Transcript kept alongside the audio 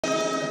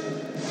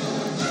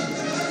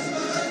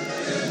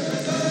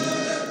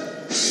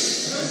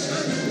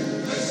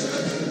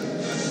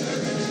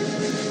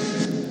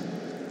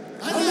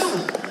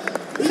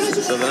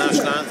So the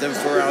national anthem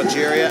for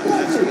Algeria.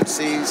 As you can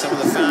see, some of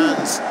the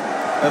fans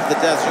of the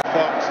Desert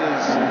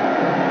Foxes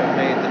have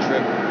made the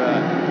trip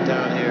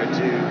down here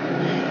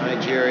to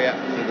Nigeria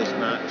for this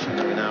match. And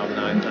we're now the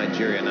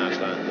Nigerian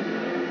national anthem.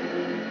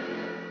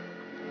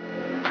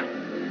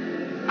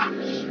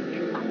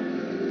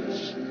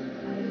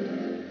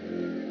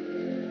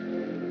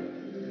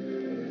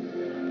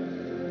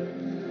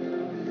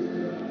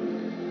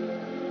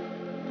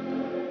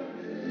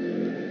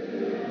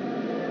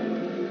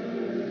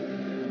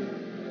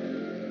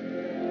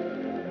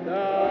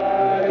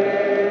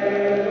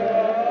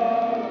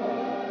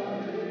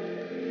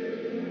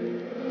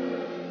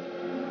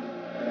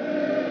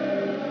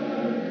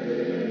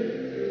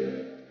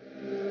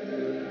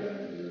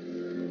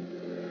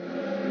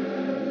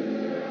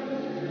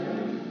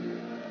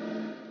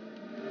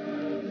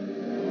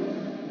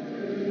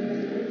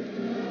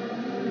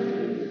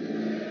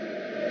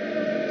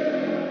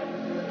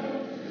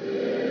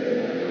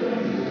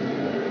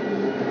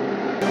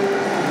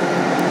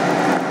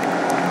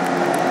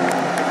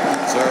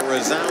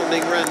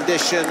 Resounding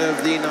rendition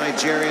of the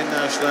Nigerian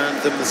national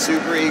anthem, the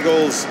Super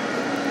Eagles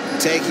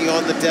taking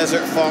on the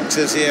Desert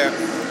Foxes here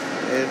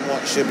in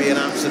what should be an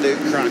absolute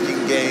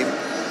cracking game.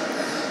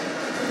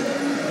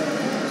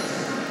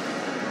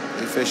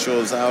 The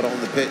officials out on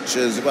the pitch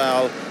as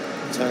well.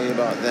 I'll tell you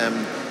about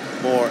them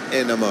more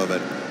in a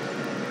moment.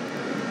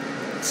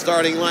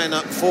 Starting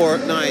lineup for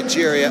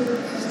Nigeria: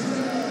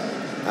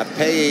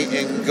 Apeye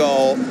in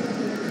goal,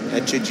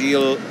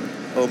 Echejil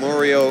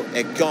Omorio,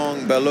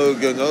 Ekong,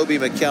 Balogun, Obi,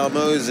 Mikel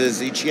Moses,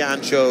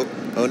 Ichiancho,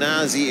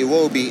 Onazi,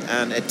 Iwobi,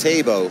 and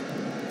Etebo.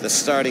 The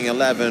starting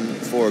 11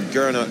 for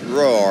Gernot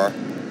Rohr,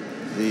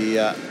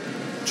 the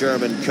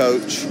German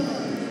coach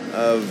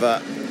of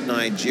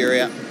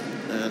Nigeria.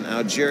 And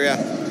Algeria,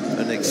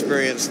 an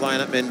experienced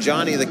lineup.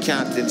 Menjani, the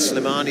captain,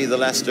 Slimani, the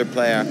Leicester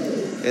player,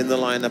 in the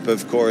lineup,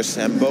 of course.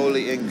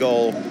 Mboli in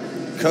goal,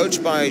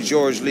 coached by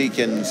George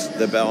Leekens,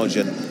 the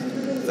Belgian.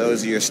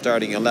 Those are your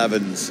starting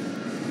 11s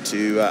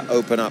to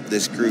open up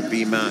this Group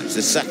B match,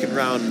 the second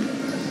round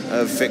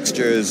of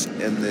fixtures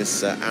in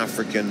this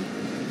African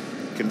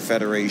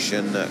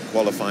Confederation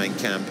qualifying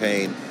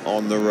campaign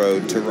on the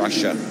road to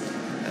Russia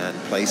and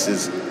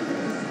places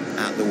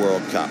at the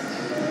World Cup.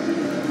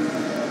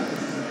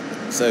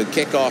 So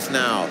kickoff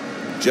now,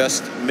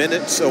 just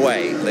minutes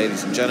away,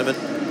 ladies and gentlemen.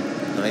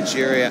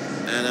 Nigeria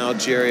and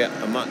Algeria,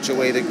 a much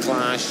awaited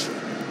clash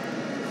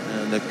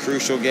and a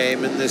crucial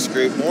game in this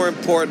group. More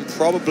important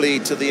probably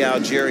to the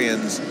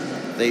Algerians.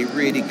 They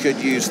really could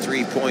use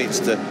 3 points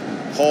to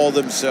haul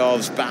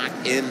themselves back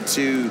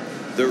into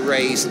the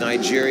race.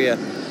 Nigeria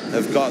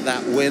have got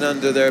that win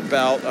under their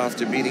belt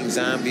after beating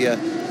Zambia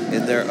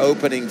in their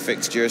opening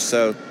fixture.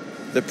 So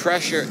the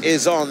pressure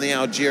is on the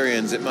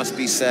Algerians, it must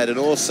be said. And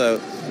also,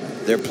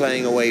 they're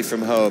playing away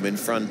from home in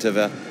front of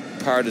a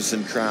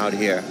partisan crowd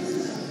here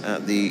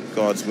at the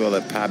Godswill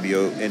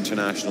Pabio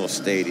International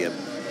Stadium.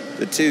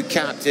 The two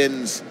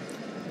captains,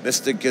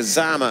 Mr.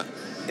 Gazama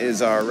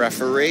is our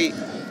referee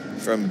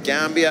from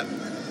Gambia.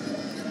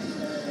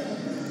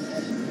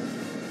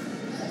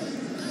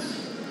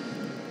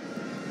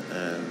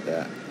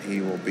 And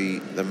he will be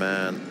the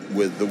man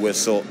with the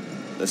whistle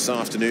this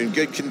afternoon.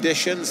 Good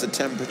conditions, the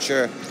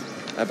temperature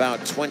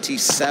about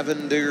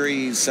 27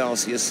 degrees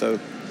Celsius, so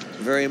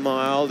very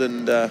mild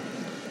and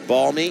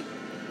balmy.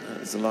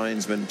 As the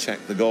linesmen check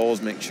the goals,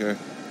 make sure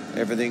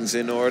everything's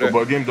in order.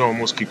 But game don't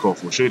almost kick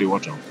off. We'll show you the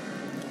watch out.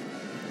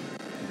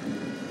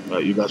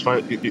 You guys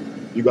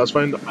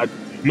find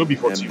no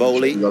before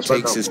Mboli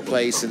takes his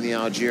place in the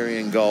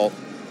Algerian goal,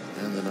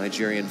 and the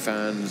Nigerian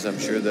fans, I'm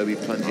sure there'll be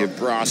plenty of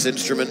brass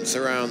instruments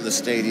around the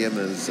stadium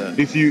as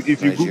if you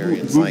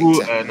Nigerians Google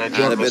like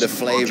to add a bit of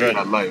flavor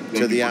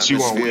to the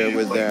atmosphere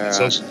with their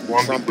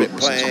trumpet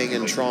playing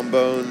and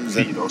trombones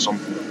and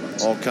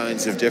all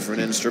kinds of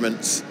different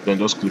instruments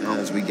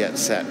as we get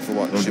set for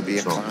what should be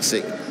a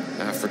classic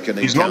African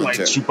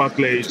encounter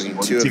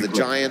between two of the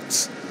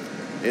giants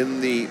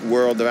in the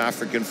world of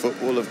African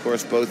football. Of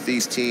course, both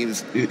these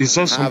teams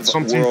have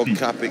World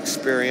Cup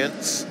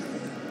experience.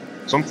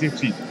 Something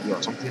feet, yeah,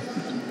 something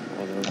feet.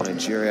 Although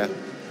Nigeria,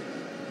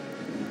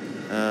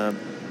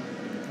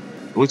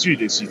 what do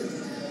you see?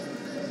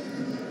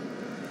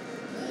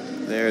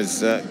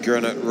 there's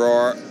Gernot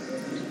Rohr,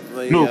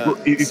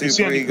 the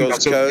Super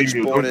Eagles coach,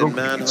 born in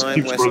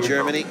Mannheim, West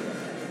Germany.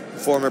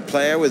 Former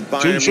player with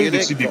Bayern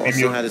Munich,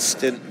 also had a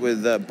stint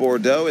with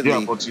Bordeaux in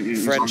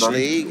the French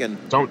league, and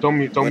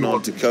went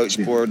on to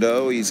coach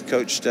Bordeaux. He's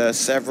coached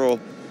several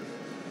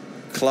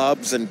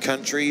clubs and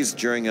countries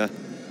during a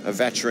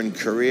veteran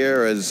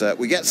career. As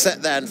we get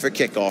set then for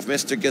kickoff,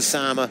 Mr.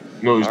 Gassama,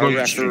 our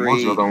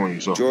referee,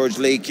 George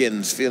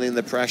Leekens feeling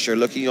the pressure,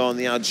 looking on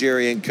the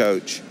Algerian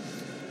coach,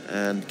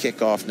 and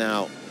kickoff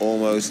now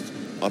almost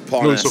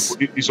upon us.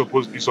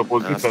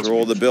 After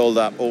all the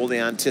build-up, all the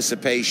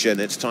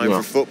anticipation, it's time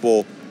for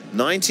football.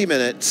 90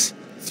 minutes,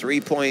 3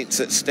 points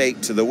at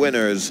stake to the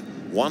winners,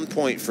 1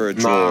 point for a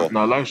draw, and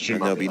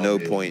there'll be no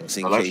points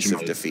in case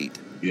of defeat.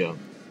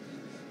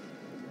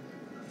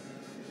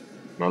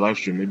 My live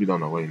stream, maybe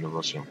down away in the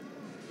Russia.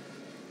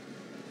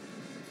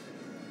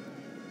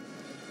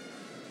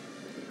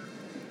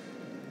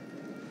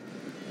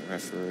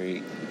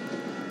 Referee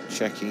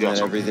checking that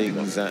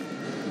everything's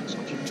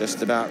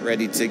just about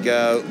ready to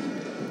go.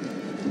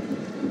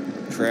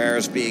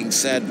 Prayers being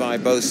said by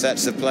both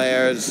sets of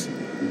players.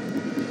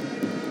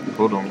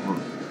 Hold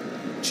on.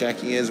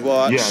 Checking his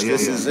watch.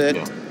 This is it.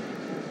 Yeah.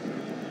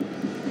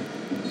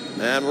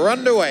 And we're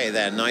underway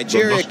then.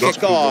 Nigeria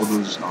kick off,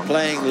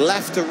 playing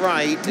left to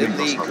right in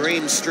the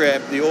green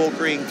strip, the all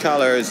green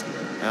colours.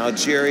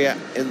 Algeria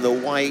in the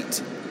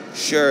white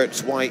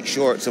shirts, white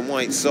shorts and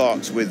white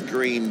socks with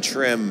green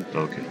trim.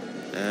 Okay.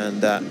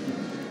 And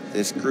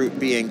this Group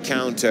B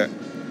encounter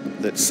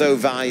that's so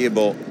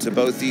valuable to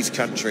both these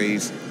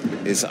countries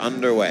is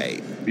underway.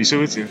 You see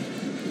what's here?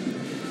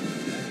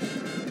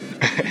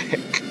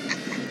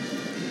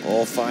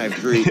 All 5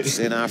 groups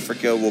in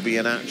Africa will be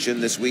in action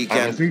this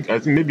weekend. I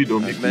think maybe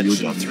don't make I've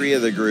mentioned 3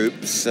 of the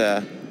groups,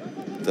 the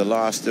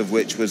last of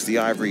which was the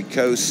Ivory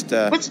Coast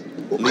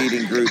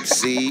leading Group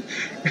C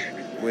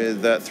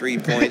with 3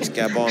 points.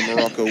 Gabon,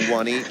 Morocco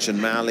 1 each, and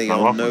Mali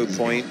on no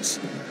points.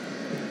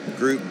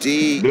 Group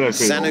D,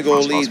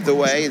 Senegal lead the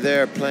way.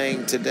 They're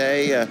playing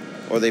today,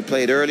 or they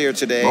played earlier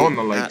today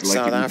at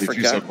South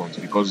Africa.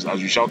 Because as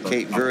you shout,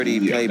 Cape Verde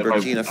played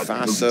Burkina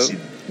Faso.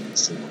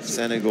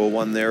 Senegal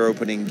won their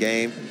opening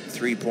game,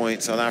 3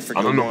 points. South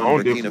Africa won,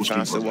 Burkina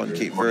Faso won,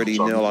 Cape Verde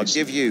 0. I'll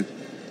give you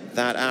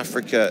that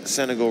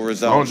Africa-Senegal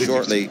result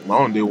shortly.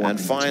 And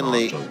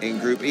finally, in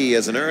Group E,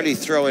 as an early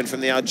throw-in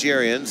from the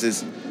Algerians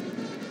is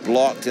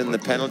blocked in the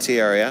penalty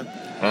area.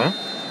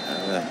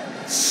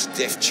 A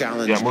stiff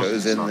challenge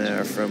goes in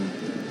there from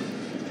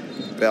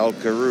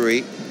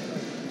Belkaroui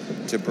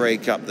to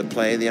break up the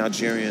play. The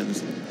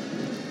Algerians,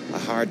 a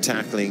hard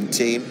tackling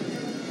team.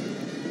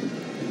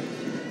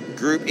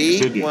 Group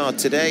E, well,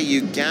 today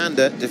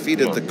Uganda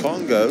defeated the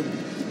Congo.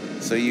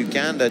 So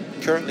Uganda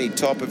currently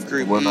top of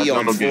Group E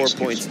on 4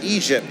 points.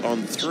 Egypt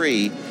on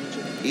 3.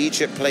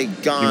 Egypt play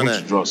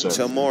Ghana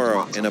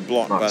tomorrow in a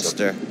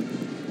blockbuster.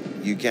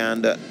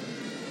 Uganda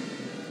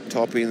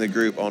topping the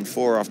group on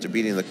 4 after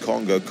beating the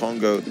Congo.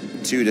 Congo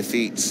 2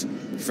 defeats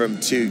from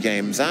 2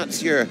 games.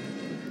 That's your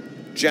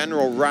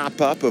general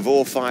wrap-up of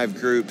all 5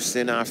 groups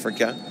in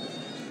Africa.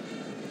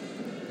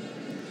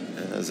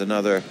 As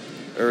another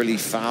early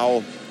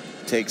foul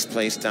takes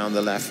place down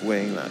the left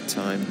wing. That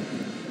time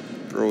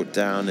brought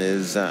down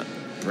is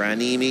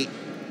Branimi.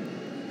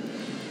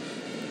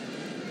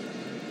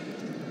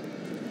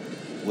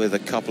 With a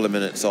couple of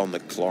minutes on the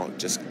clock,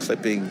 just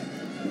clipping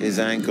his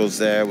ankles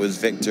there was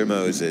Victor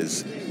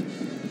Moses.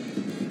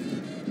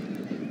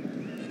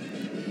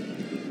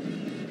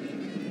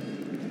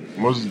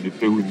 Moses is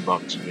the win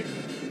back today.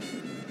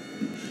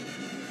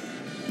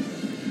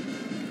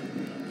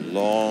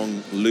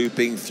 Long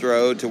looping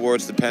throw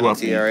towards the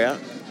penalty area.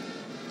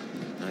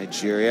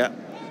 Nigeria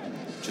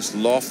just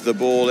loft the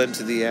ball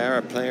into the air.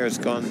 A player's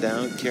gone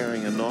down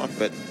carrying a knock,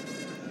 but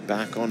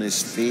back on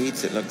his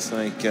feet. It looks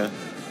like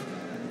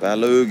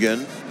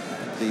Balogun,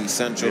 the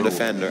central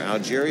defender.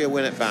 Algeria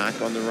win it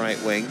back on the right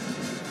wing,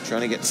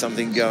 trying to get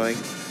something going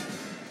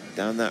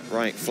down that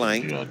right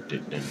flank.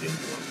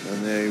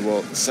 And they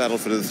will settle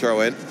for the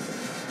throw-in.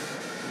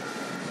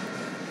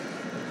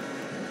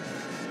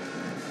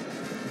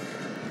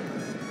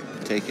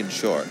 Taken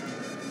short.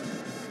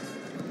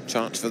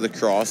 Chance for the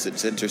cross,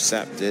 it's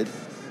intercepted.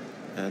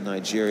 And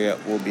Nigeria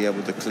will be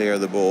able to clear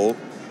the ball.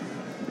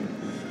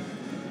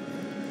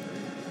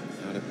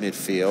 Out of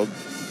midfield.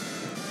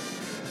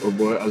 Oh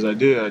boy, as I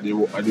did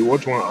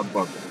watch one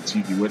advert on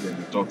TV where they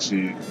talk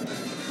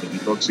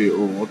say,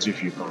 oh, what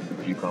if you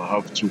can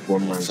have 2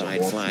 front lines?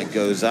 Side flag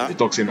goes up. They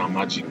talk saying I'm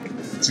magic.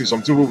 See,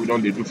 something what we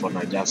don't they do for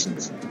Nigeria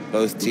since.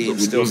 Both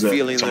teams still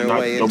feeling their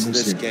way into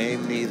this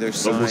game. Neither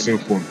side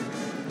quite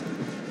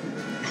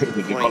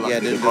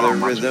yet into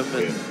the rhythm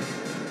and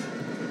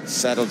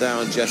settle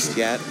down just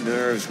yet.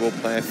 Nerves will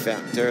play a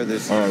factor.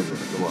 There's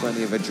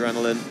plenty of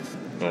adrenaline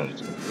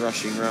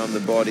rushing around the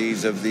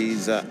bodies of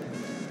these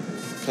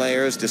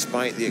players,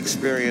 despite the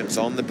experience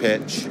on the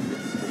pitch.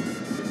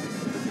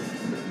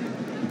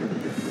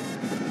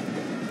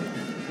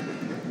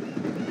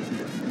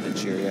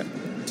 Nigeria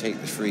take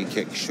the free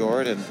kick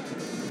short and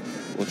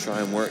will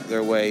try and work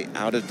their way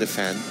out of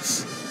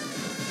defense.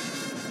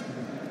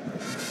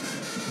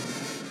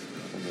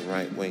 On the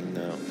right wing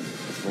now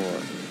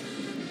for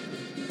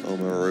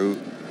Omaru.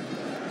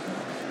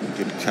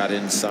 Good cut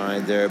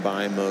inside there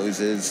by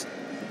Moses.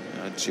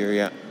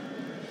 Algeria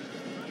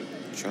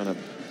trying to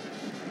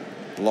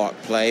block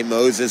play.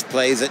 Moses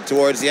plays it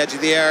towards the edge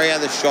of the area.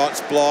 The shot's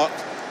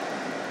blocked.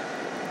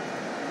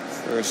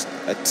 First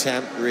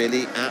attempt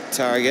really at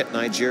target.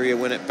 Nigeria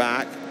win it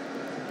back.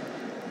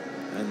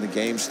 And the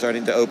game's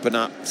starting to open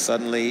up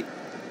suddenly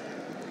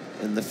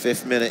in the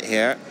 5th minute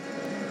here.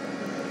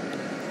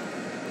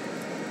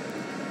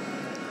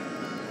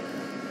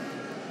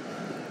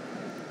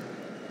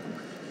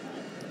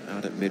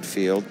 Out at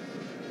midfield.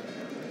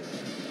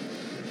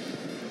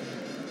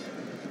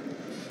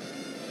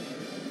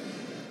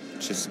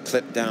 Just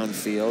clipped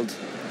downfield.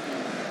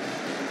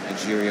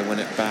 Nigeria win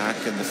it back,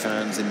 and the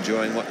fans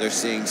enjoying what they're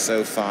seeing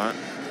so far.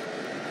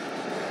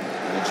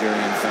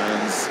 Nigerian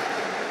fans,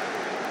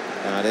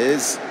 that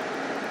is.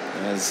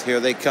 As here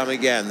they come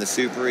again, the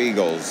Super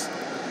Eagles.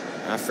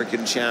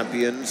 African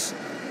champions,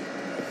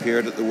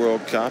 appeared at the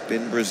World Cup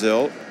in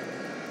Brazil.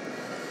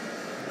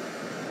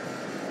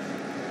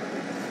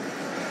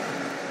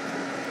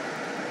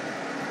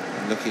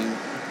 Looking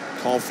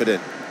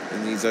confident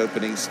in these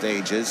opening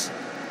stages.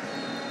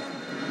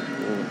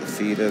 Oh, at the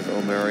feet of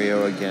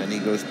Omario again, he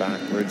goes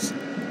backwards.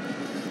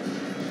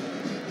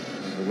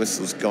 The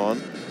whistle's gone.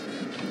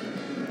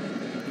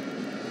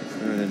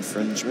 For an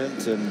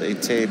infringement, and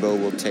Etebo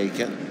will take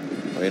it.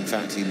 Or in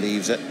fact, he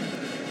leaves it.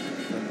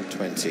 Number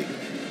 20.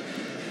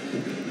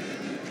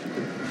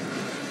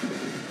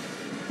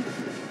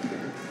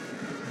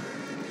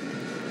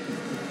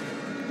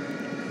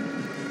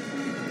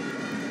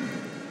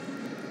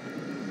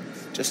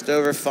 Just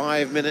over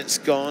 5 minutes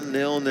gone,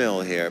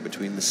 0-0 here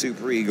between the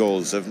Super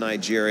Eagles of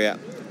Nigeria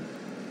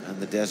and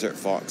the Desert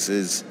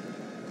Foxes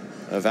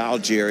of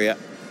Algeria.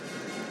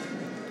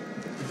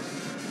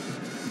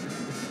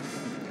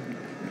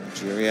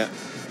 Algeria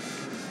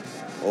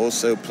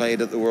also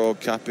played at the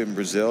World Cup in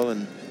Brazil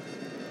and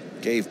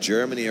gave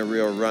Germany a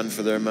real run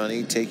for their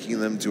money, taking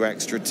them to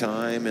extra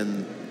time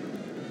in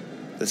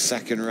the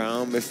second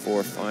round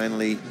before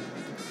finally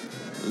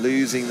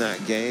losing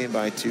that game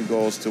by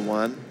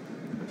 2-1.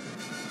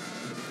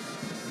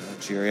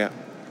 Algeria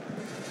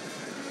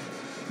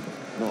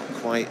not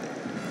quite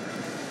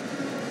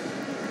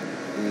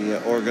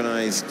the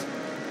organized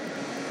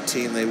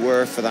team they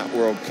were for that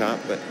World Cup,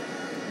 but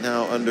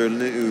now under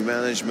new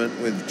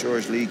management with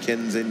George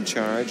Leekins in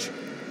charge.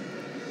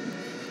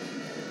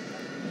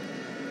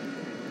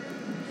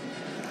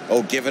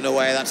 Oh, given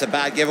away, that's a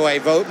bad giveaway.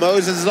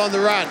 Moses is on the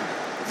run.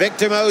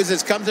 Victor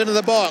Moses comes into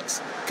the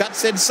box,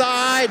 cuts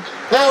inside.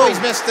 Oh,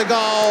 he's missed the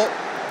goal.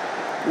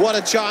 What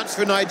a chance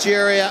for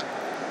Nigeria.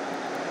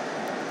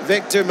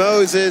 Victor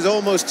Moses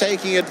almost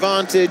taking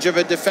advantage of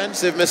a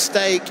defensive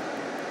mistake.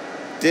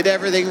 Did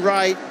everything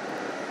right.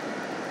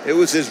 It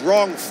was his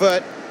wrong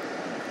foot,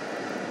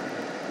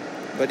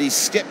 but he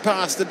skipped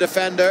past the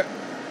defender,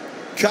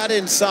 cut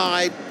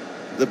inside.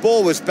 The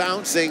ball was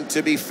bouncing,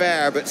 to be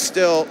fair, but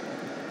still,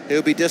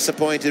 he'll be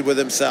disappointed with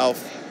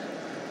himself.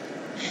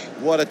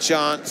 What a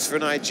chance for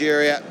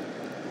Nigeria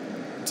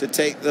to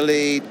take the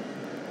lead.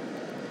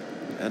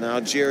 And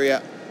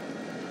Algeria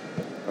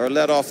are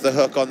let off the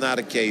hook on that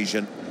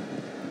occasion.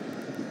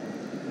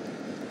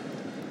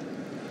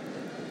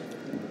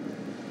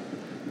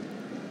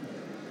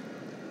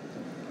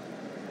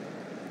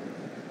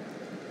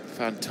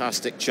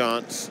 Fantastic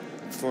chance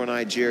for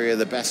Nigeria,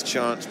 the best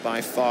chance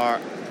by far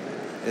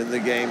in the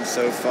game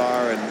so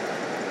far, and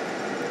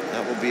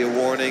that will be a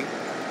warning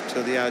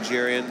to the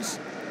Algerians.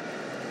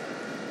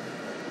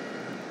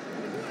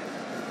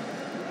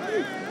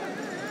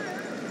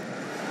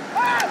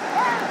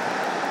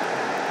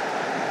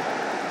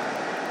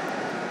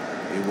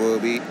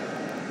 Iwobi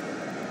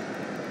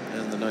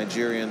and the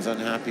Nigerians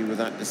unhappy with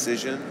that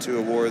decision to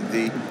award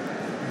the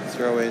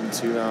throw-in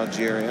to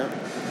Algeria.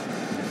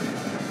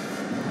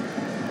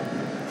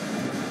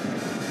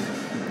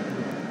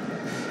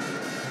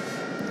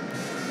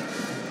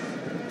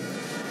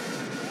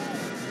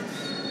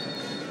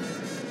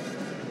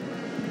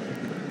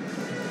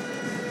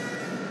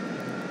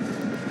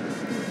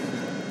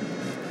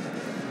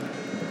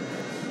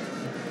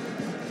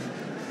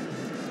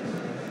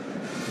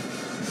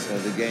 So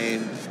the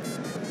game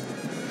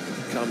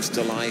comes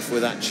to life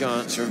with that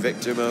chance from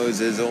Victor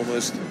Moses,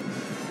 almost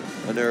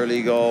an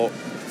early goal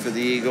for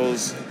the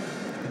Eagles.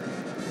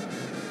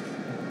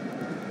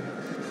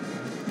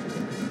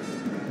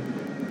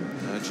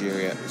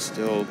 Algeria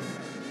still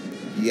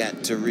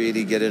yet to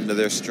really get into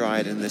their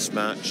stride in this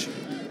match,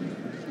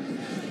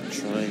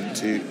 trying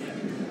to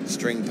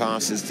string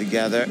passes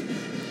together.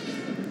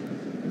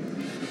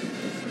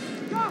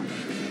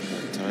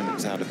 That time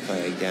it's out of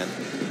play again.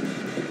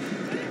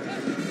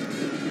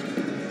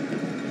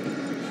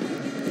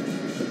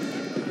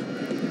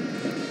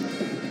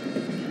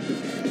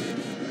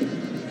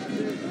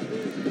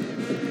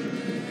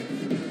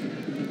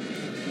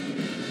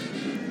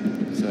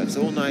 It's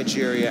all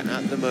Nigeria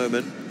at the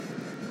moment.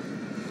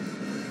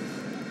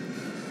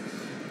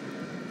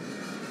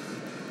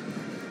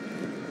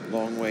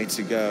 Long way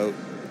to go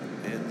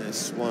in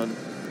this one.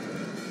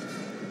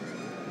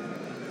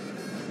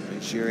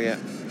 Nigeria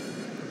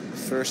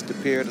first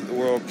appeared at the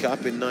World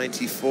Cup in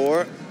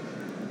 '94.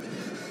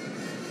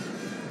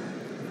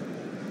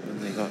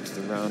 When they got to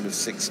the round of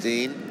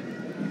 16.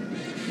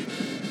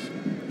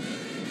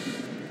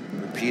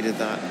 Repeated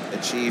that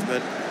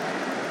achievement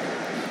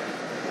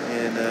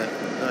in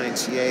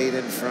 '98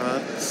 in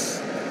France,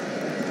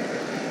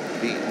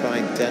 beaten by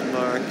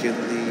Denmark in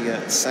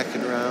the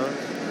second round.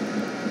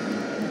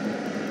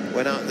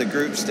 Went out the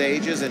group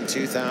stages in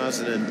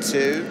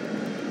 2002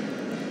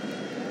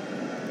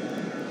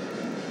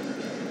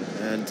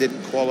 and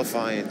didn't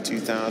qualify in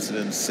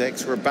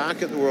 2006. We're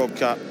back at the World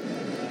Cup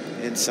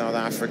in South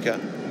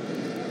Africa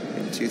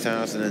in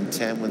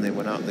 2010 when they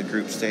went out the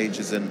group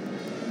stages, and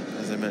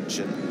as I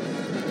mentioned,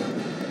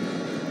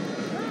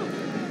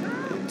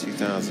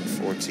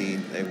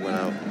 2014, they went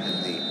out in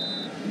the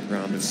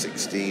round of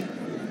 16.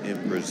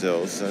 in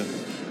Brazil, so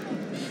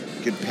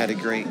good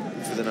pedigree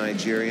for the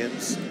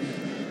Nigerians.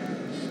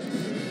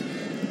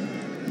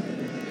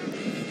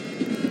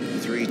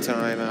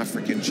 Three-time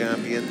African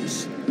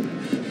champions,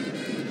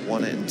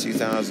 won it in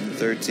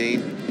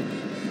 2013.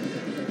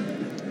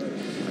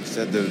 I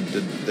said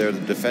they're the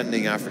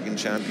defending African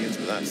champions,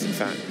 but that's in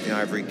fact the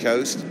Ivory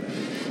Coast.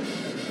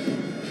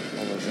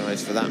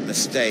 Apologise for that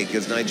mistake,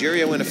 as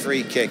Nigeria win a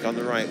free kick on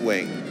the right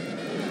wing.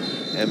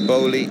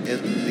 Mboli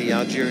in the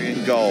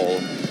Algerian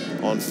goal,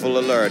 on full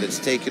alert. It's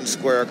taken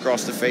square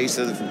across the face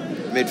of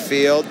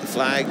midfield. The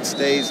flag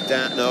stays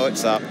down. No,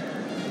 it's up.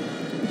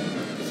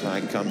 The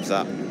flag comes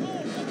up.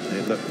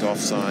 They looked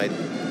offside.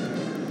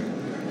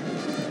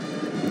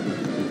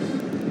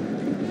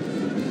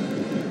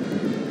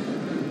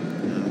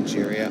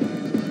 Algeria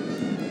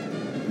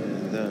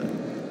with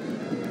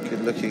a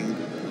good-looking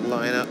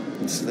lineup.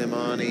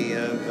 Slimani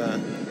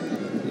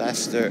of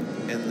Leicester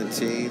in the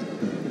team.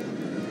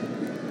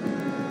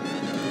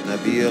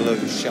 Nabil of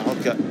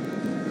Schalke.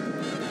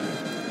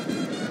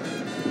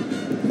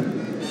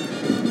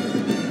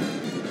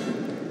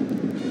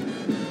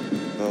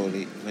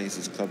 Boli plays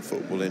his club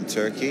football in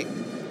Turkey.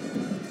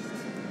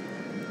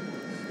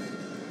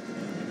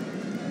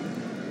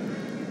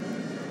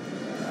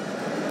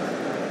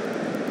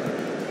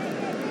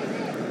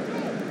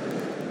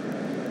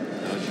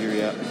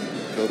 Algeria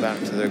go back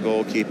to their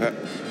goalkeeper.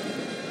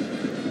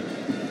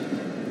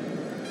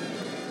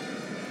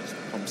 Just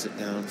pumps it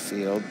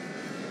downfield.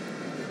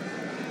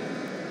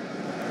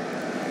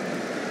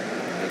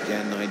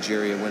 Again,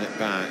 Nigeria win it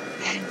back,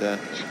 and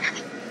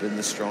been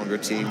the stronger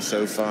team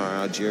so far.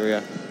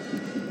 Algeria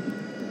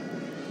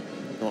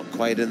not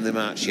quite in the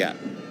match yet.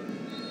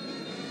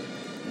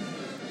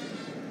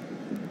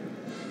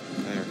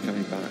 Player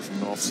coming back from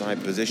an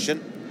offside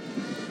position.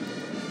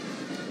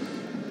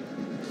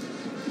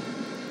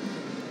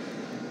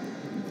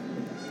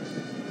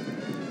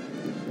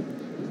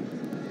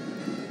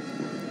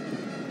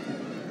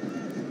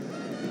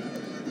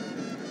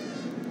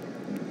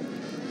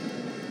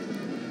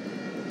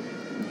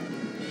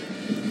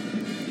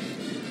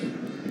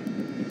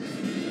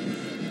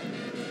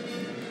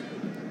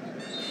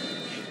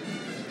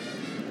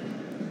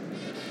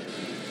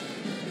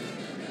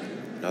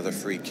 Another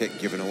free kick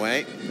given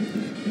away.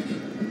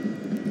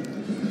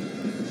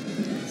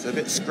 It's a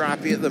bit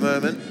scrappy at the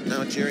moment.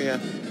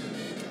 Algeria,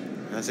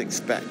 as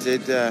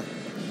expected,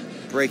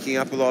 breaking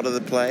up a lot of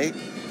the play.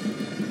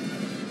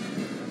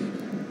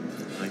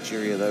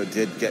 Nigeria, though,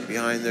 did get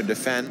behind their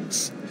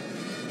defence.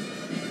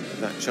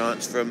 That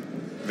chance from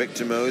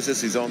Victor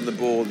Moses, who's on the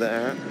ball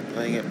there,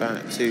 playing it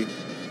back to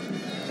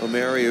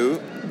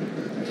Omeriu.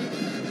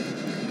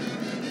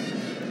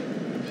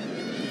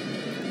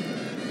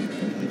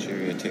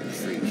 Take the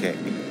free kick.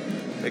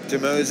 Victor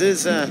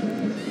Moses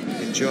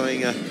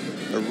enjoying a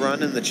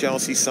run in the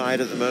Chelsea side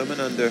at the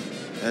moment under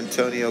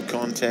Antonio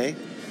Conte.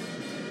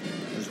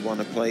 Has won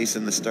a place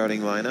in the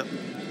starting lineup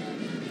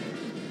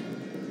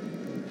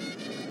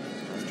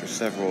after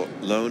several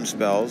loan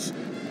spells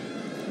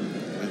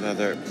with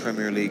other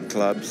Premier League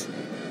clubs.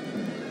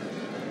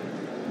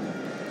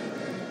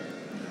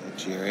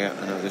 Algeria,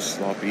 another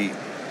sloppy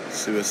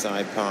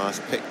suicide pass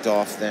picked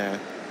off there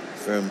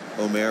from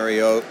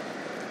Omeriu.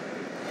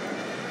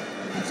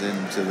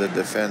 Into the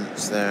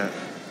defence there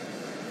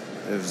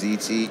of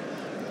Ziti.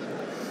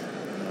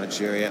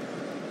 Algeria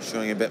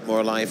showing a bit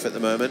more life at the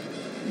moment.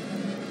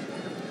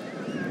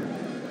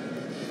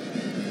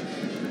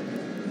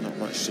 Not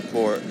much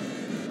support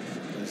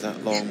as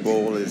that long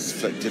ball is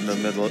flicked in the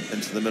middle,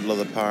 into the middle of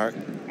the park.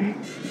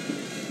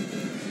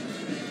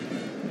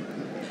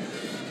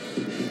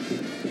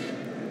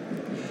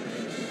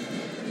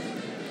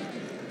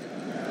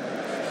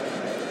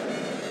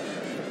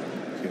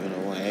 Given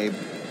away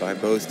by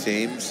both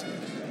teams.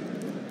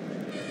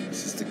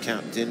 This is the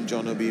captain,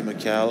 John Obi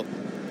Mikel.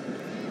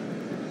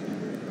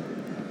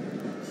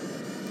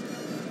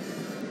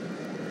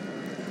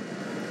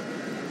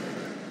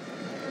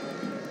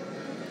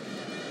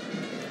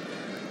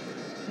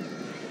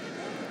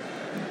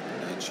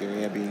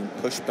 Nigeria being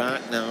pushed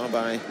back now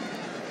by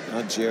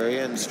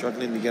Algeria and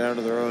struggling to get out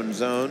of their own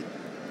zone.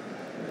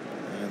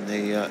 And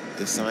they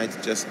decide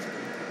to just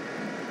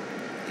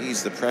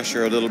ease the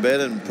pressure a little bit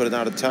and put it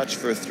out of touch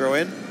for a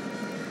throw-in.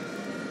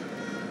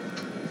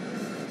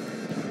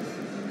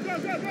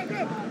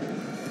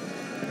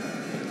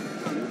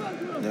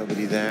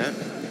 Nobody there.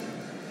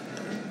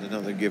 And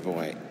another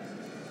giveaway.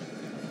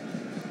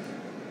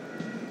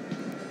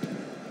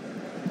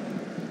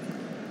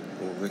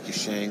 Ball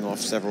ricocheting off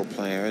several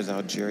players.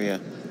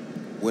 Algeria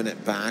win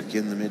it back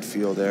in the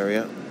midfield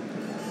area.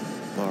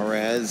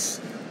 Mahrez,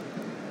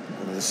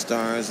 one of the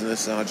stars in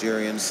this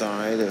Algerian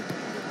side.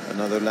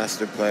 Another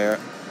Leicester player,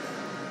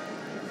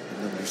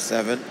 number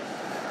 7.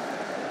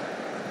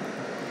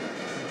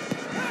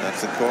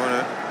 That's a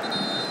corner.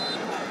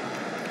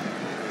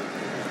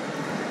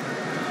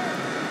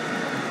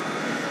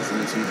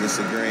 Ziti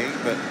disagreeing,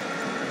 but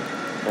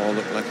the ball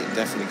looked like it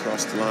definitely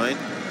crossed the line.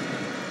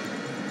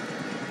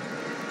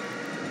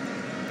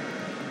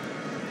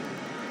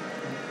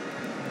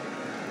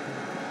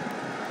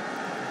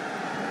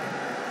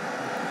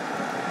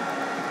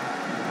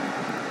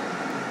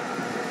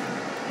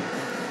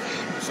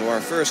 So our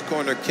first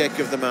corner kick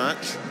of the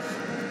match.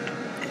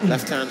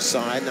 Left-hand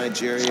side,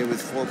 Nigeria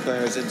with 4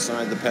 players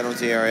inside the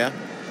penalty area.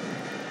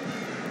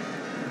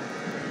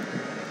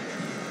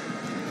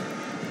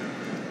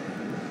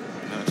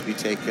 Now to be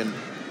taken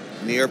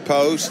near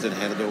post and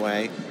headed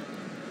away.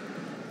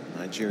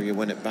 Nigeria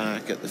win it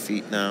back at the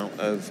feet now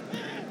of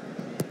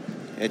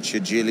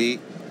Echejili.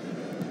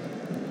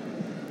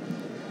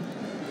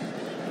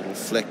 Little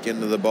flick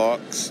into the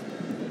box.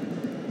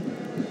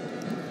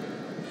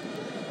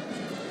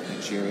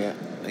 Nigeria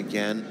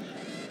again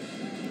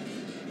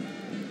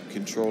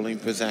controlling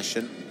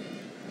possession.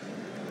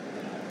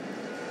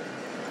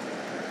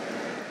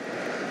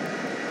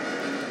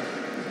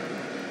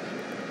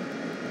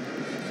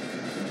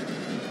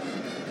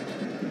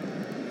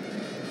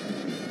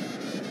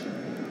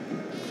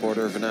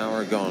 Quarter of an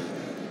hour gone.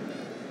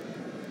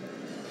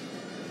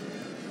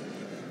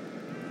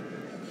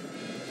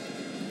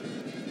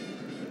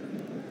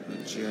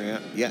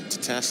 Nigeria yet to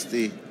test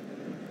the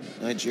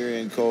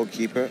Nigerian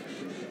goalkeeper,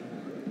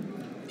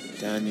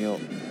 Daniel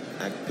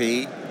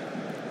Agpi.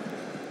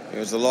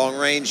 Here's a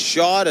long-range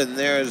shot, and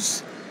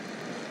there's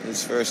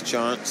his first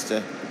chance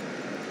to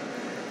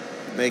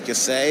make a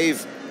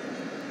save.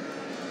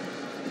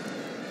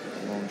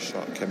 Long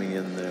shot coming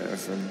in there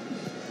from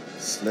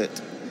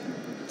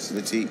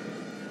Slitty.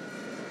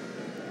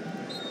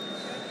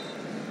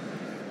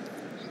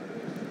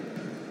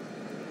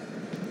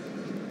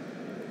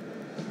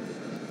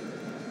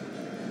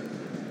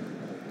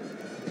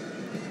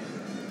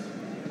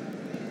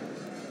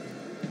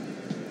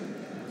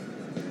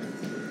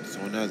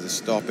 Now the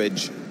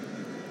stoppage.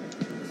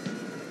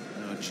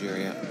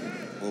 Algeria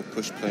will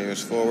push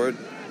players forward.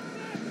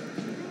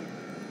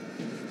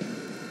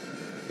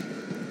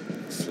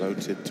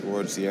 Floated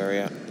towards the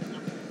area.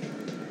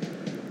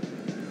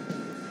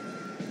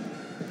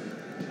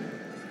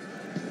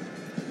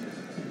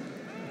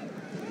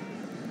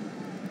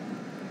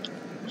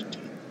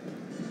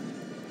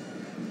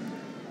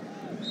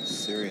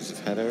 Series of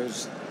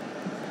headers.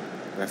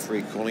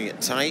 Referee calling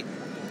it tight.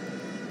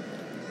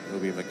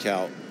 Obi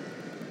Mikel,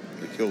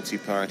 the guilty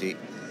party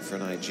for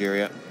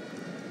Nigeria.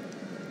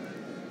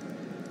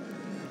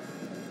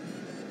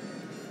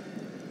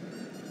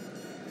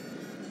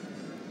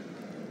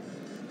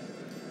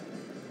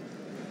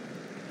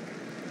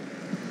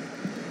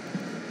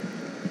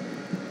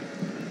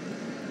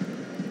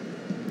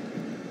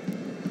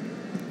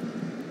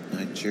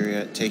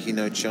 Nigeria taking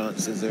no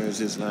chances. There's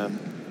Islam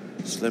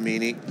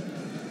Slimini.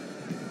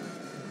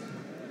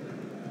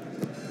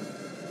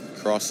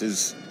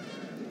 Crosses.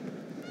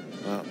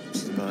 Well,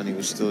 Slimani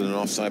was still in an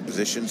offside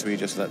position, so he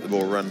just let the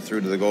ball run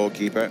through to the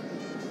goalkeeper.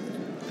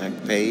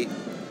 Agpi.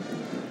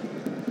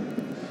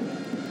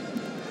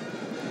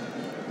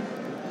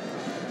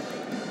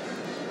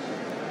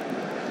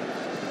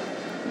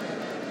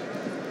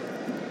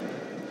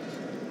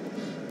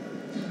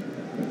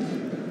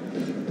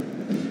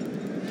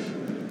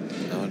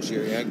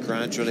 Algeria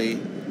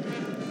gradually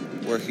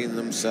working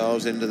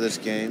themselves into this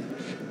game.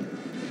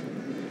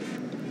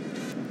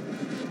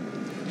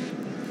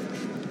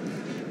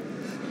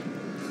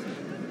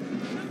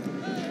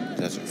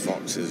 Desert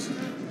Foxes,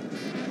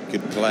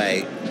 good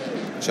play.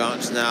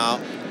 Chance now.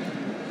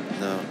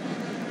 No.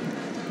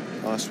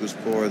 Pass was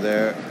poor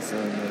there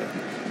from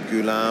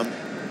Ghulam.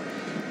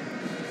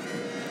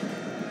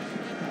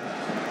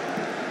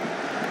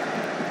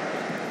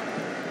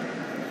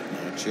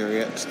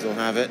 Algeria still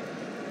have it.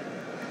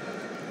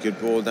 Good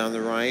ball down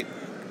the right.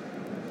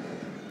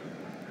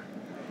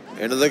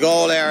 Into the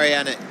goal area,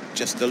 and it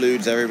just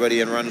eludes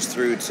everybody and runs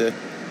through to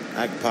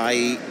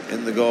Agpi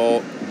in the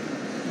goal.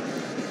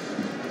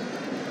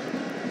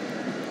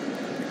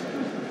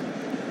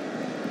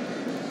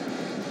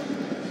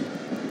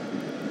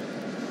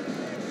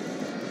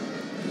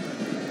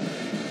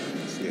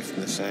 See it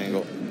from this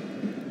angle.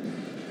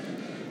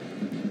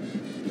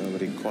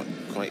 Nobody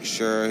quite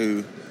sure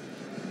who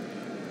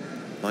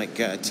might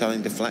get a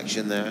telling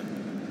deflection there.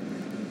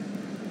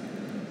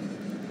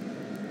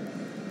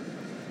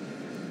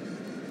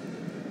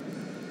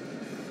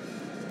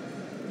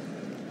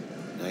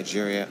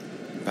 Nigeria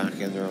back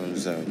in their own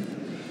zone.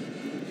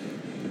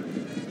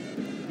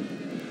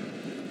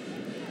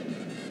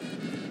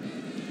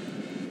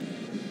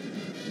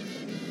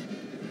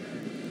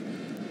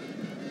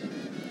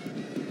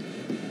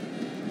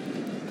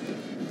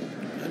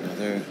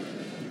 Another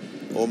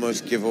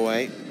almost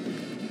giveaway.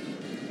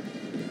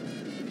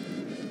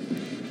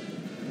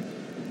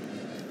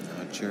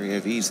 Algeria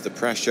have eased the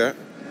pressure,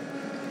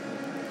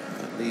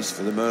 at least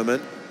for the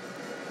moment.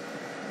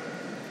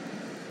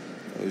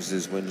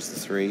 Moses wins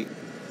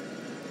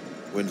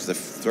the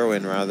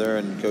throw-in rather,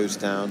 and goes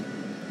down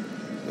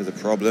with a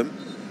problem.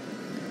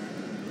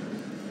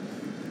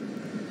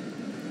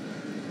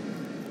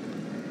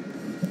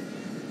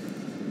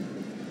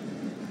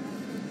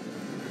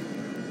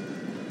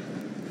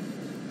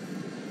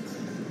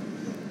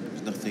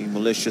 There's nothing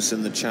malicious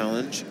in the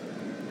challenge.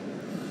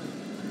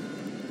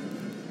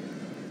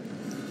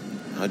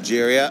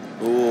 Algeria,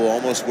 ooh,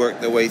 almost worked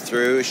their way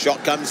through. A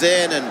shot comes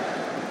in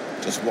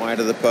and just wide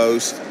of the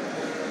post.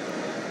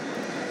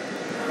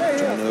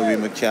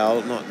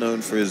 Mikel, not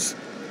known for his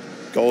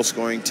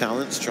goal-scoring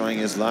talents, trying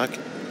his luck.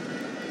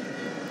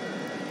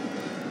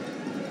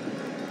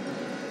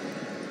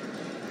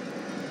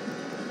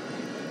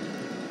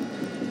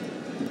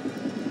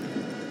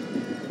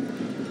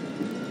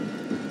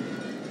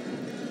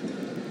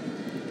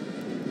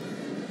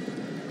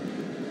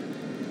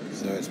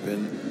 So it's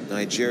been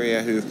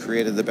Nigeria who have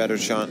created the better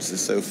chances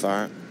so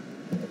far.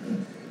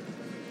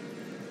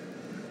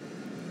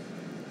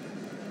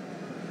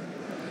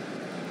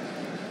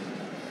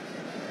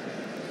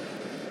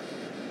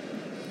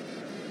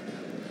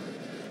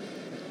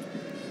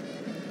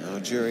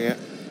 Algeria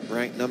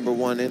ranked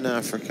 #1 in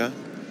Africa.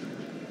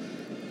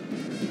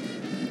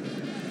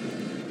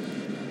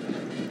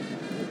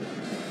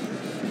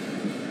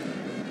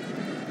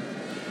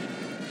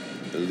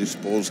 The loose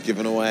ball's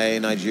given away.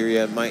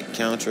 Nigeria might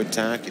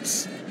counter-attack.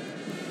 It's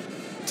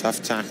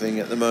tough tackling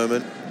at the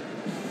moment.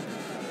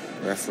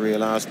 Referee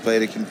allows play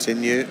to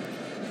continue.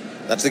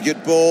 That's a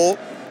good ball.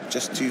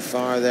 Just too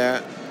far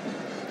there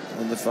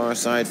on the far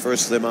side for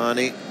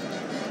Slimani.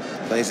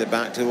 Plays it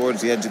back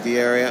towards the edge of the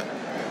area.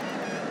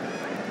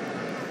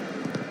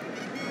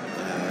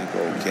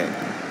 Goal kick.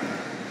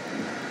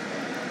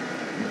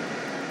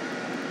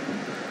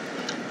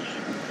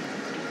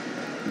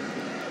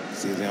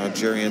 See the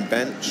Algerian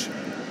bench.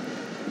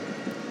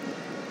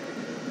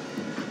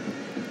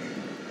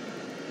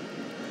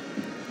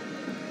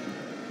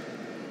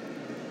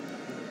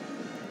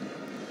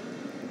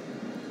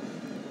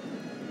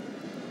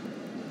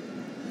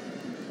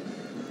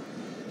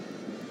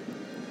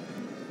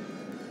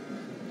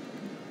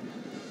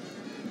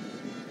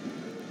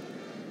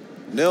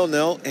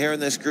 Nil-nil here in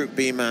this Group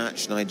B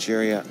match,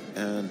 Nigeria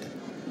and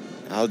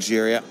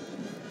Algeria.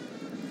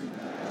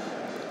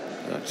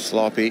 Not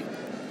sloppy.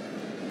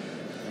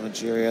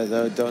 Algeria,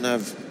 though, don't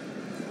have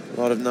a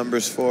lot of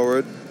numbers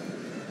forward.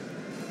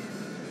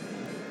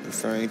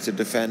 Preferring to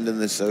defend in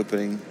this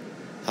opening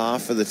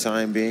half for the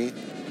time being.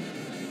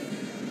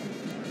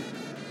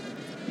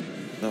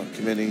 Not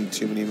committing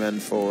too many men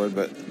forward,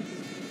 but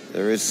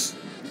there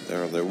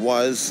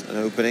was an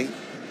opening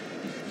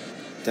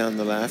down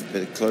the left,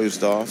 but it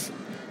closed off.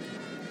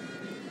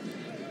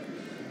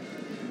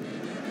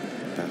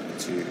 Back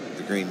to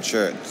the green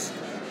shirts.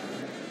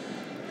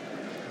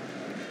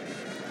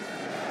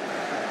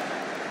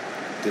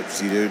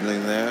 Dipsy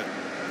doodling there.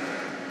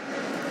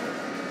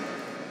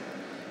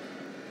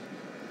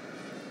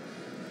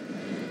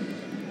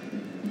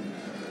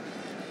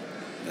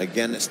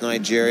 Again, it's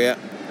Nigeria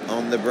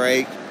on the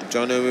break.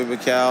 John Obi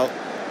Mikel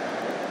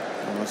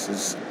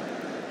passes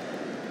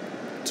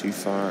too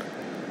far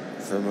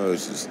for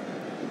Moses.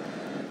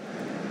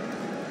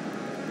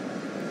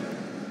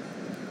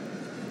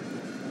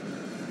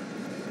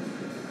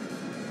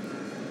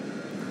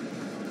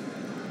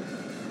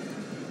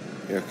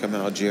 Here come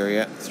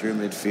Algeria through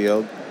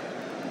midfield.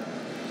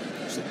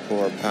 It's a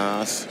poor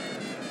pass.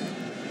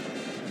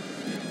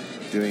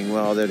 Doing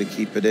well there to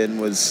keep it in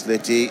was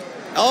Slitty.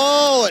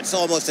 Oh, it's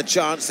almost a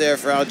chance there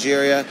for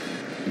Algeria.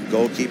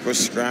 Goalkeeper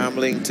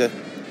scrambling to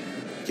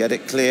get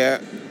it clear.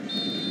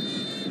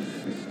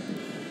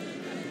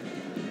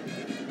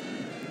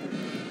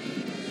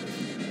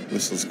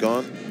 Whistle's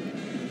gone.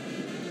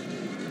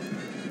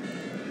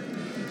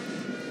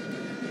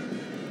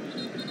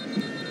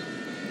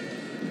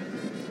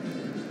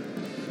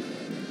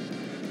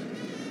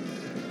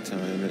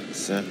 Time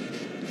it's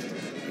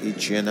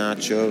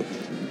Ichianacho.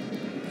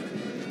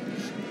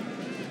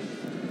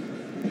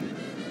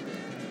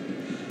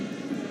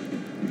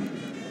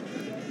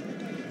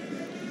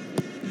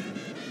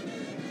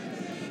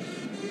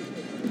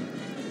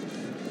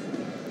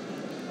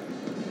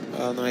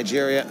 Well,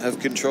 Nigeria have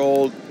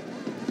controlled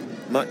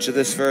much of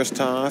this first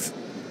half.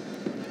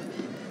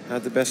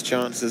 Had the best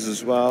chances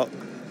as well.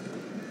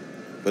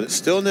 But it's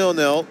still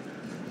 0-0.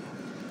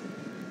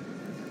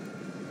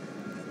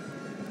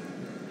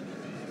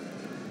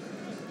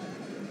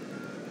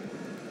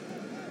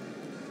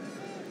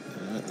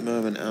 At the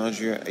moment,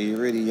 Algeria, are you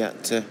really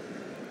yet to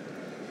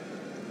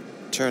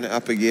turn it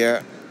up a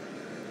gear?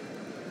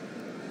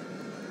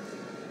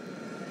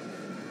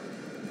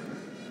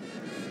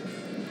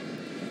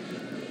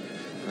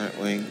 Right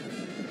wing.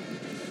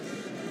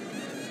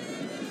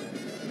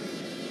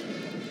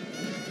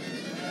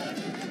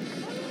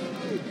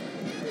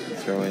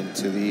 Throw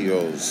into the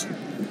Eagles.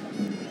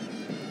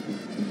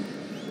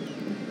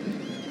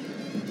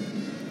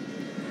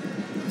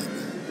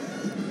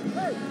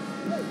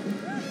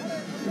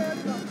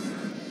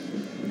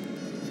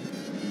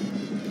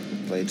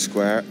 Played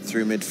square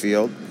through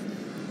midfield.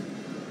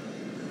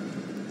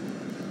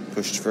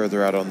 Pushed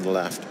further out on the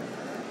left.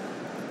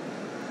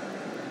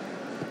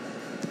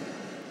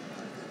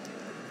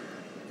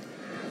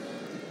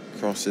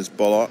 Crosses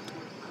Bullock.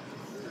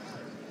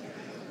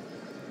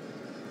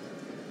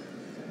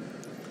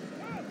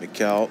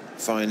 Mikel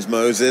finds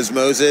Moses.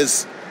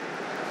 Moses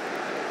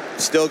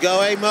still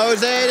going.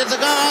 Moses, it's a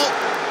goal.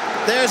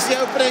 There's the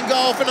opening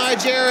goal for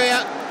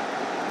Nigeria.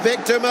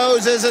 Victor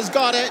Moses has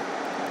got it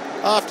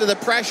after the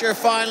pressure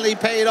finally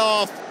paid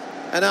off,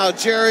 and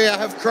Algeria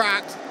have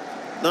cracked.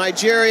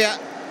 Nigeria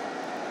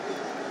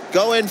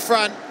go in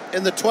front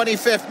in the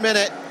 25th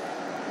minute,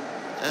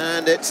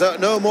 and it's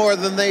no more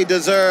than they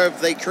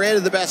deserve. They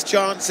created the best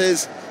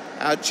chances.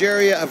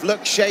 Algeria have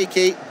looked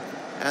shaky,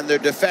 and their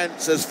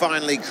defence has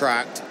finally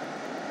cracked.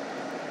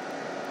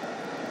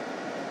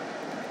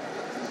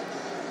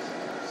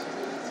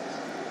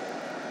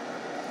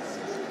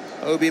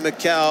 Obi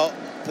Mikel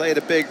played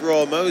a big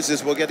role.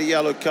 Moses will get a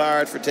yellow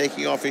card for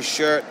taking off his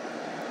shirt.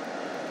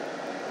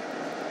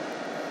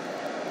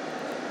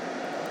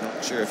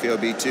 Not sure if he'll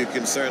be too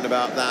concerned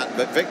about that,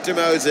 but Victor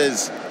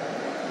Moses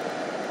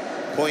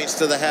points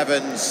to the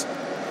heavens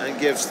and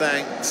gives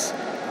thanks.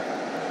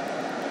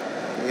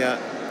 Yeah,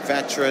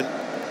 veteran.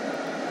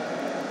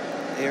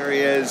 Here he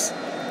is.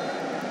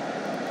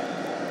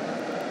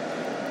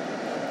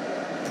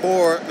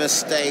 Poor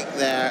mistake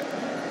there.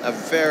 A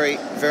very,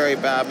 very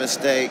bad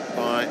mistake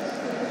by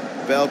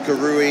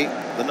Belkaroui,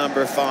 the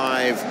number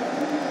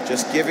 5,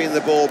 just giving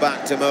the ball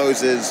back to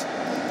Moses,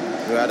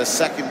 who had a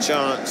second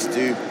chance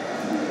to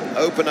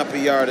open up a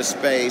yard of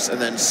space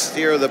and then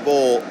steer the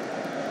ball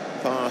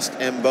past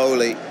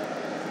Mboli.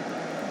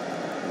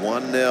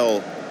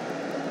 1-0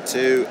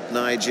 to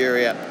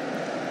Nigeria.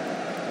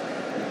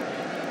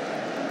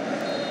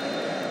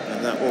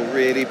 And that will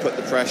really put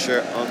the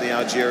pressure on the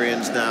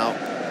Algerians now.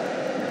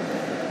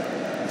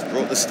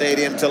 Brought the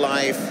stadium to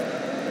life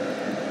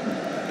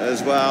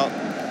as well.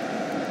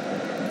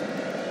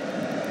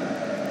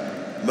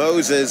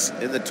 Moses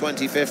in the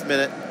 25th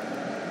minute.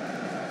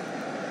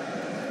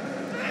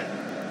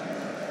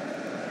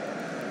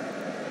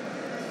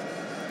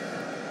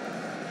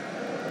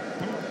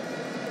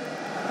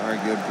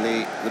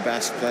 Arguably the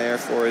best player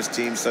for his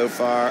team so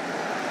far,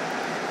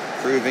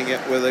 proving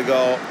it with a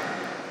goal.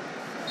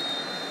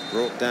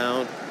 Brought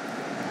down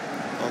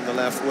on the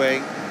left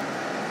wing.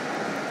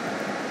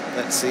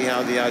 Let's see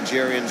how the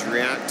Algerians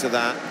react to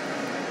that.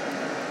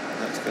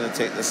 That's going to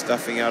take the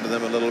stuffing out of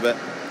them a little bit.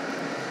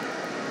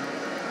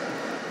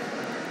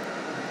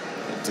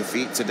 A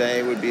defeat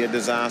today would be a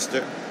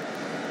disaster,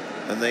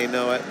 and they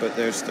know it, but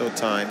there's still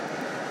time.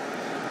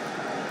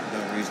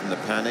 No reason to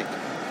panic.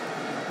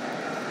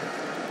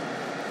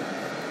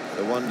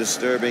 The one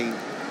disturbing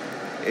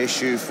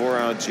issue for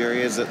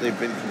Algeria is that they've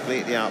been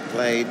completely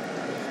outplayed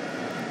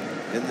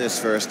in this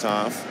first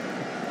half.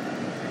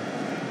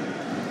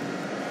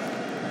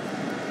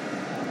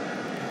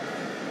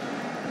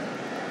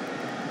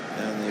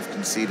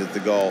 Conceded the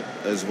goal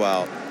as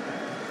well.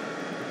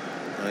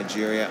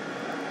 Nigeria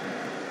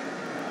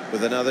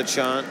with another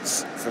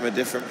chance from a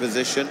different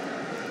position.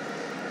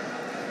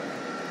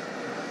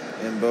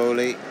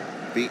 Mboli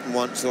beaten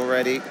once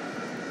already.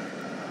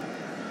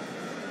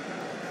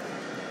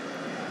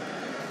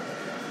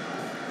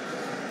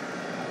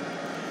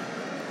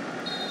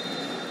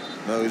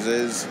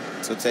 Moses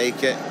to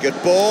take it. Good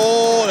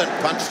ball,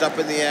 and punched up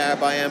in the air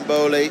by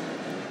Mboli.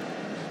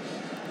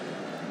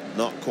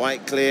 Not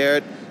quite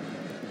cleared.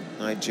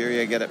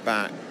 Nigeria get it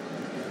back.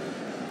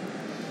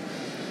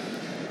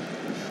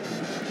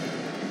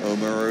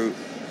 Omaru.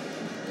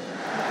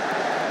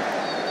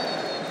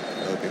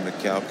 Obi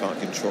Mikel can't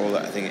control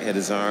it. I think it hit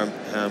his arm.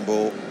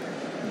 Handball.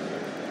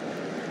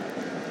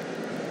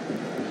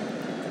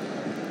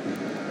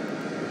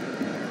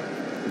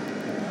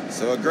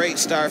 So a great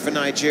start for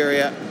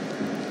Nigeria,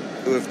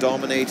 who have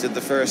dominated the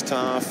first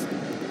half.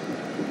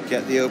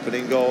 Get the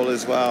opening goal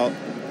as well.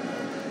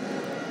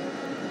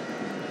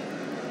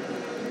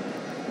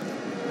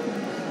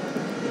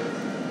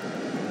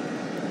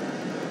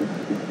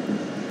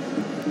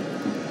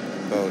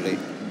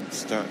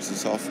 Starts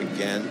us off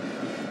again.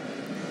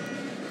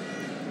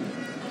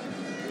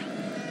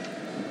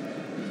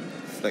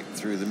 Flick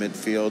through the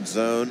midfield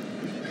zone.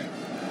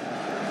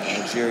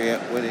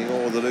 Algeria winning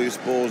all the loose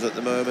balls at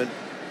the moment.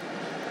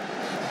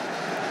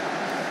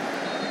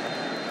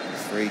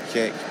 Free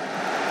kick.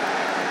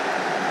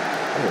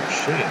 Oh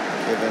shit.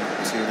 Given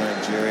to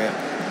Nigeria,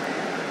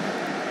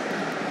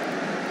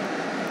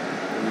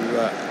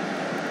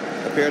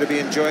 who appear to be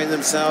enjoying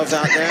themselves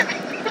out there.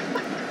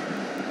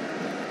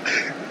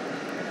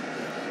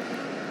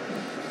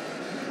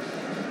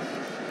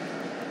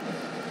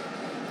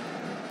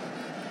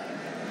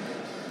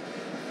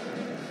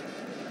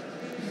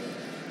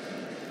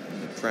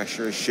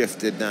 Pressure is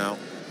shifted now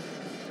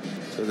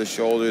to the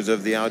shoulders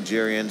of the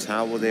Algerians.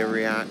 How will they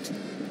react?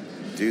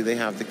 Do they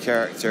have the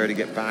character to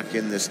get back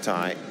in this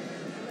tie?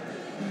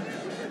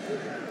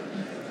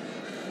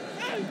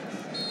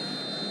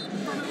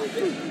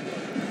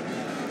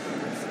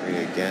 Free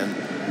again,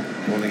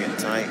 pulling it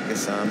tight.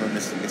 Gassama,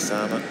 Mr.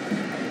 Gassama.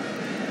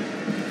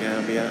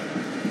 Gambia.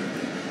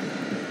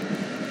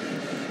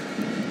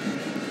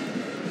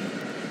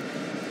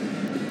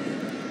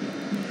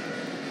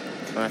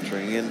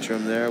 Clattering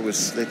interim there was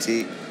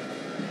Slitty.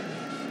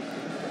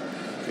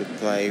 Good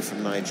play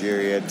from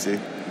Nigeria to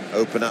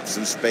open up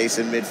some space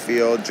in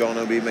midfield. John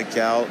Obi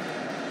Mikel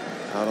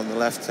out on the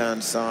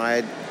left-hand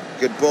side.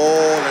 Good ball,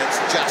 and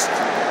it's just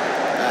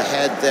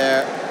ahead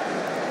there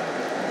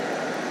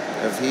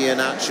of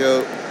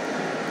Iheanacho.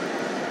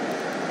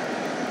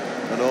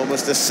 And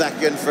almost a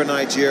second for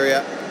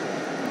Nigeria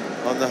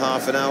on the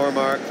half-an-hour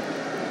mark.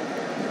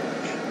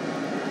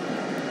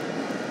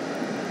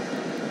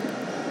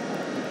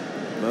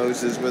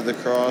 Moses with the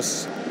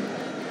cross.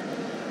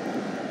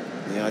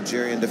 The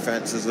Algerian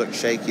defences look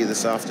shaky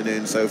this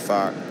afternoon so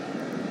far.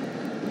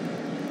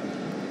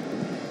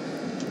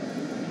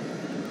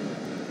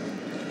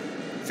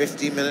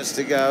 .15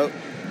 to go.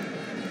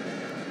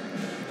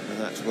 And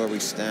that's where we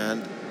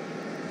stand.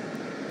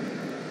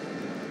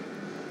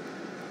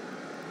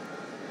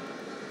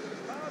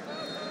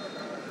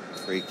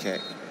 Free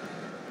kick.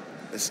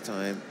 This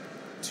time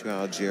to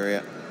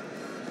Algeria.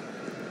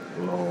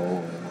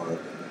 Oh,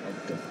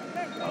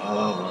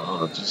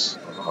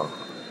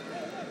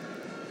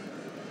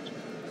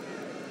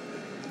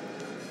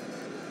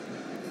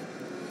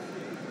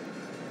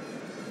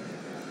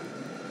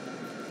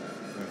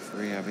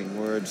 Referee having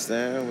words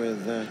there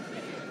with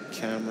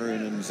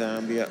Cameroon and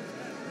Zambia.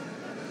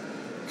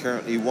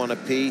 Currently 1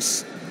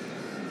 apiece.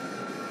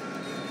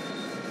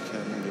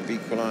 Cameroon have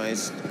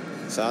equalised.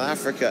 South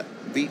Africa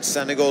beat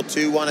Senegal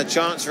 2-1. A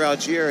chance for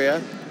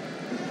Algeria.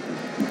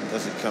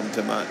 Doesn't come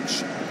to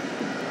much.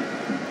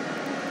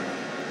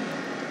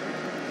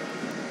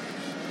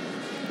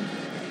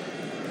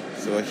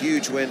 So a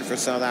huge win for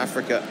South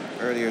Africa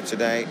earlier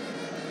today,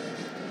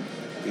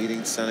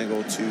 beating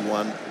Senegal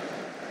 2-1.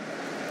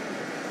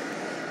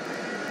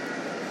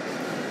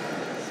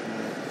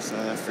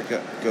 South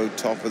Africa go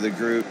top of the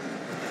group.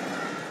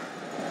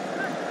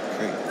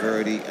 Cape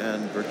Verde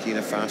and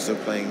Burkina Faso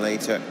playing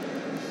later.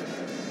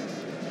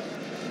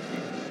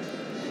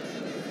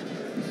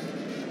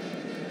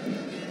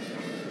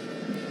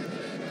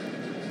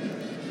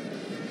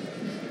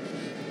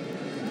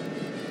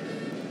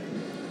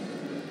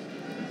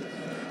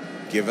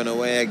 Given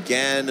away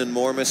again, and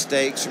more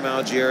mistakes from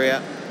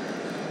Algeria.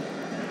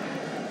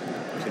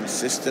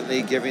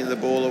 Consistently giving the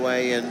ball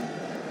away in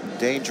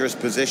dangerous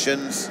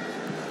positions.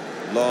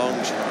 Long,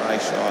 high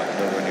shot,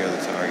 nowhere near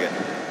the target.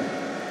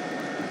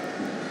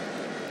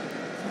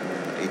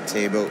 A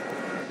table.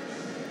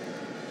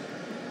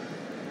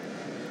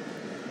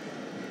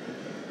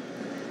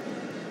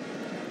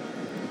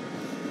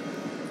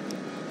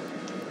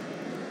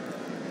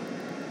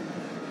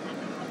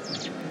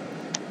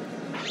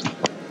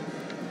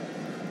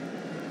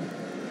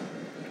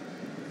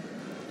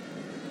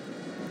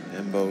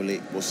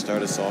 Mboli will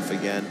start us off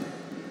again.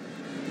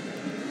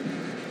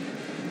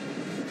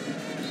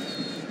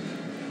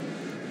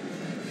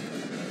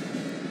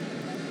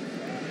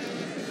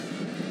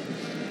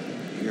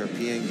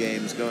 European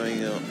games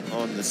going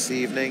on this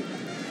evening.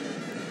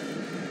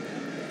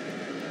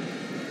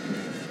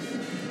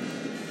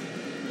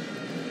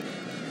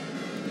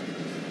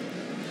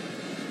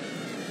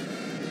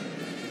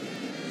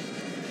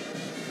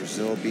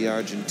 Brazil beat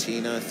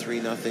Argentina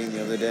 3-0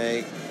 the other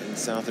day in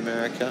South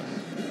America.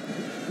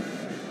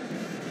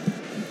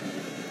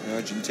 The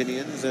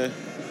Argentinians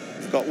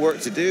have got work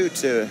to do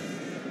to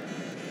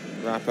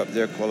wrap up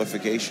their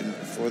qualification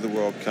for the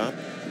World Cup.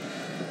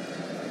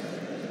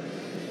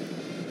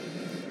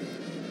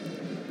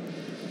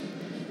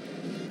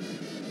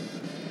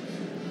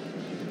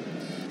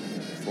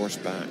 Force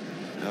back,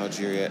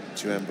 Algeria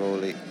to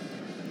Mboli.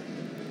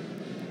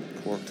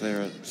 Poor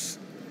clearance.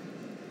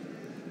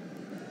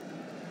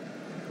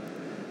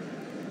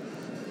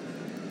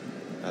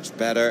 That's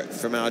better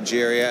from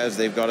Algeria as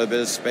they've got a bit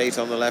of space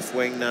on the left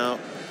wing now.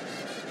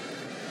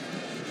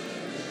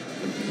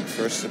 Looking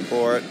for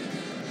support.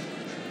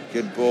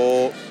 Good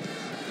ball.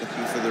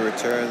 Looking for the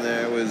return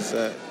there was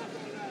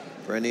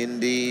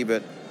Brenindi,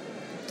 but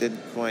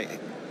didn't quite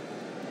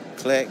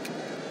click.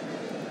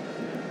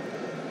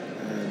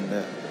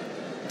 And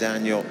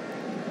Daniel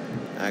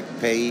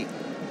Agpei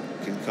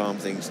can calm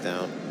things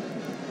down.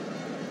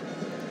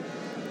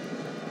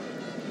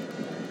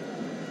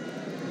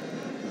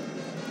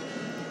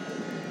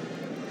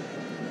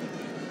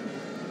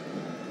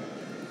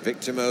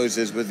 Victor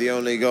Moses with the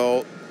only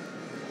goal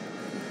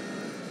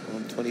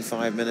on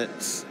 25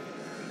 minutes.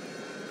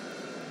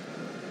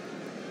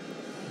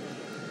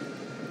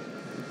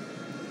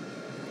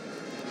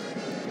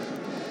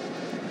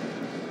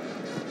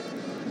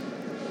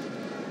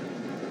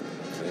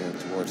 Clear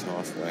towards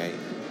halfway.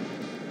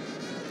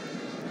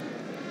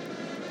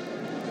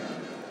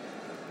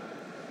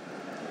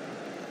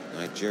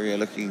 Nigeria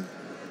looking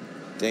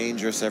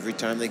dangerous every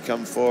time they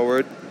come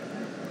forward.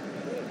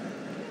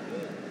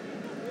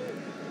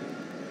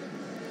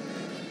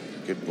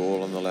 Good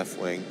ball on the left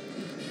wing.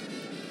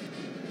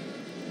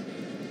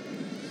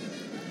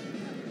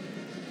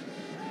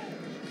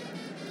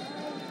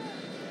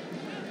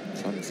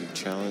 Clumsy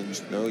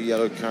challenge. No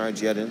yellow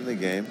cards yet in the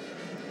game.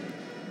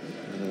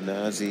 And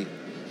Onazi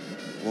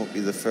won't be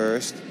the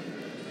first.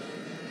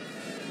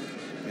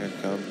 Here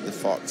come the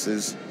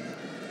Foxes.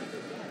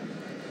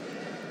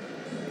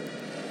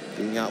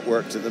 Being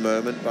outworked at the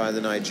moment by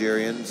the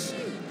Nigerians.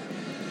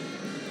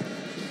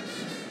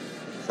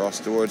 Cross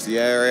towards the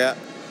area.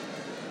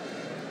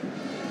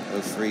 No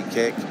free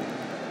kick.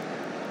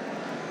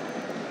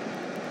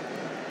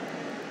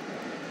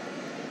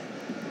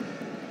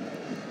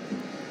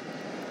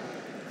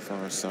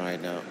 Far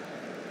side now.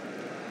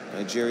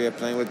 Nigeria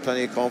playing with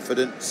plenty of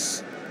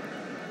confidence.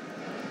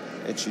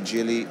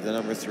 Echijili, the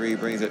number 3,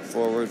 brings it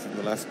forward from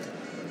the left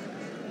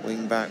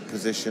wing-back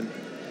position.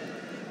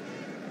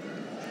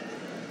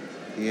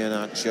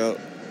 Iheanacho.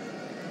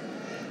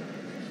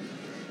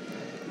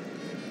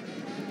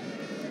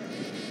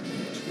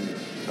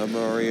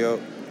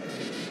 Omorio.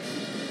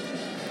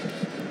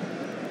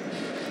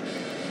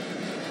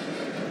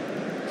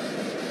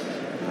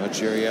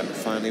 Algeria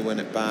finally win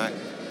it back.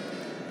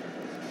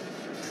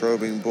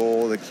 Probing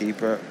ball, the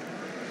keeper.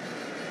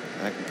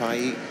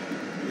 Akpai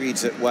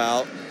reads it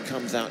well,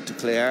 comes out to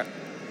clear.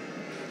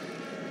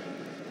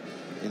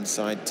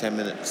 Inside 10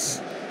 minutes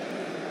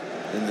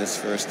in this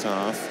first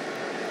half.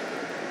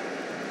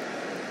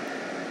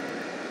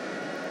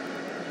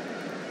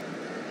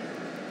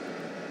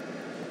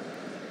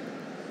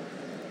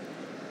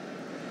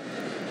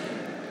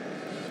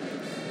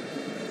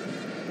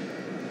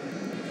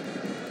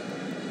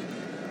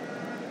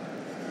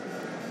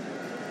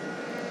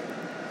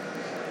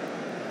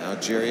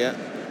 Algeria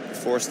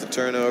forced the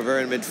turnover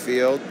in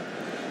midfield.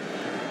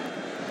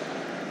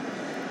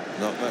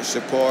 Not much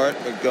support,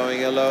 but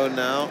going alone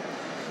now.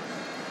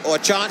 Oh, a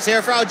chance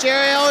here for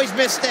Algeria. Oh, he's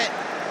missed it.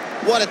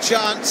 What a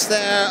chance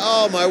there.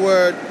 Oh, my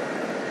word.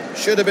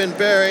 Should have been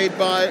buried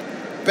by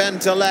Ben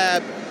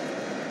Taleb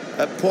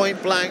at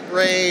point-blank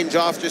range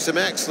after some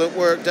excellent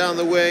work down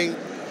the wing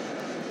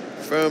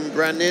from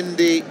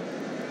Branindi.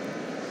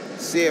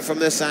 See it from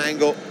this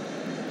angle.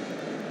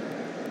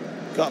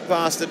 Got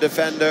past the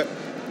defender.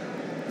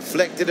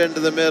 Flicked it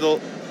into the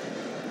middle,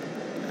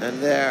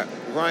 and there,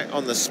 right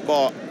on the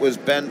spot, was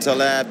Ben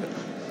Taleb,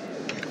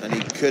 and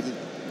he couldn't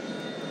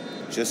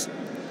just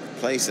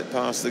place it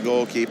past the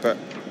goalkeeper.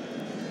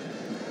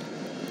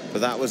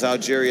 But that was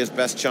Algeria's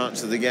best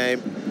chance of the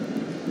game.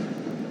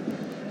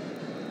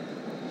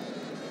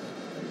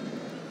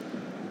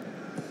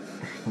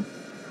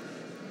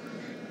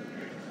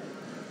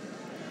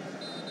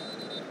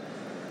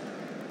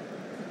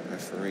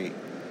 Referee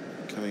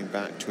coming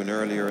back to an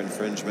earlier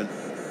infringement.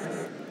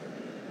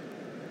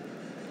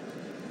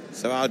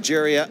 So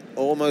Algeria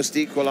almost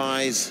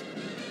equalise.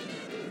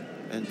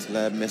 Ben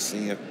Taleb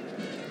missing a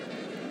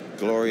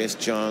glorious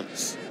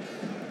chance.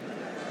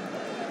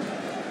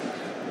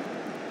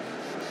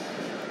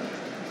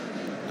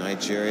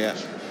 Nigeria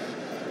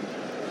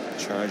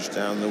charged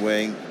down the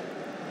wing.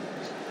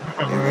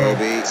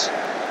 Iwobi,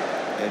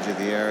 edge of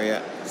the area,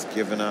 has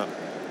given up.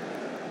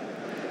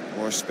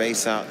 More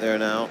space out there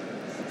now.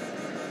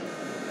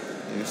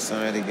 New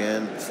side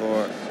again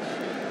for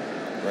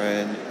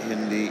Brian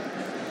Hindi.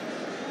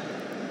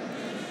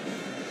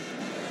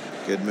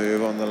 Good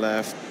move on the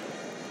left.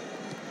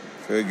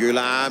 For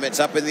Ghulam,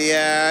 it's up in the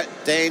air,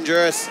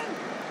 dangerous.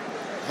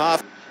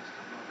 Half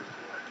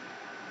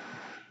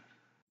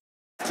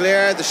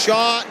clear, the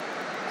shot.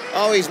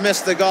 Oh, he's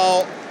missed the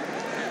goal.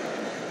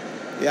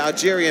 The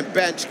Algerian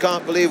bench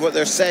can't believe what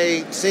they're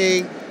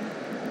seeing.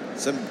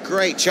 Some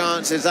great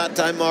chances, that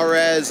time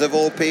Mahrez of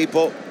all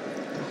people.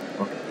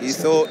 He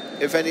thought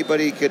if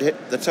anybody could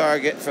hit the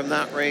target from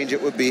that range,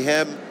 it would be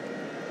him.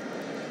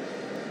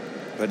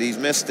 But he's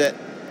missed it.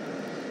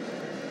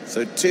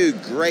 So two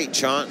great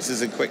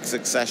chances in quick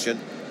succession.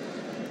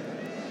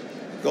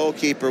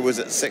 Goalkeeper was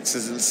at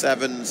 6s and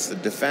 7s. The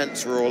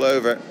defense were all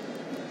over.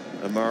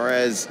 And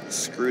Mahrez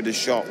screwed his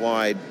shot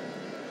wide.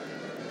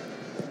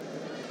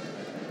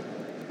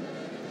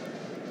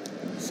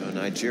 So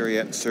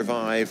Nigeria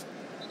survive.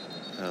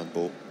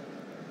 Handball.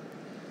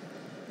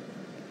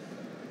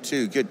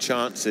 Two good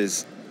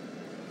chances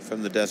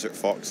from the Desert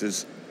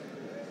Foxes.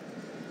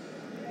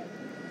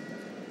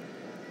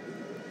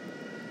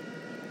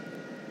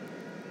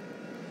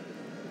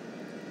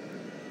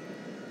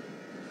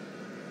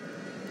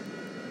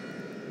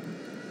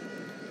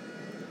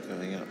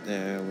 Going up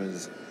there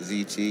was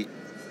ZT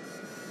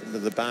into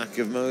the back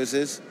of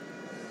Moses.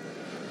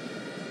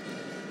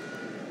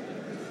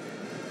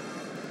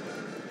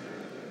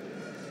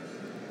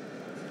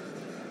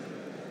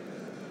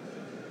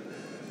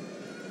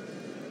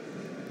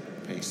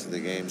 Pace of the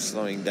game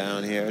slowing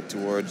down here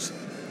towards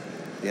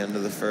the end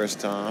of the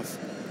first half.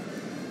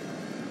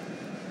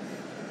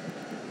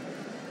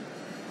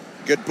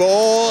 Good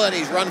ball, and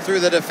he's run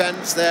through the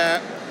defense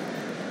there.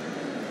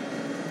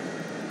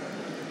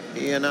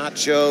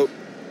 Iheanacho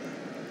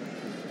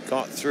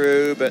got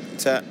through, but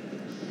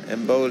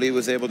Mboli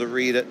was able to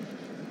read it,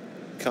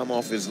 come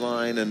off his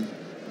line and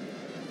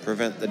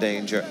prevent the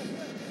danger.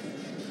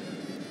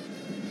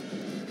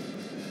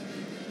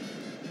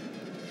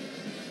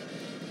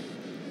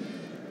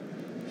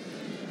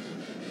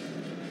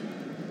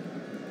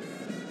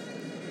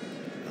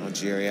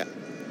 Algeria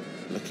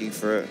looking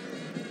for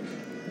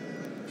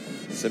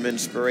some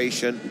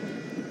inspiration,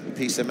 a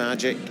piece of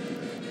magic.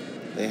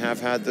 They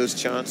have had those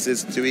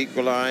chances to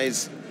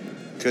equalize,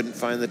 couldn't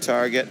find the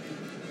target.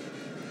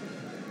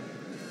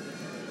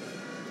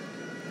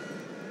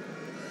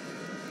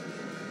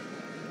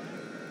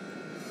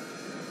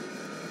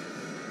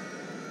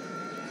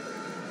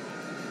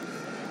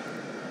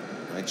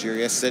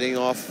 Nigeria sitting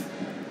off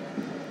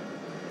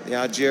the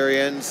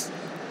Algerians,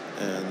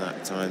 and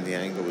that time the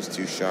angle was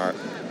too sharp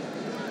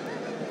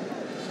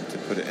to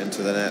put it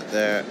into the net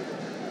there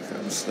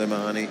from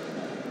Slimani.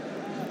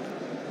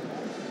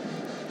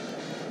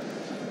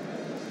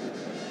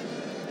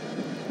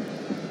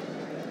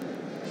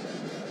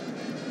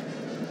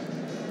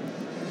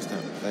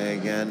 play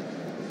again.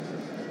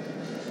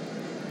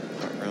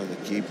 Not around the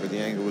keeper, the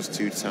angle was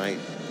too tight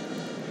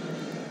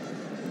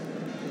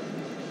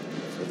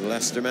for the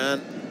Leicester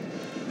man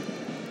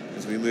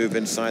as we move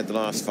inside the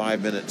last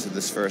 5 minutes of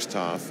this first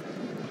half.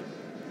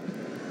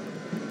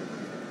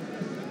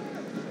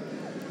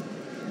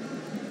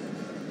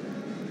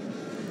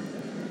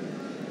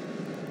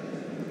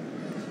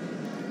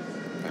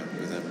 Back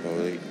with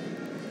Mboli.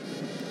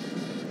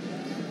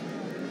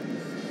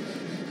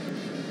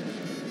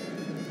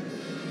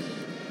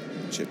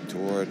 Chip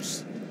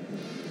towards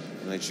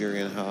the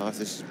Nigerian half.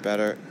 This is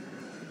better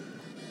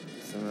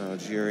from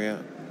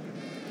Algeria.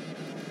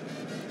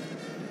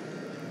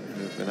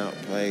 Who've been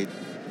outplayed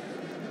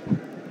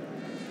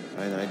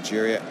by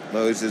Nigeria.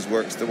 Moses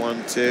works the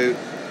 1-2.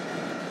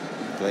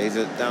 Plays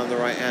it down the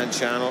right-hand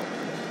channel.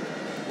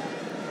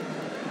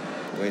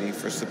 Waiting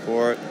for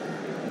support.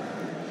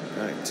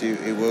 Back to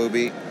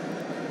Iwobi.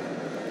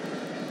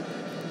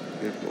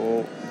 Good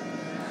ball.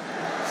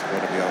 It's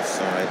got to be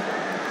offside.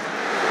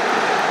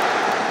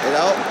 You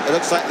know, it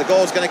looks like the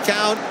goal's going to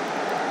count.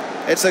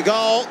 It's a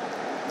goal.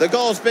 The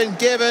goal's been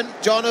given.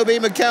 John Obi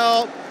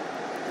Mikel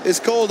is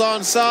called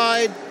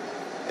onside.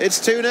 It's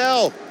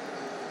 2-0.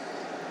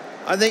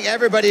 I think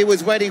everybody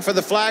was waiting for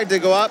the flag to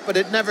go up, but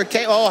it never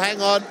came. Oh,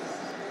 hang on.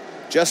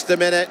 Just a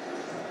minute.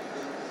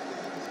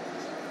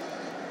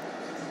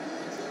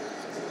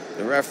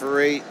 The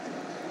referee.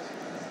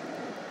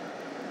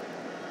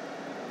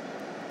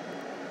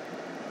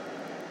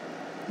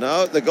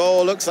 No, the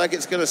goal looks like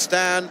it's going to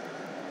stand.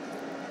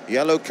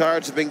 Yellow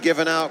cards have been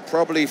given out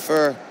probably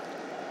for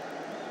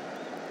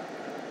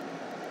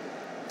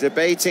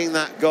debating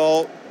that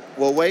goal.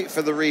 We'll wait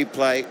for the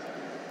replay.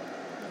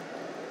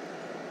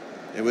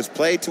 It was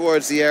played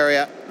towards the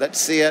area. Let's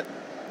see it.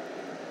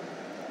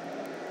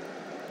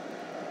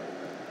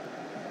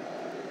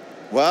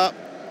 Well,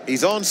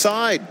 he's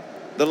onside.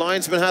 The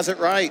linesman has it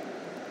right.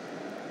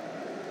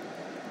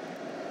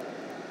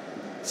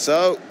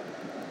 So,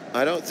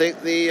 I don't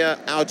think the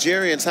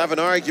Algerians have an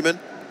argument.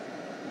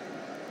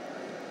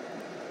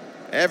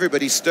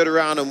 Everybody stood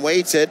around and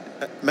waited.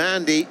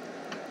 Mandy,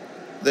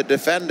 the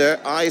defender,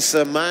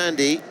 Issa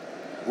Mandy,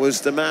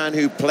 was the man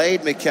who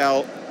played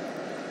Mikel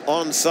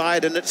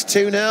onside, and it's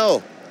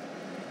 2-0.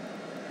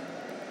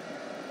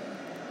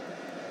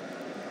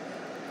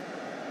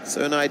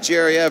 So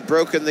Nigeria have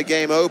broken the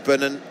game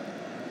open, and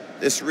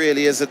this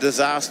really is a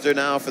disaster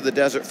now for the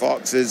Desert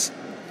Foxes.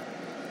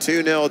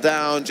 2-0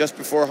 down just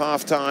before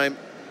half-time.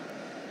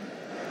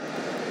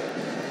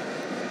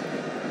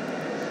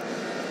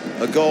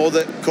 A goal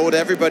that caught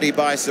everybody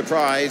by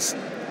surprise.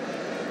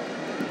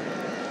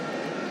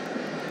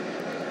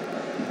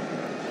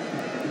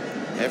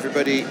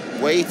 Everybody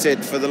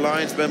waited for the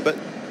linesman, but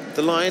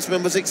the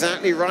linesman was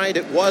exactly right.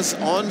 It was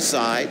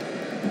onside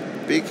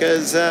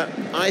because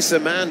Issa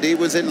Mandy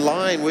was in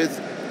line with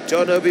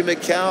John Obi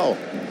Mikel.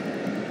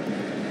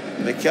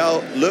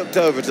 Mikel looked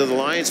over to the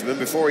linesman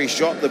before he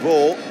shot the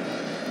ball.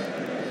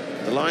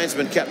 The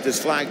linesman kept his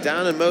flag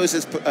down, and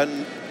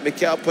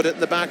Mikel put it in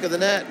the back of the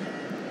net.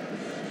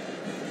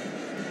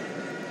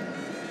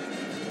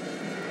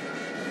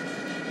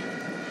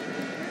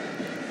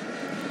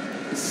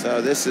 So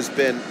this has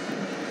been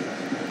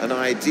an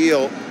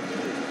ideal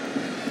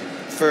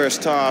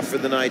first half for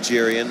the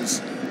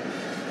Nigerians.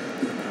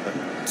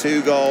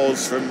 2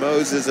 goals from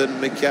Moses and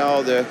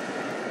Mikel. They're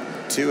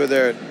 2 of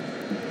their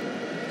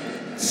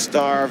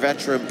star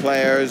veteran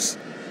players.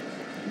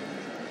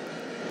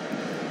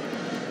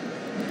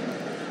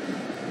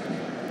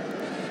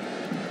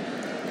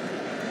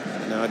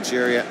 And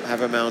Algeria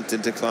have a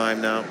mountain to climb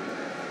now.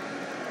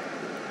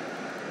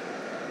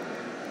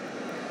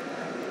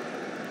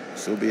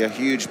 This will be a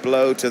huge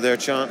blow to their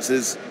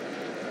chances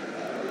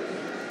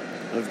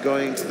of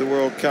going to the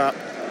World Cup.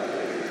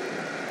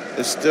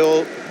 There's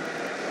still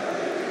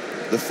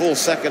the full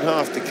second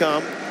half to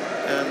come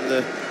and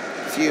the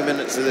few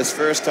minutes of this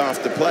first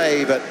half to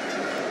play, but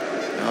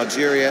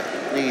Algeria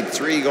need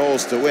 3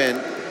 goals to win.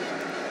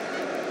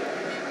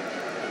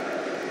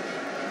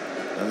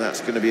 And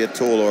that's going to be a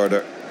tall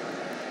order.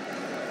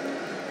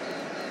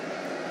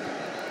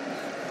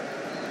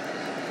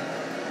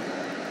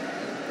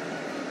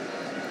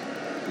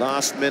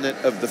 Last minute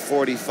of the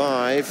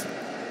 45.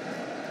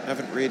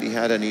 Haven't really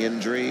had any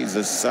injuries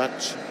as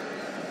such.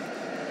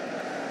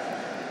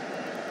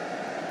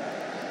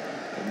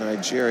 And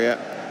Nigeria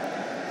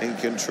in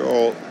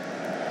control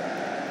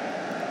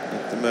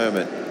at the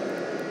moment.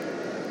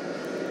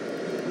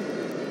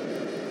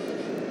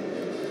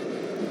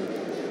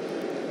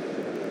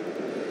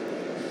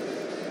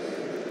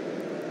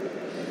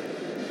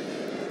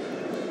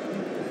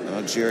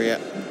 Algeria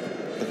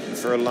looking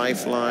for a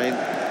lifeline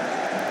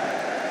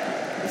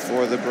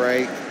before the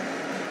break.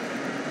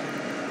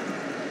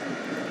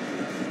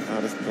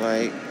 Out of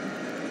play.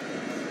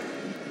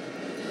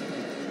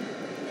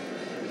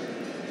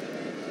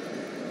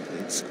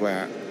 Played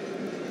square.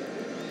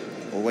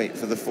 We'll wait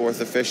for the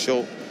 4th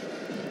official.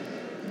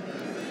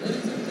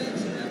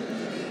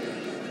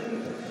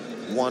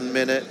 1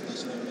 minute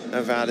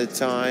of added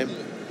time.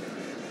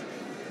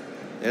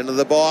 Into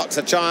the box,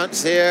 a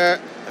chance here,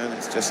 and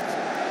it's just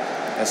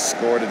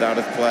escorted out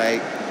of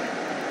play.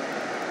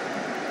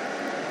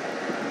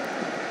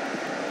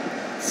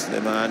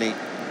 Slimani.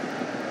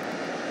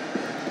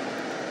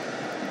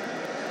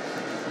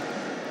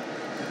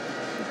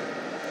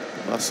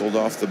 Muscled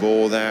off the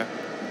ball there.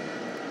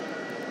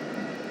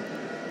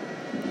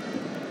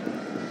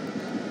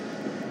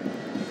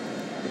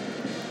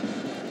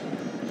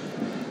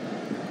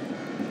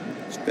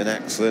 It's been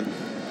excellent.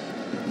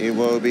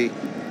 Iwobi,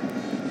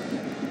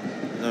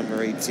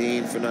 number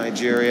 18 for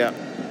Nigeria.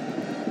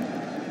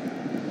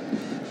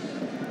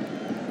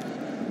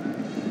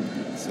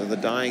 So the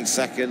dying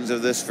seconds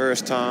of this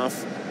first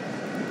half.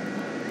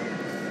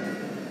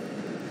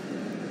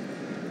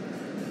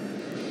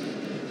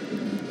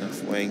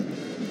 Left wing.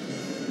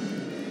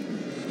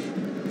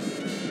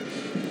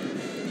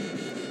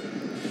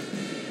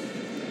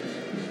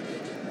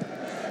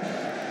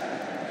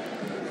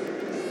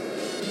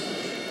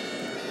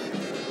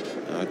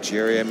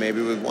 Algeria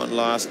maybe with one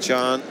last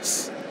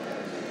chance.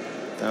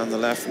 Down the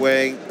left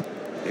wing.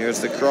 Here's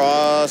the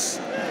cross.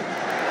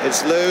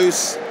 It's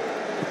loose.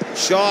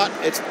 Shot.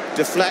 It's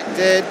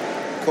deflected.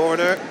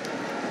 Corner.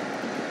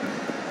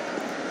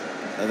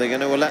 Are they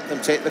going to let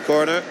them take the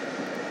corner?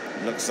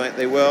 Looks like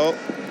they will.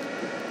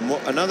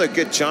 Another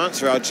good chance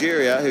for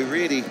Algeria, who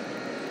really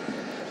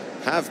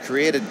have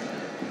created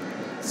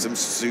some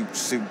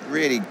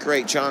really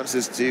great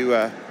chances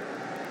to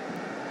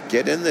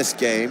get in this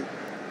game.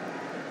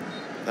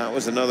 That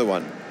was another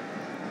one.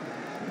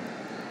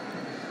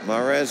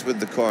 Mahrez with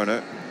the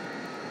corner.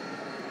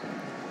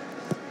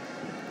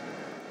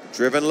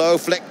 Driven low,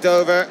 flicked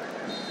over.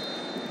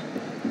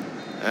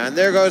 And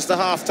there goes the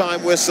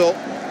half-time whistle.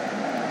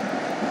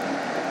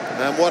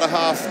 And what a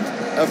half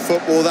of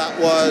football that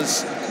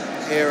was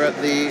here at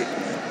the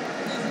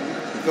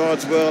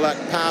God's Will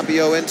at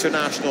Pabio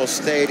International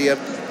Stadium.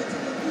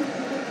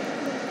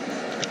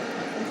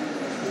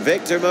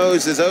 Victor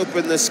Moses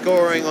opened the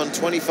scoring on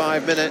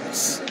 25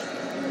 minutes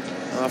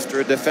after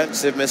a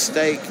defensive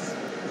mistake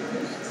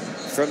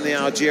from the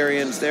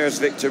Algerians. There's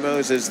Victor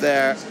Moses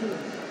there.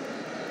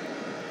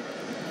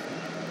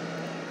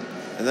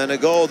 And then a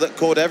goal that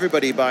caught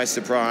everybody by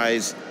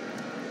surprise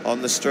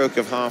on the stroke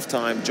of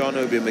half-time. John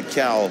Obi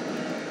Mikel,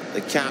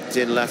 the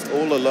captain, left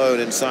all alone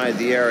inside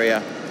the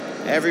area.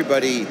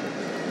 Everybody,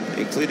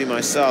 including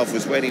myself,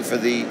 was waiting for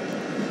the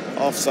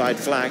offside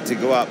flag to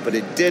go up, but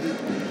it didn't.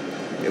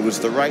 It was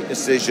the right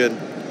decision.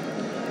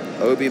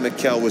 Obi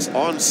Mikel was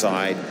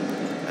onside,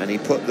 and he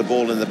put the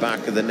ball in the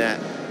back of the net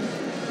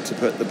to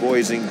put the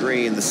boys in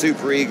green, the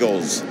Super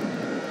Eagles,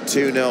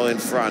 2-0 in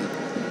front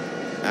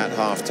at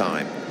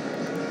half-time.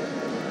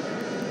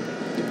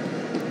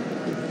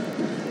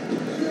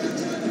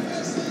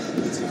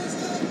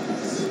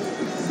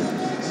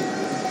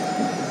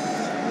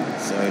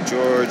 So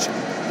George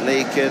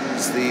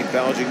Lakens, the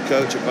Belgian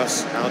coach of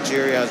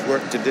Algeria, has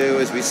work to do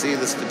as we see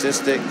the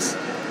statistics.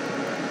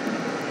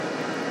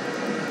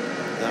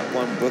 That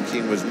one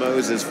booking was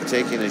Moses for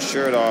taking his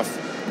shirt off.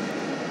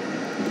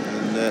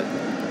 And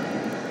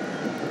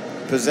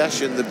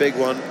possession, the big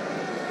one.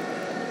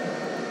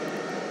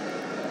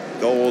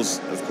 Goals,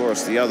 of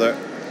course, the other.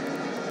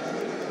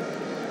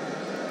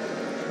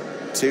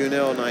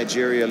 2-0,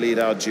 Nigeria lead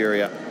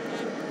Algeria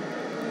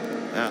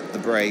at the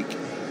break.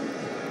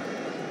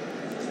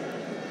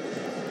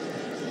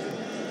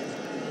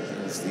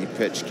 As the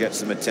pitch gets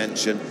some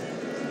attention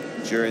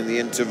during the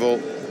interval.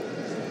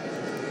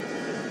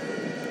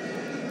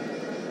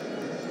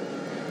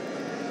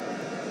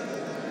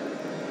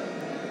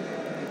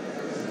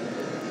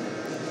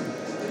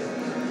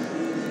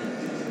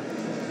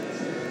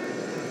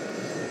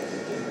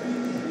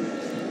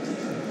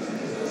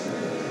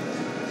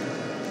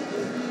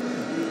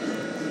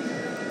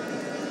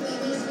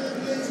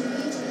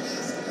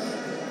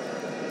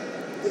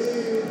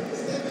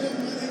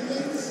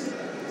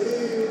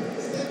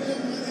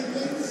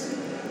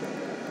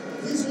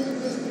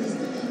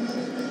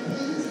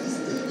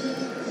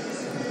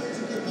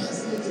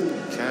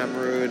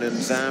 Cameroon and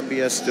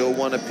Zambia still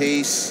one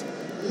apiece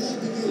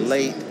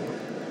late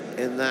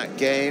in that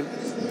game.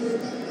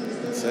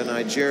 So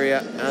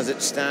Nigeria, as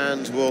it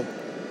stands, will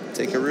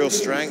take a real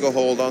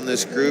stranglehold on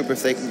this group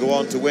if they can go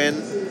on to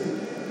win.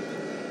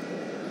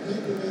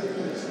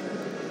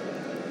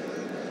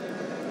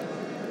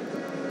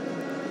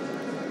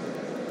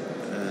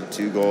 And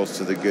 2 goals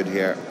to the good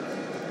here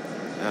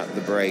at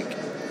the break.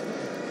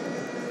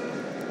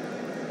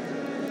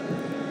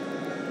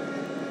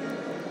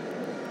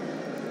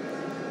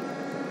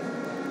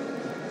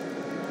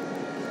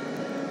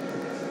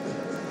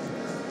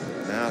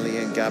 Mali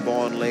and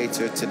Gabon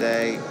later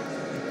today.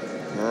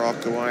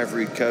 Morocco,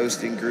 Ivory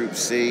Coast in Group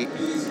C.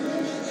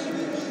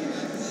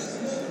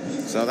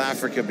 South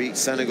Africa beat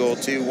Senegal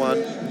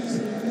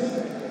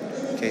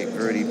 2-1. Cape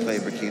Verde play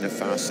Burkina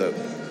Faso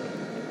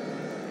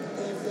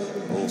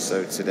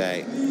also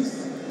today.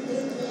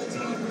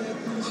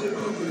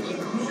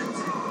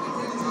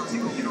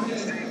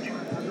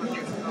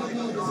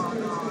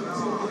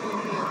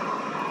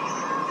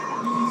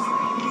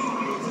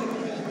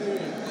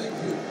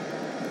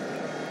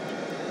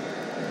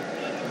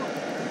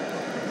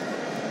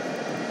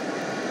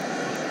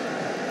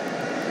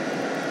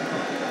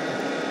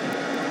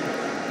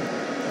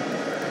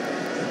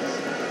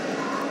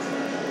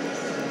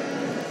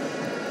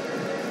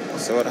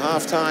 So at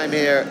half-time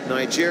here,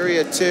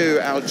 Nigeria 2,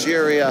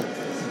 Algeria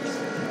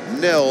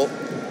 0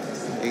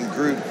 in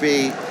Group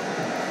B.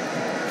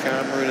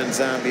 Cameroon and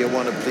Zambia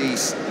 1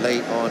 apiece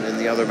late on in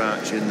the other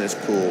match in this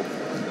pool.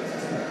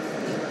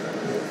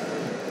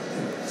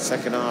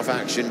 Second half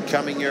action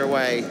coming your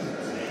way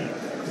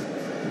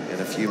in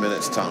a few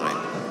minutes'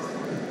 time.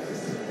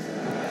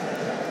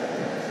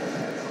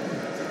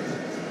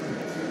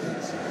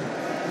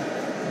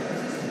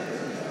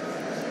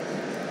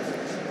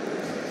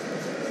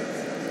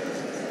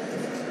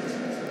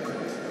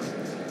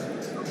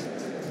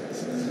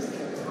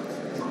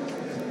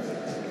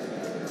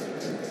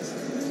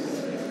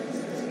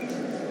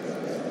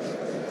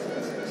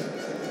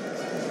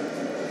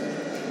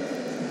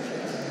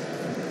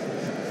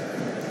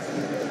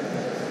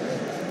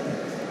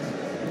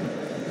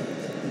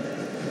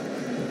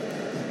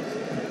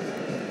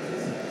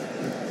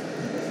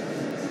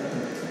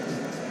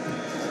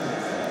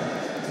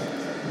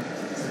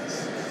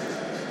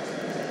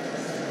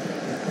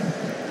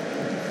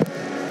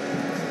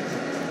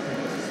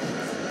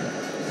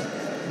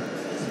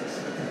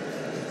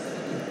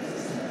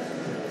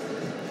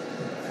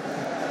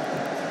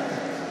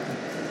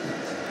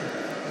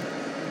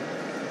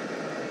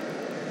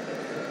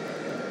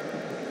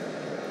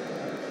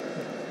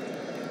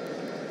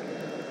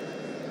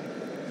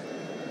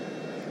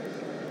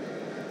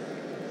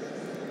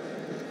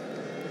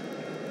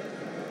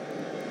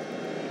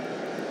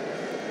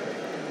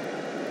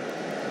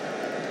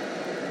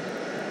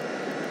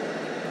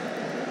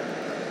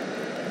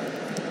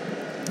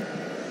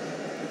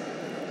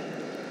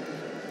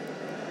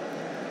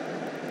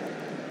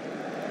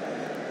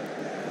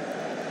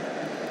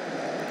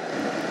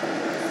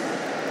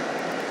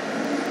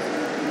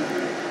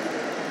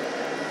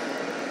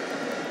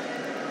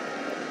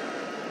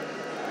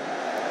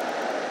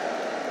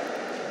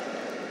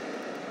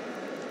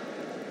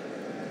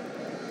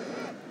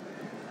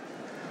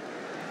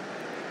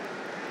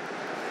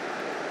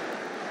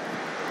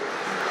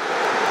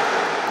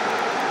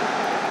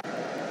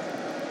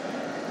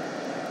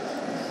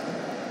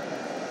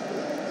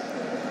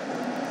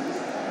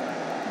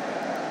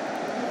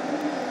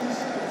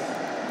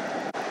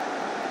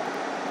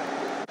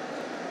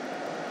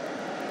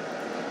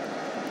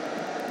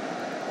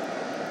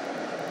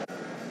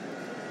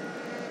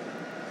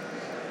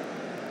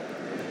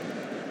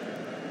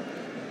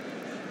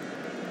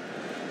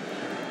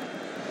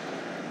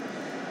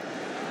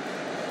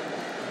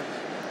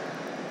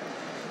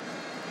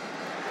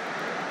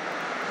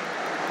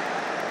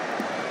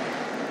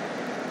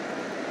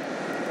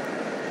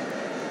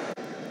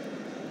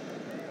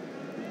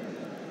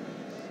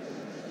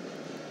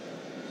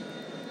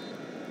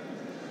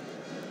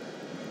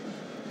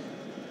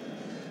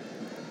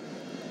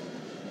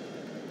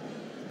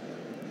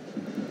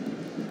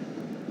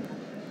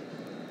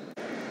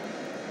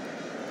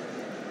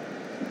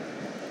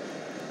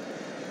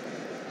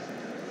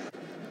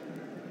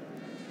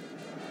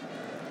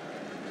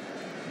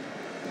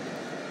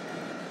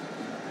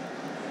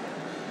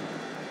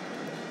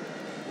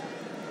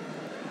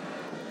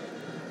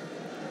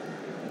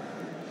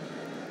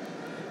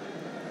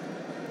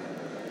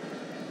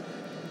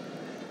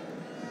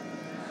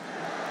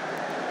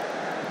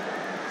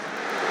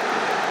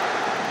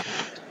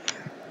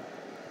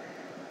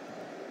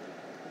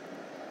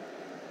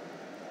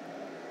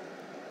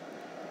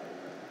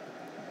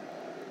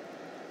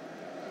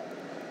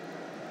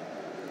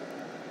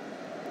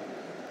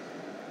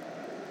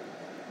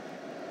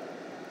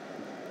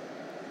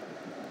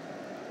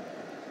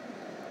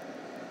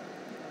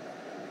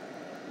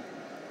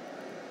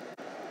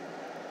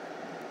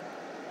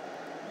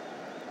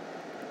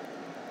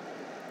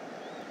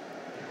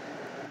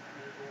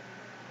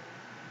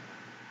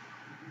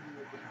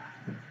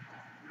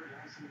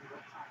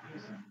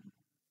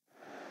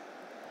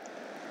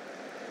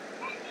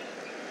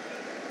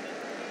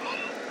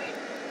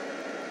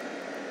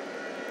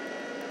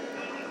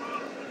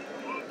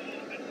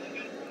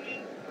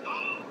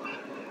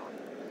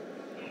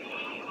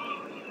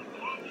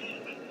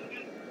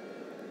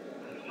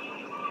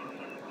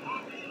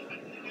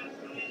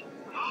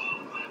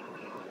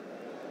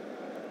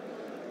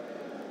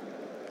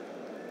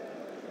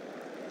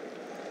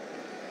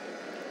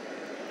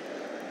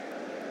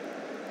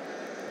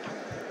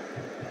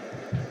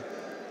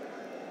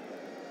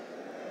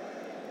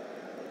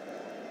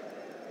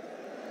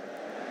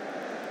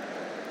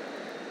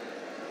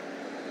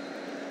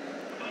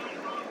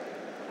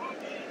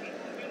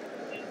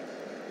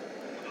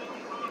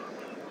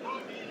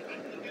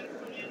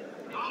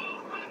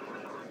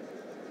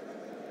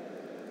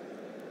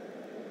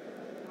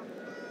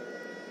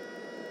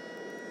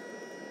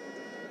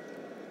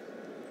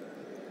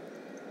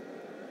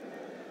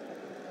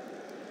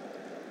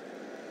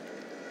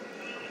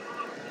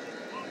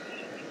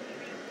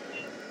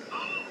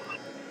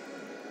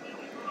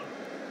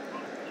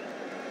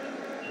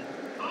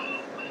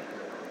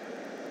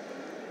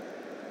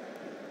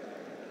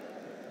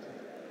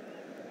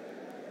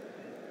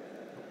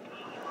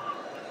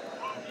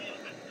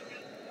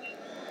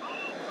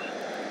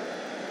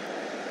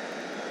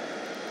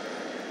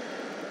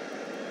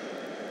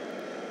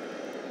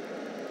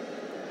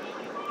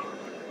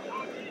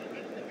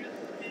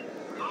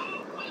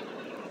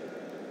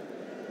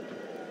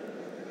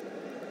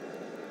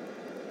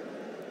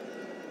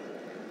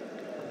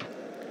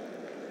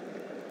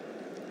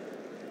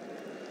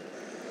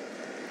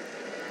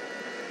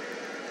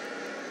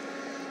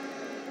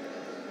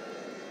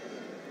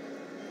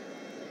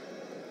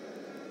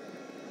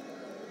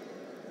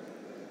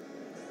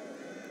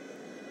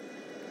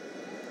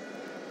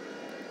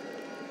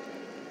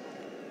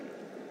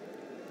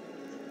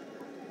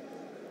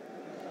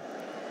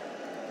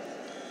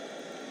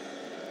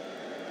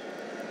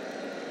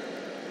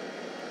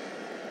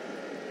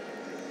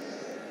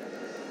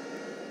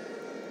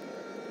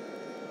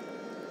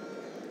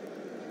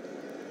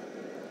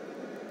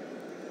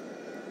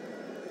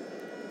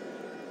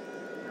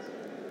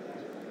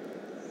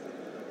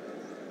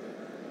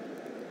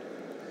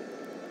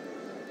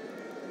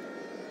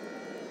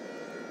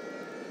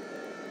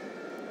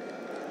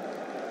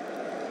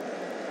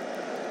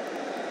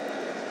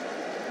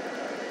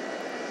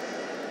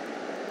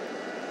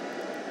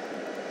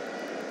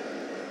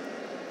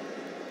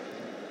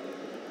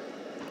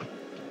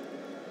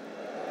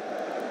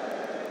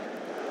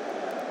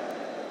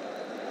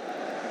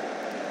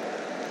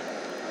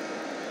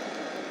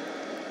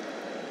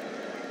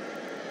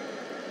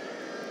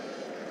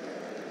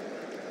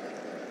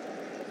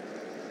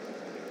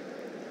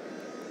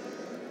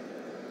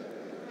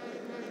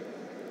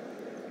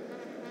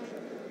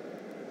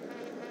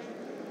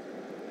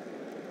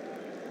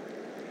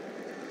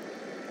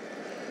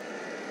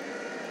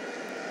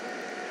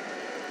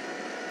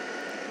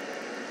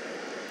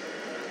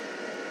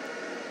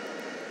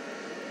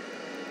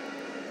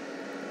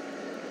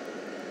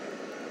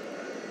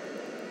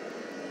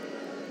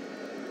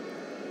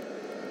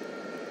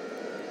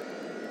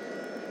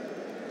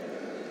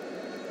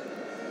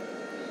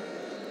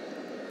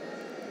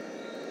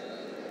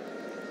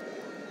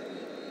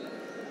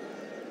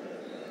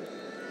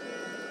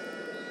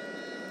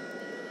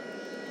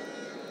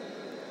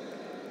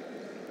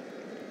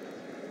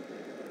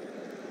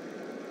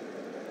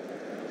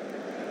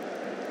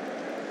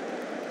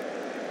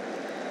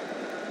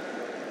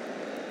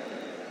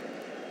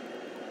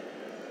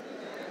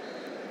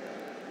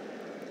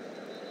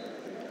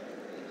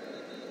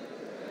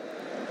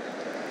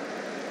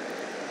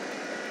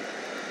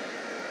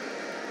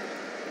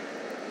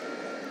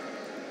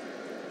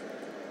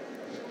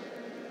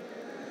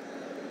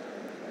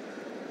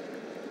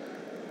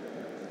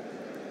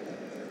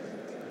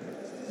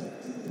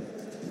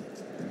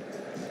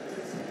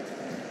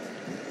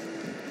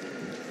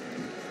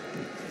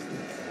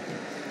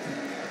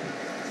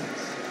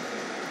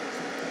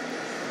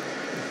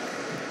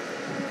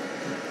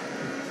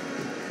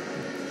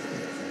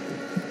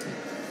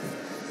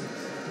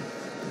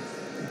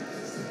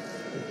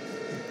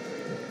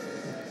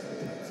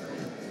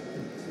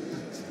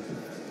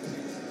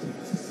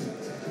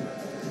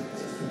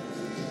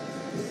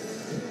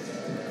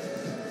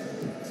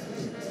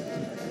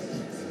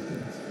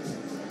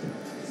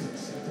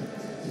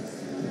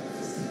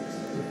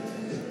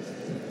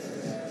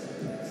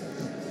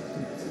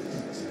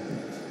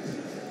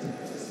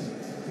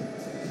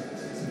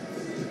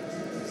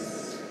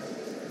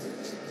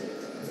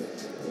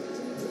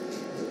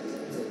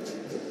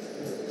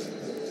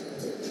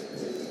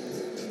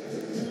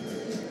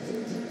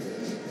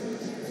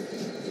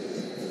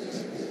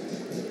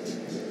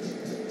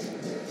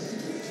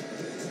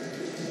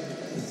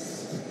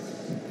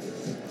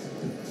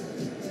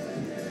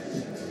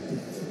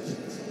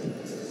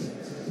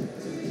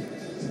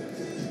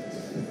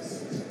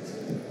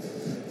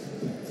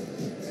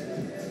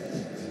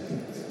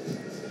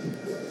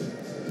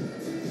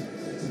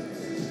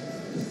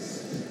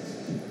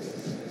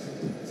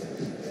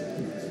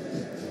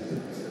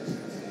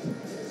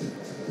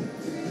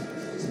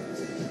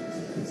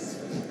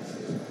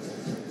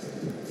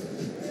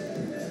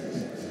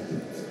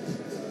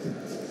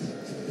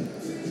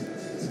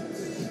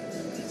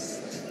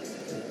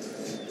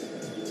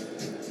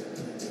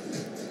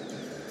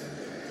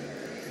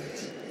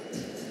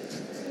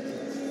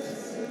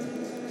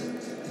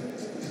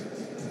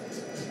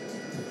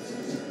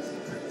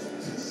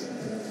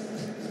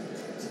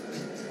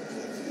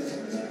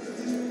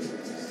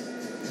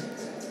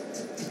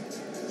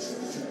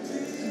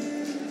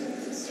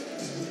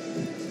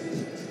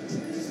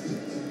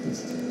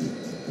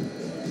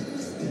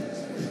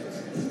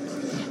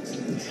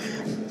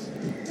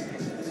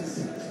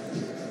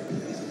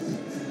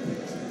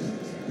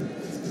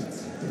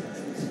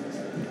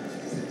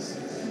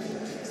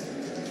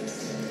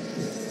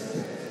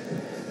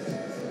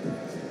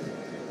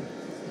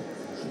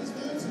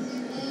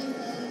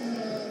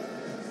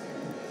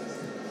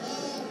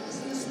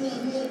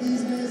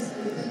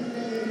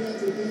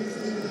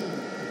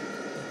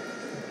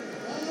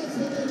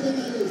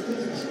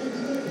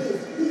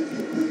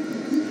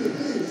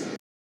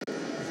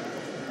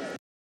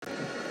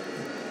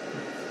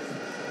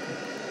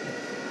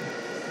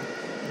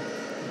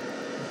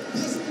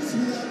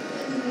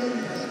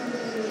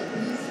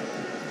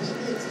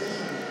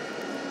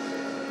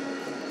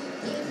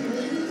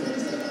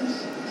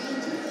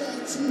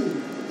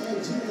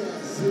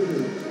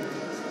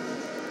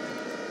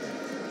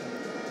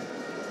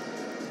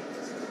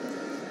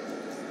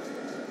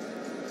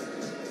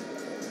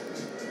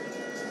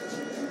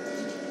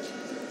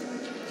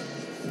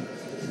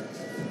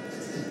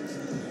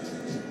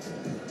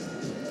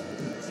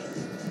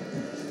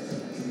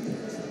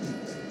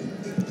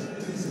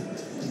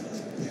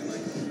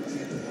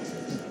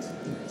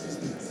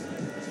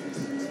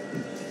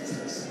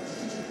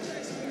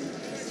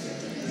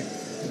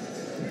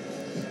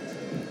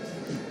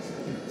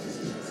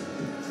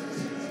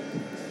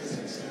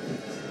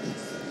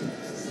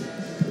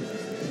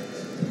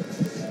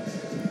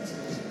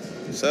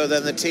 So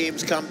then the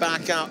teams come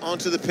back out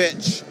onto the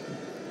pitch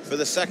for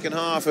the second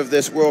half of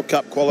this World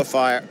Cup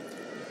qualifier.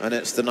 And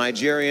it's the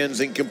Nigerians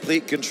in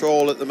complete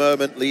control at the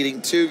moment, leading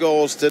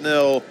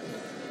 2-0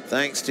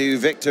 thanks to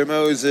Victor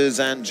Moses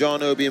and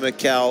John Obi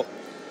Mikel.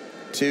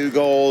 2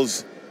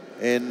 goals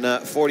in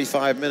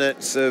 45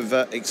 minutes of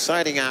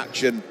exciting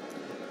action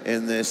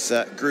in this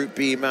Group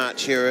B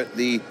match here at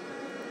the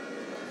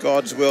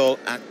God's Will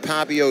at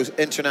Pabio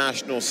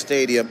International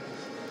Stadium.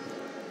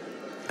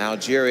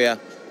 Algeria,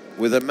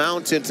 with a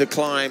mountain to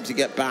climb to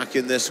get back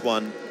in this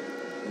one,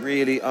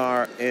 really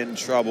are in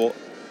trouble,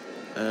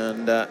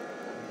 and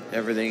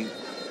everything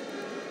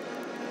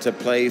to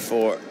play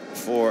for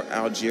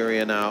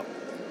Algeria now.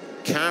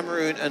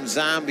 Cameroon and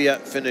Zambia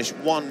finished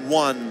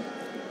 1-1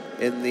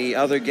 in the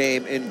other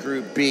game in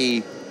Group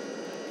B.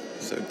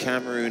 So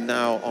Cameroon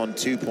now on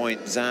 2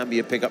 points.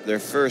 Zambia pick up their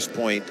first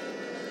point.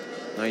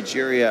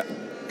 Nigeria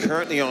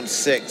currently on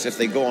 6 if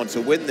they go on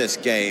to win this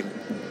game.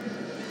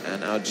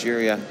 And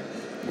Algeria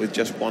with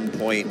just 1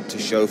 point to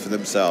show for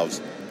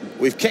themselves.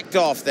 We've kicked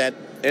off then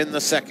in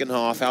the second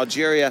half.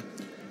 Algeria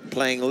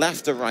playing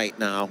left to right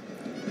now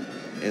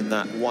in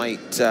that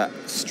white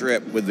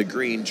strip with the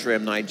green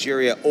trim.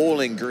 Nigeria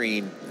all in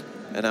green,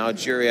 and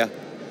Algeria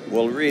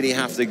will really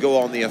have to go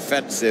on the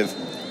offensive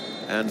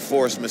and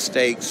force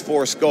mistakes,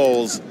 force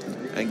goals,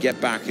 and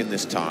get back in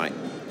this tie.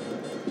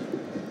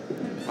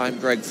 I'm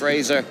Greg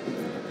Fraser.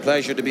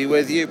 Pleasure to be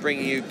with you,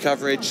 bringing you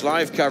coverage,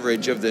 live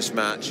coverage of this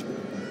match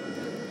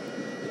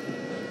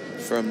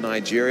from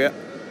Nigeria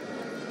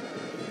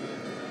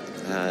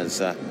as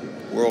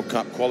World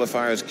Cup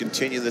qualifiers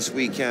continue this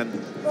weekend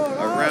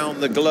around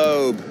the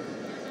globe,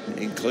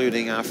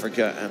 including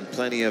Africa, and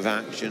plenty of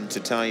action to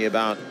tell you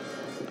about.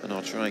 And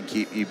I'll try and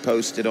keep you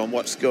posted on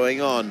what's going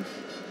on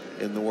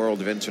in the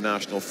world of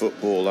international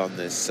football on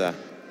this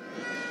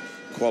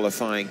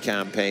qualifying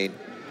campaign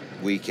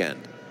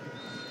weekend.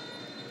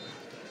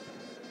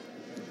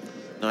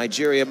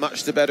 Nigeria,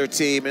 much the better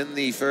team in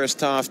the first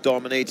half,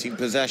 dominating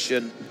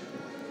possession.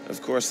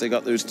 Of course, they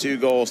got those 2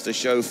 goals to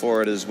show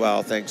for it as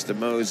well, thanks to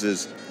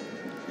Moses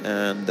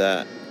and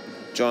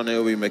John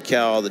Obi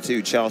Mikel, the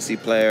 2 Chelsea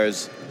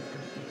players.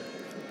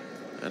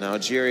 And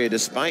Algeria,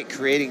 despite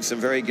creating some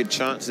very good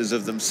chances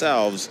of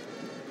themselves,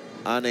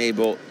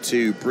 unable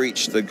to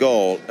breach the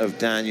goal of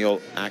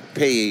Daniel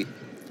Akpeyi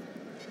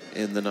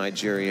in the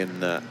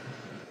Nigerian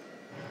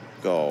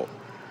goal.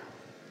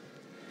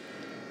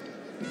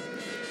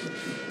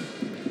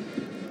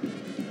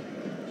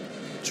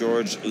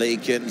 George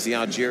Lakins, the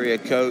Algeria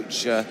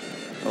coach,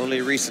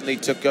 only recently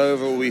took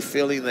over, will be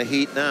feeling the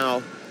heat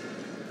now,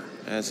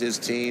 as his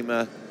team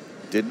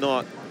did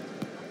not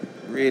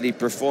really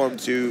perform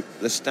to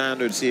the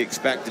standards he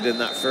expected in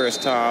that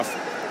first half.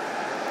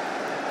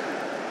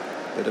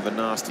 Bit of a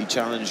nasty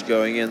challenge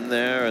going in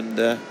there, and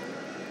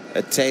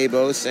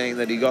Atebo saying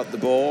that he got the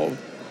ball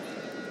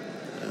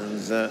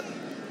as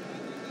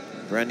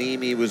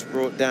Branimi was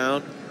brought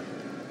down,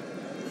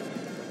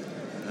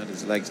 had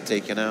his legs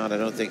taken out. I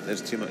don't think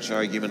there's too much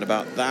argument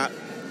about that.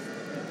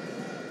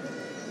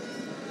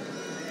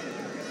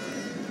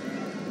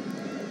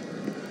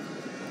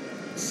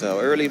 So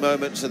early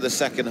moments of the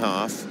second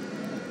half.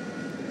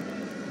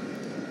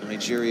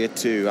 Nigeria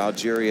 2,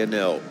 Algeria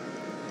 0.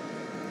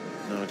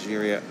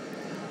 Algeria,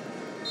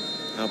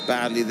 how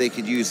badly they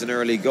could use an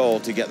early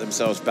goal to get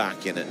themselves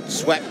back in it.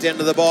 Swept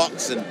into the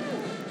box and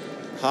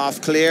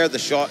half clear. The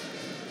shot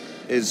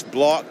is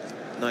blocked.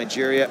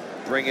 Nigeria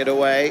bring it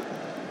away.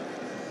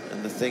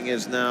 And the thing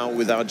is now,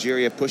 with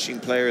Algeria pushing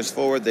players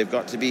forward, they've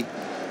got to be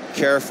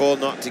careful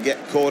not to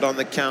get caught on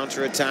the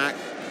counter-attack.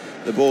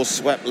 The ball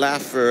swept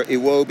left for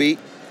Iwobi.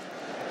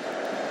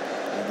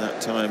 And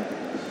that time,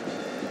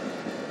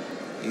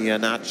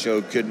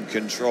 Iheanacho couldn't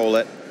control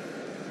it.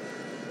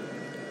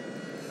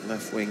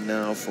 Left wing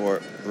now for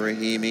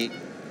Brahimi.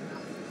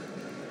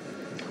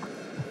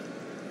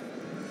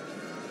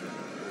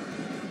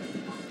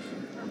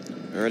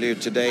 Earlier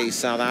today,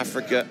 South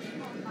Africa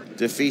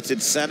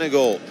defeated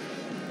Senegal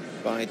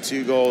by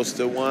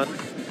 2-1.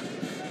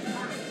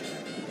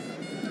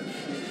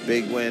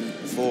 Big win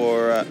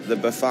for the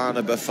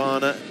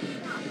Bafana.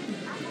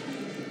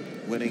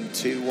 Winning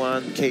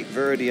 2-1. Cape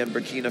Verde and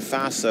Burkina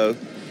Faso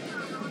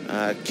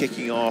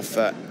kicking off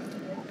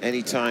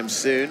anytime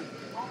soon.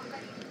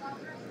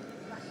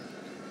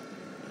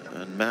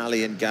 And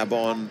Mali and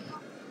Gabon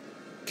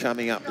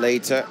coming up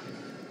later,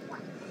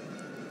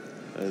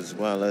 as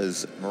well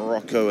as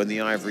Morocco and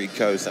the Ivory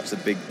Coast. That's a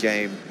big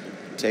game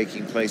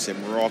taking place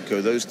in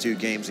Morocco. Those 2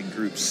 games in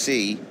Group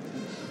C.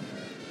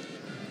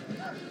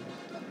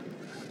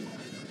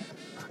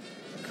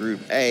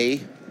 Group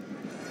A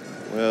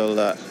will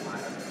as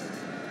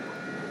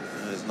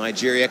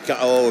Nigeria,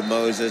 oh,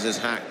 Moses is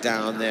hacked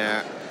down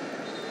there.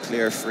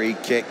 Clear free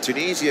kick.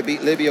 Tunisia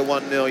beat Libya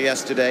 1-0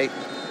 yesterday.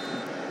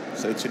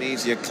 So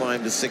Tunisia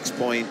climbed to 6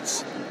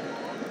 points.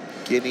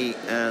 Guinea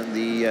and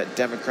the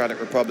Democratic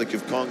Republic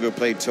of Congo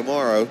played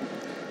tomorrow.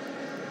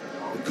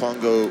 The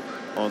Congo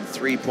on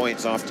 3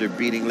 points after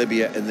beating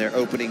Libya in their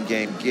opening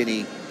game.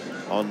 Guinea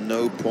on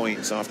no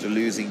points after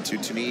losing to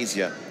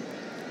Tunisia.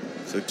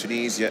 So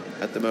Tunisia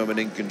at the moment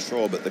in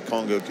control, but the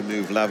Congo can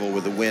move level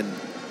with a win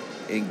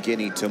in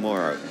Guinea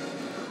tomorrow.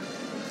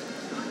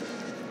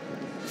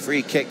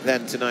 Free kick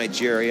then to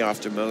Nigeria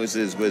after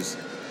Moses was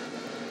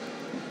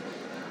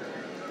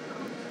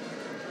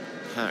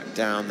hacked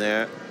down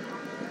there.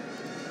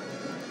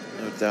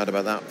 No doubt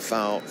about that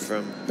foul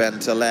from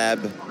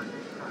Bentaleb.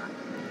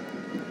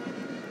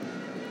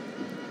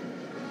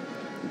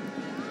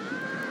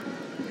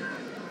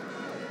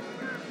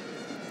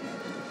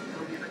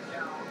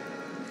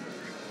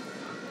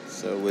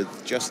 So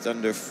with just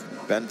under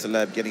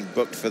Bentaleb getting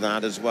booked for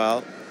that as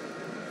well.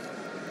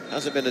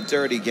 Hasn't been a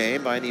dirty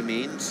game by any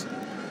means.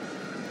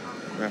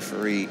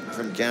 Referee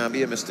from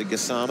Gambia, Mr.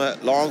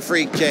 Gassama. Long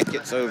free kick,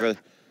 it's over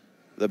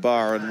the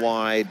bar and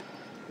wide.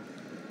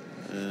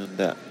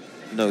 And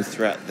no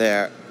threat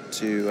there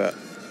to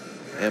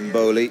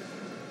Mboli.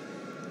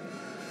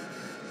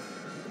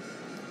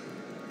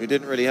 We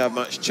didn't really have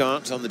much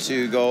chance on the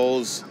 2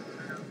 goals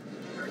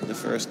in the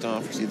first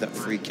half. We see that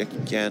free kick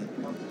again.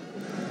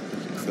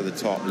 For the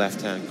top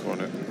left-hand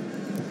corner.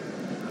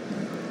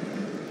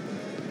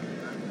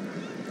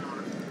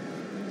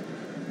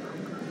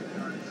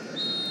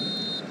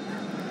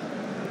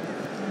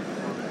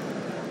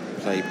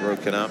 Play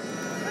broken up.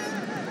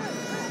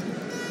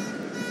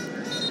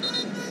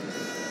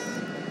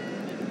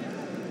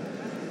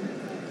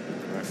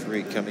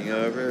 Referee coming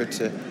over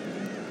to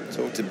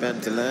talk to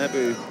Bentaleb,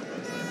 who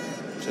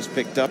just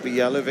picked up a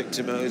yellow.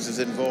 Victor Moses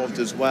involved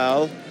as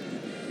well.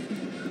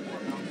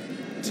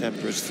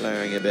 Tempers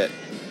flaring a bit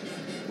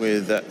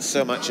with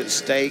so much at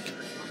stake.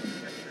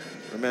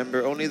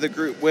 Remember, only the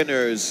group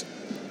winners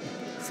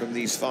from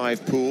these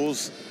 5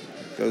 pools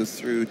go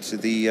through to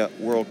the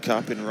World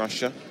Cup in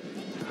Russia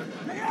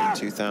in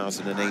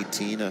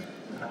 2018. A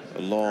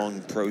long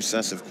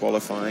process of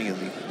qualifying in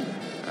the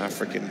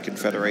African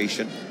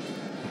Confederation.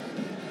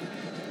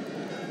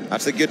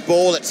 That's a good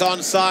ball, it's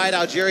onside.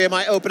 Algeria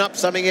might open up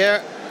something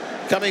here.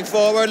 Coming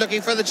forward,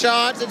 looking for the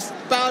chance. It's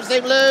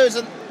bouncing loose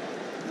and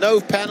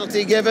no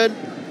penalty given.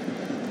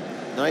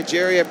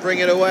 Nigeria bring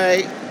it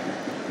away.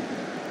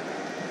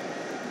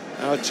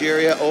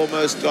 Algeria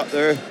almost got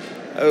their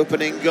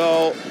opening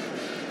goal.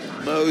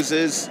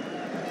 Moses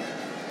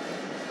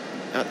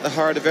at the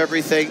heart of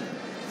everything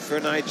for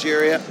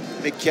Nigeria.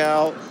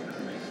 Mikel.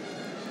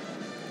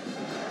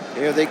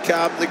 Here they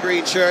come, the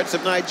green shirts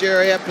of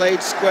Nigeria,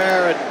 played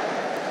square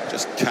and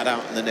just cut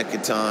out in the nick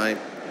of time.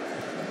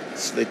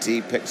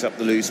 Slitty picks up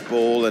the loose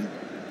ball, and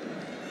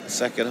the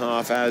second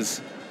half,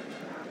 as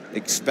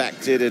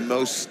expected in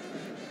most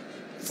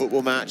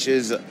football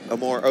matches, a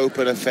more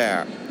open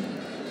affair.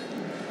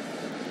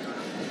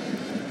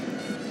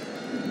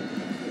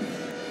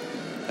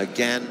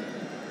 Again,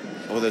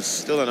 oh, there's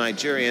still a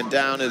Nigerian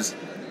down as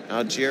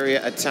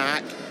Algeria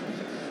attack.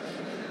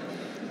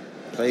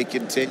 Play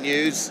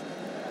continues.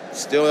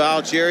 Still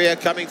Algeria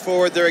coming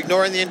forward. They're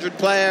ignoring the injured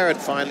player, and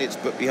finally it's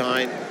put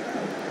behind.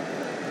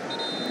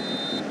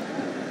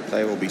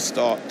 Play will be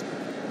stopped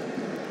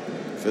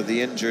for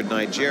the injured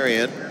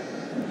Nigerian.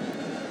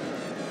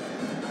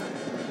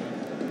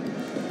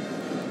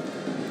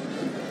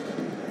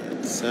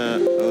 It's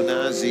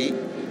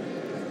Onazi.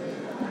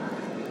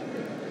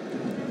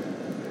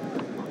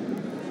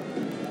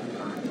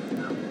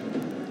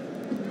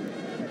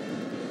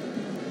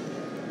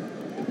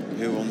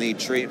 Who will need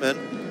treatment.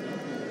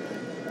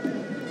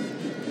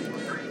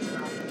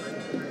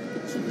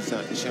 Who's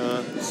that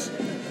chance?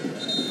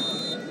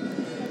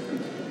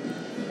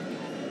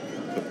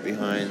 Put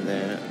behind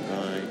there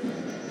by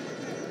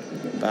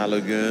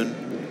Balogun.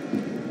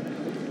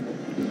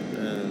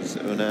 As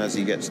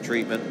Onazi gets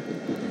treatment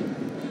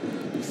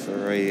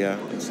for a,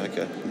 looks like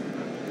a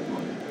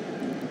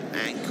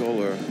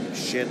ankle or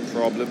shin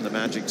problem. The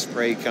magic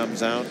spray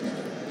comes out.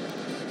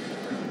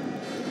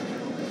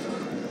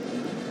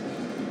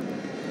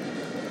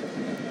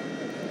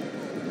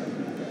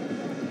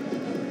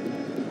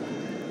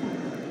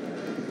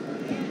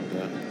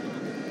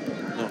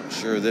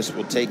 Sure, this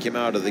will take him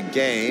out of the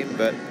game,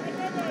 but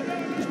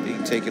he's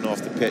being taken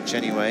off the pitch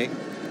anyway.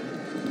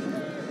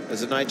 As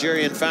the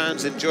Nigerian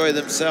fans enjoy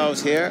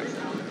themselves here.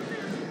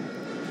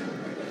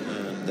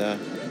 And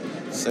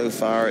so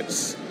far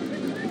it's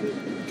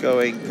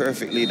going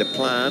perfectly to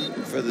plan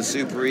for the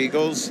Super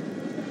Eagles.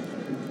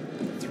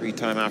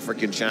 3-time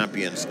African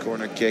champions.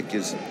 Corner kick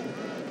is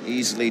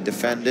easily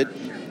defended.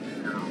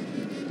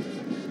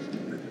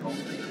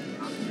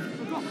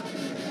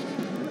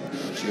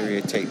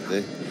 Algeria take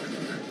the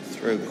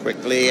throw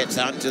quickly, it's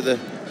onto the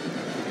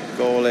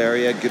goal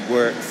area. Good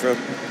work from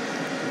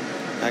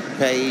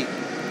Akpei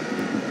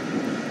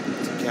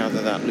to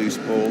gather that loose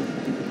ball.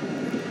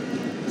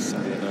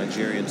 Some of the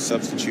Nigerian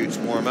substitutes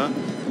warm up.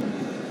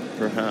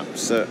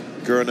 Perhaps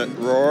Gernot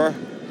Rohr,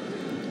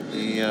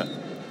 the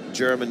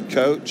German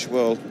coach,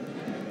 will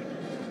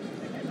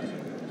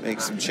make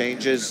some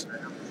changes.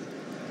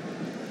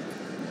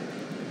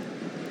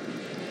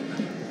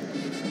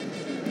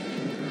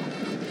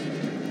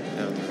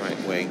 Down the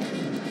right wing.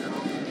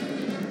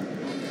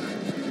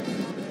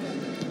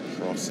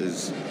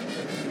 Is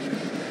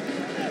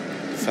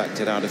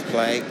affected out of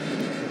play.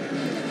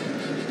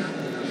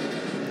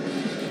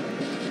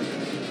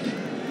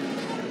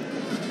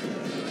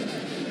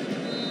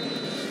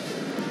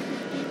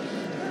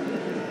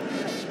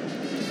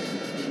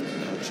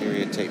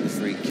 Algeria take the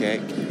free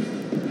kick.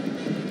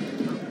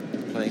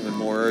 Playing with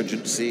more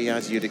urgency,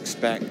 as you'd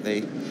expect.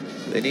 They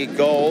need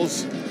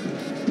goals.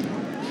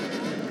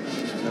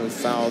 No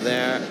foul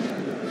there.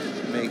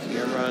 Making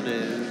a run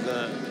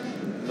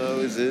is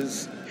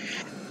Moses.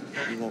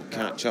 He won't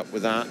catch up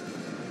with that.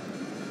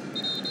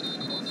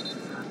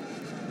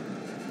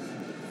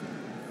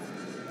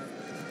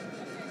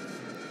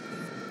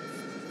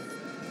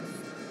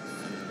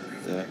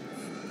 And,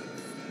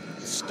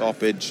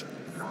 stoppage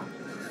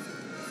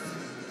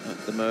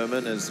at the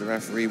moment as the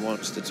referee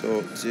wants to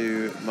talk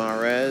to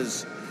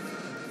Mahrez.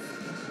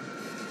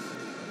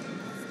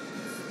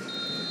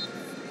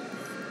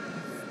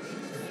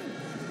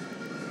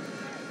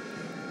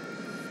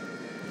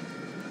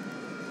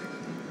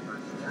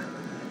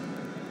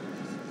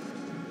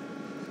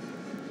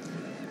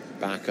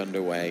 Back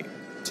underway.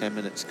 10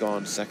 minutes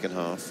gone, second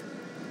half.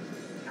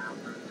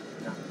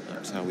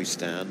 That's how we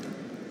stand.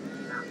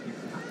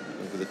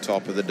 Over the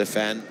top of the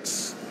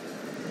defense.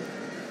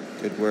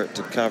 Good work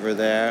to cover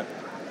there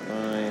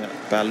by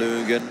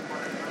Balogun.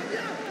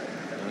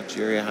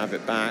 Algeria have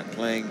it back,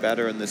 playing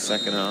better in the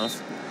second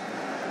half.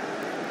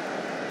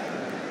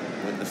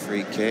 Win the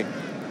free kick.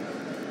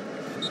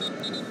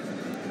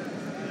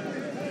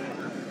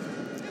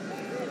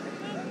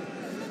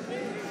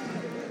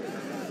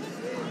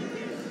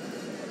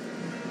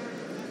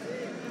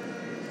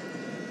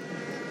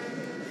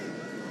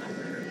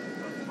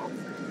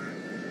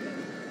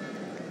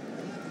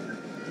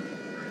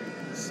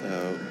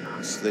 So,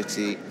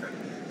 Slitty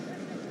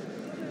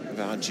of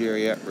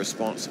Algeria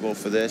responsible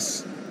for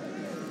this.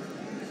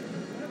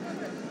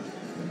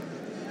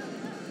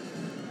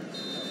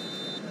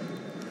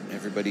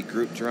 Everybody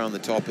grouped around the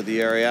top of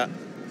the area.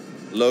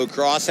 Low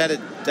cross,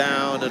 headed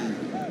down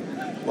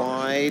and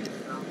wide.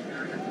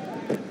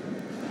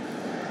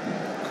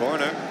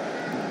 Corner.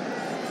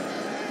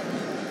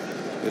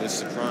 Bit of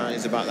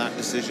surprise about that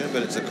decision,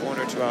 but it's a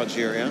corner to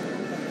Algeria.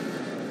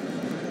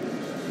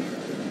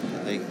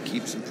 They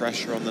keep some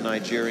pressure on the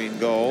Nigerian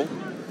goal.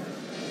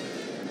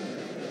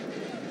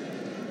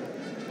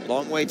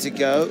 Long way to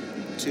go.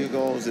 2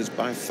 goals is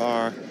by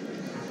far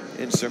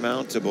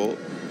insurmountable.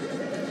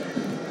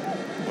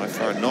 By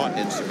far not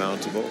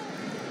insurmountable.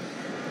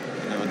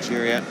 And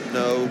Algeria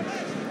know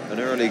an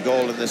early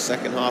goal in the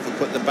second half will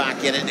put them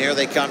back in it. And here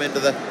they come into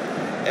the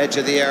edge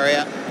of the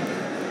area.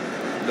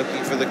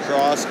 Looking for the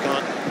cross.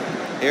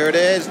 Can't. Here it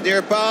is,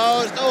 near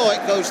post. Oh,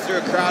 it goes through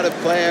a crowd of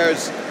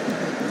players.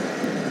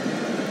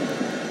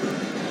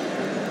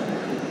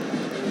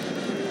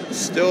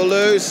 Still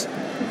loose,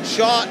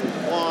 shot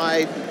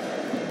wide.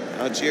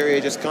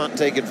 Algeria just can't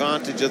take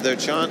advantage of their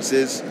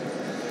chances.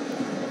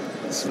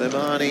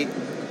 Slimani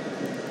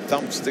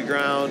thumps the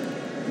ground.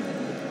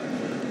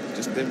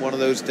 Just been one of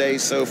those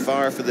days so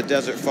far for the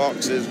Desert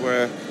Foxes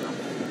where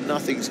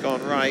nothing's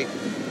gone right.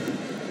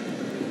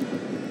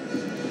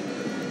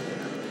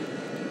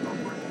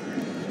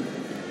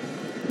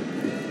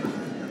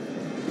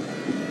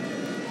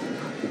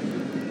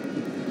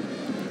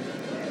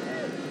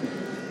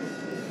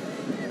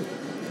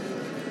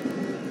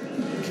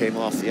 Came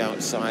off the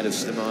outside of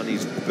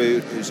Slimani's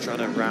boot, who's trying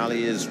to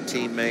rally his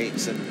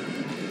teammates and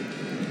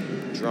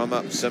drum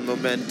up some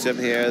momentum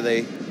here.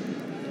 They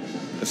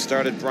have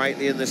started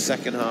brightly in the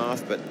second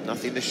half, but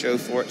nothing to show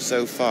for it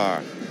so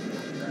far.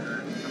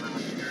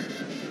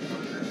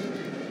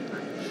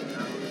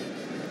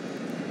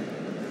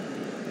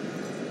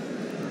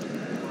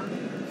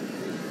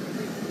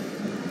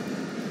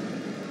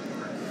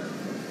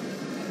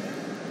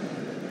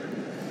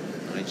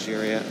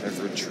 Nigeria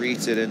have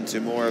retreated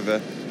into more of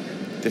a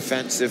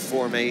defensive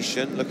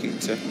formation, looking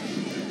to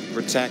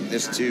protect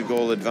this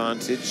 2-goal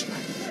advantage.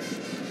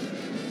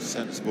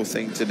 Sensible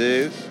thing to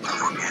do.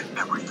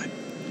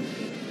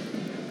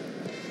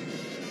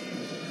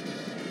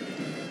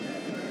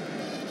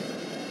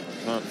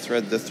 Can't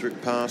thread the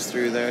pass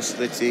through there,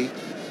 Slitty.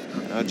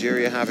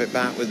 Algeria have it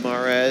back with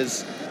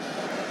Mahrez.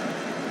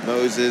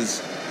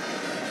 Moses,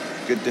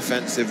 good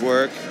defensive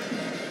work.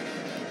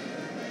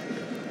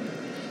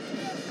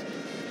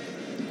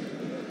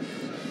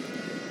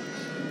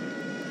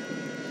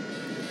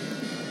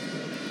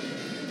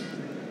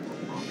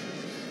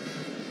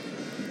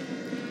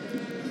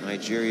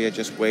 Nigeria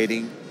just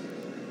waiting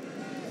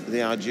for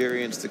the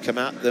Algerians to come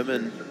at them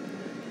and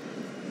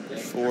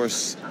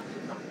force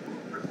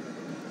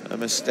a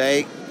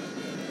mistake.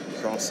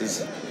 Cross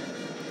is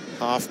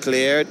half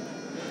cleared,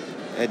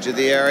 edge of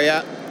the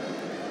area.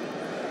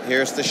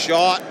 Here's the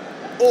shot.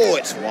 Oh,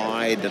 it's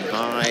wide and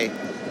high,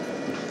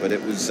 but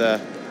it was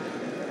there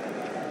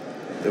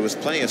was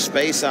plenty of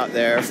space out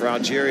there for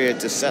Algeria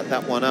to set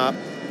that one up.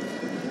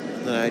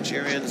 And the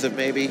Nigerians have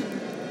maybe,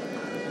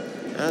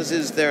 as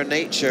is their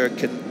nature,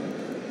 can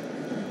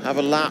have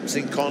a lapse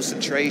in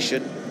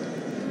concentration.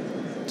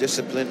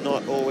 Discipline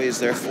not always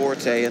their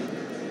forte, and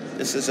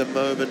this is a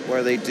moment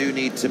where they do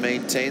need to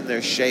maintain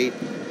their shape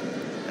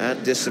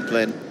and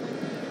discipline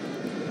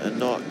and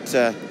not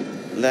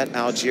let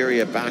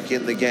Algeria back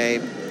in the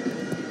game.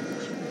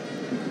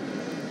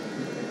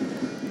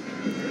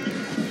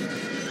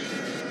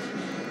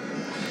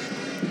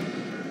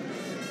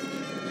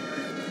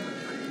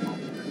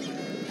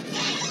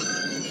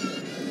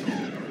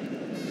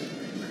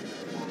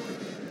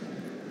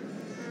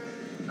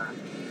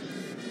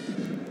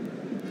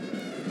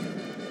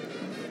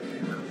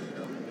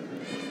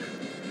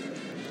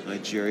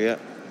 Nigeria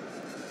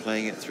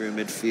playing it through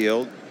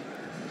midfield.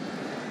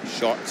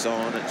 Shots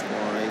on, it's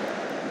wide.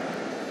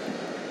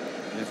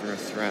 Never a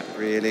threat,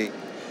 really.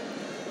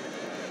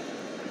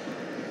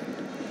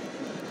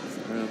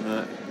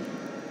 From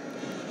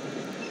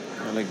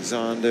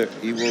Alexander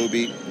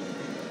Iwobi.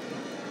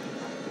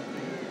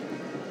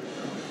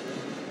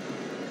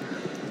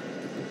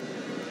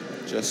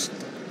 Just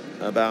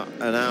about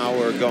an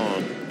hour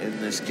gone in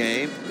this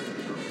game.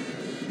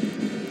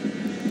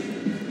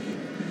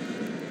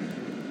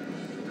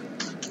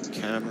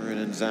 Cameroon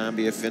and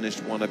Zambia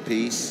finished one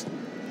apiece.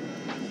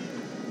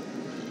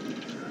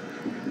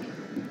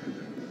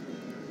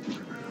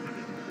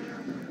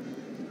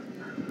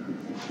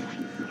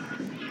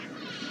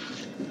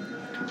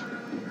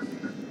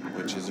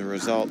 Which is a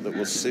result that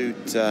will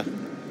suit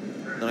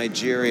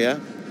Nigeria,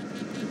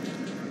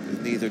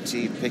 with neither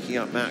team picking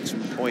up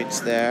maximum points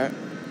there.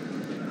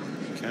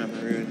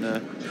 Cameroon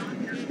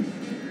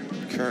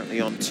currently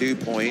on 2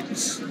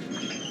 points.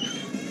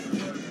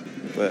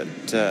 But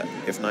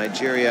if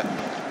Nigeria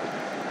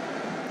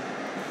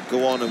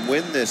go on and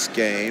win this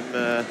game,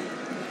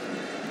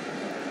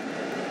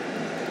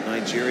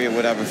 Nigeria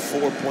would have a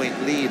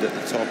 4-point lead at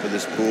the top of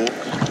this pool.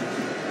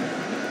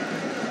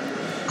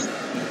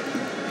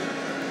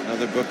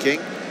 Another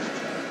booking.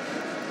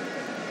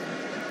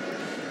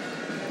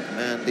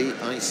 Mandy,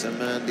 Isa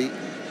Mandy.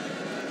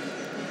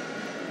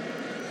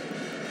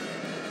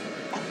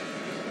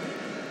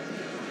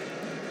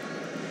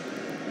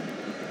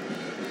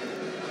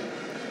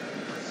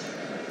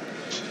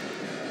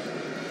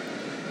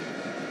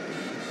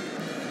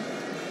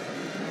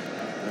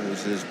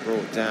 Is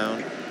brought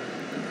down.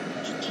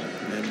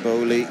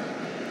 Mboli.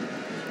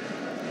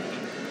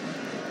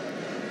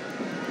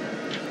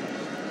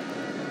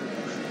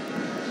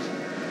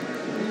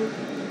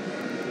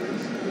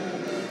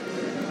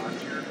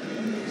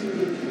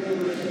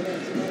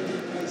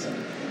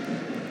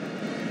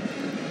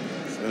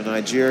 So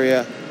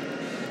Nigeria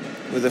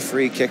with a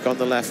free kick on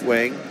the left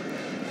wing.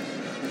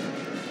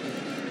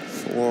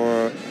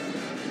 For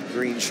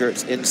green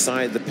shirts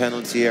inside the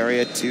penalty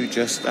area, 2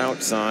 just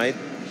outside.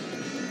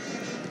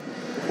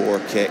 Poor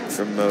kick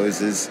from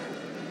Moses.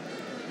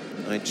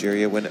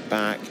 Nigeria win it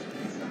back.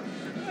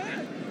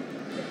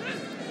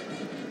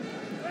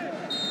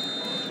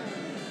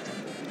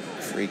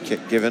 Free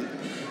kick given.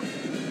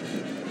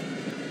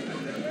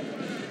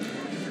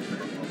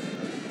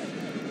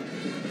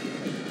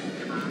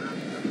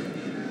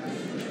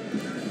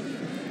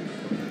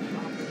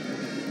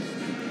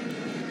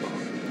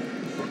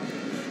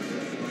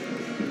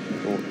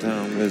 Brought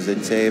down with the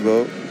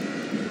table.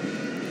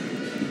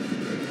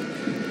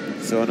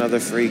 So another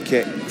free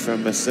kick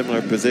from a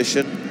similar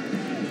position.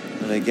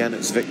 And again,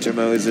 it's Victor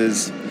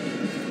Moses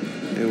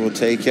who will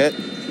take it.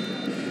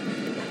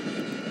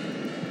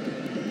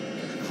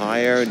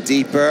 Higher and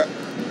deeper.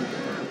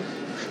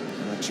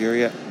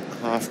 Nigeria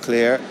half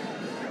clear.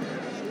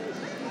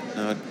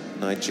 Now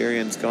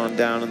Nigerian's gone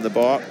down in the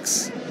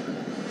box.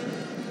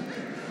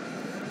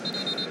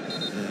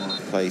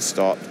 And play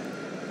stopped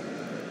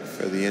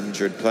for the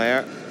injured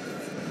player.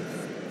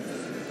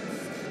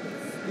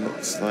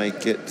 Looks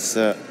like it's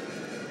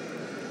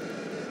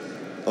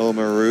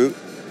Omaru,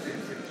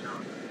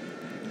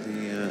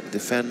 the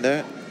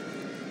defender,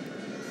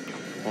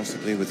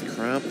 possibly with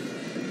cramp.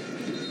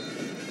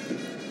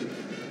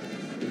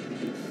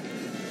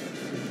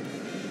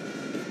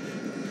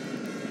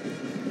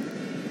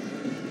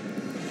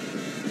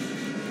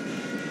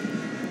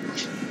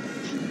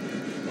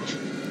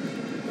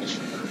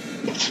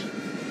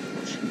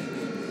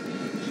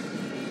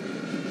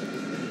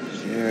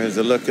 Here's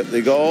a look at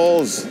the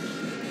goals.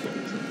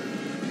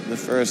 The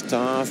first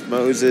half,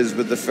 Moses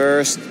with the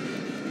first.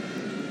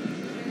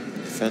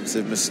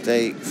 Defensive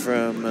mistake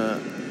from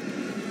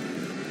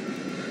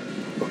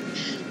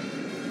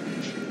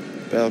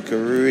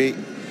Belkarui.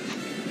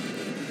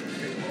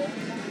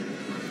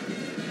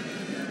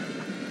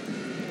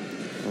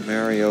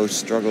 Omario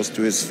struggles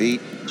to his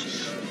feet.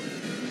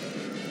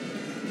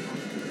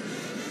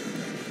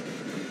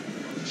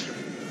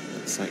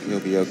 Looks like he'll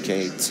be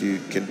okay to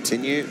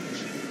continue.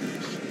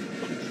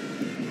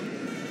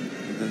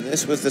 And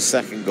this was the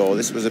second goal.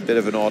 This was a bit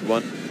of an odd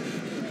one.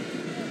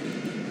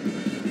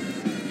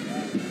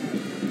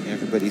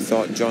 Everybody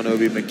thought John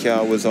Obi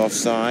Mikel was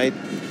offside.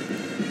 And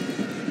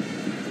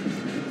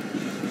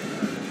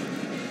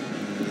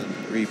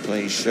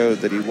replay showed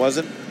that he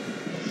wasn't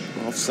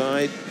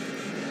offside.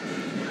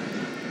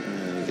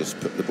 And he just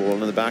put the ball in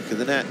the back of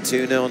the net.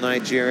 2-0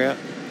 Nigeria.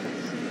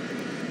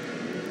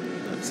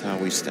 That's how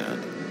we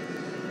stand.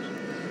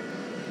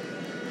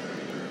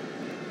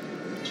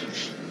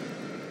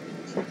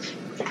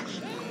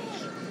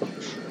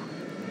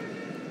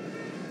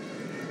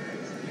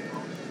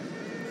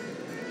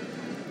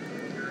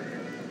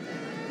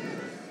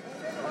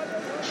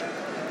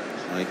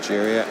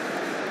 Nigeria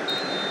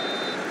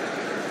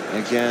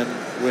again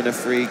win a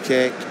free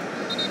kick.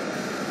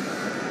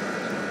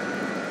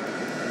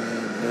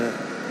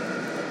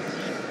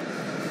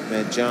 And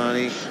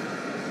Medjani.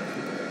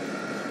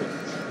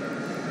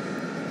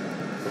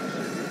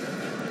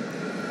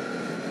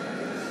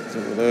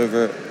 All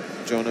over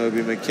John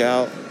Obi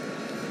Mikel.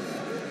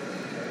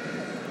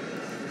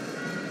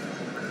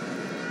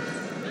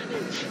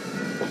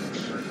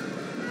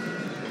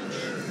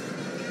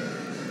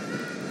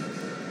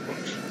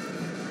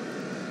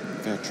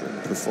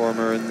 Veteran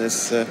performer in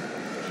this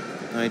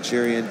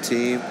Nigerian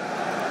team.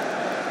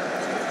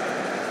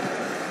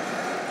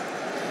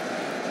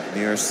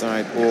 Near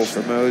side ball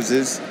for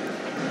Moses.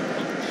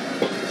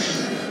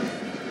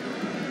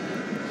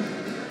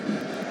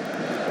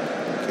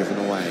 Given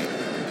away.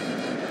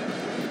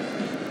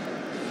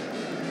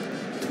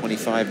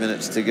 25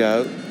 minutes to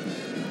go.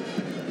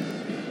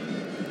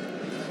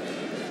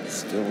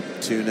 Still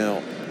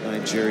 2-0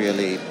 Nigeria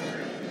lead.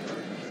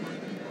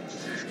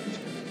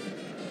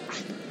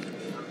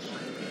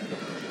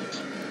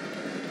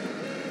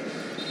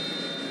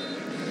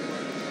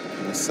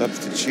 And a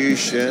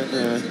substitution.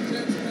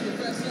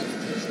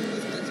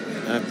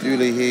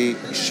 Abdullahi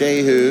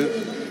Shehu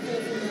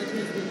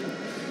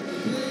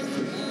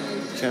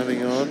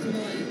coming on.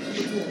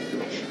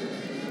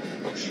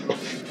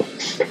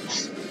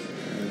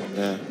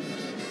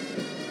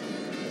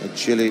 And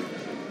Chile.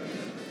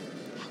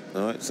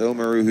 No, it's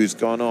Omaru who's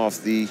gone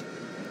off, the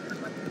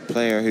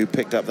player who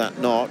picked up that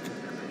knock.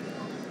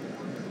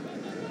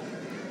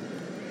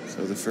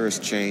 So the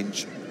first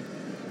change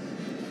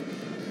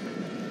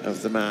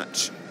of the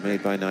match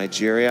made by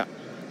Nigeria.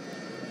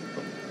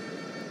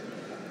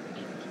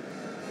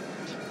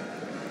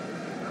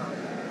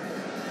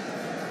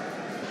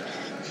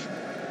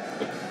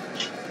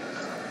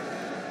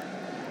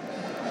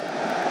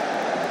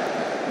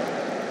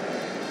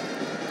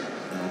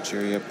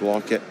 Algeria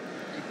block it.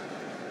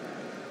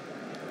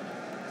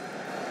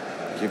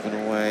 Given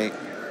away.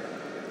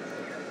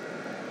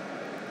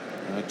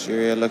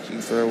 Algeria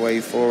looking for a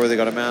way forward. They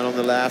got a man on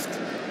the left.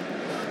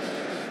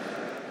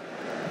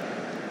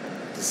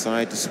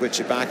 Decide to switch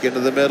it back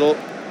into the middle.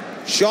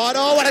 Shot,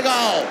 oh, what a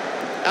goal!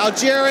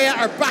 Algeria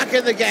are back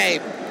in the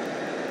game.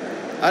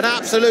 An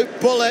absolute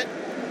bullet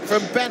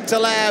from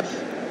Bentaleb,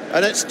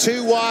 and it's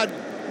 2-1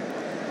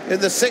 in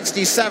the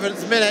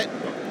 67th minute.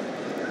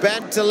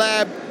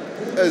 Bentaleb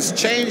has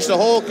changed the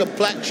whole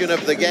complexion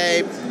of the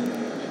game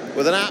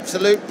with an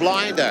absolute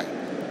blinder.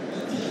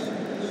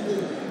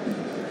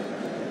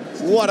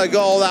 What a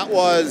goal that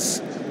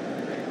was.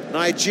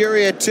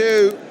 Nigeria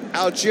 2,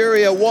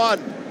 Algeria 1.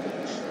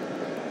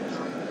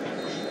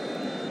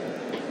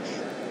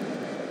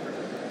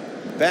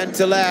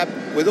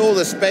 Bentaleb with all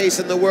the space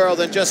in the world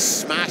and just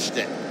smashed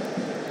it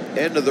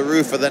into the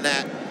roof of the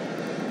net.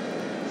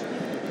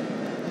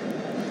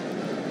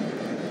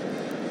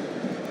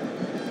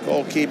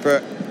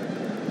 Goalkeeper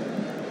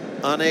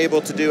unable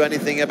to do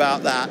anything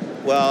about that.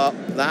 Well,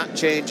 that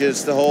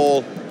changes the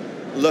whole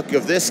look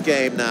of this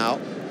game now.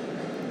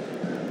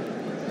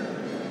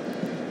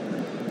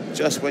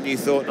 Just when you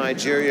thought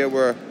Nigeria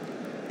were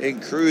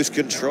in cruise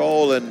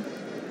control and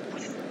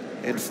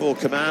in full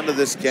command of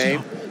this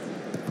game,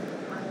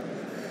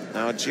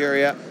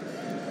 Algeria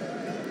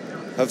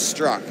have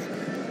struck.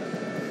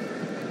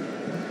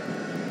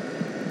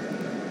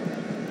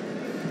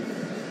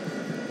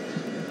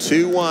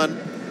 (2-1)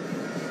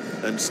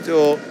 and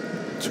still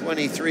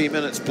 23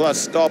 minutes plus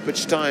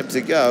stoppage time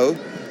to go.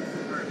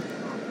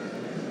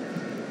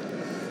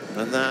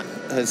 And that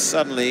has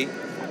suddenly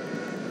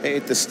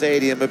made the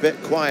stadium a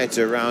bit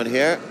quieter around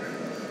here.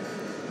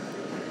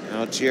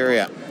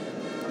 Algeria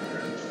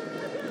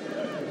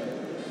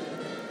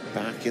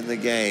back in the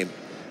game.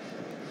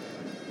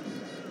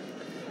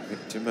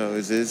 Victor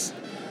Moses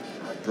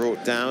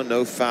brought down,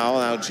 no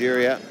foul.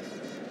 Algeria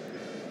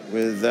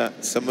with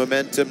some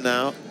momentum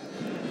now.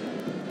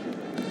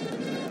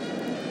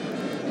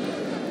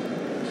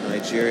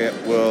 Nigeria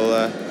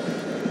will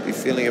be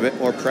feeling a bit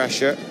more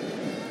pressure.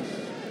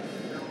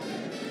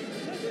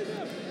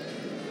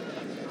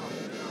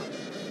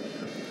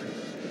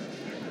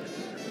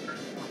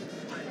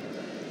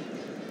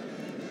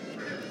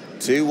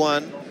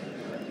 (2-1)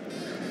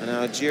 and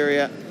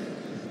Algeria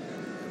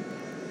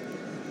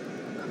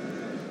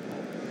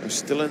are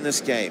still in this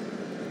game.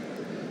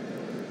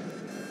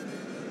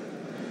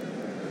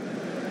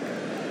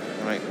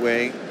 Right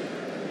wing.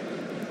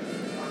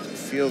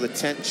 Feel the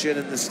tension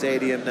in the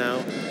stadium now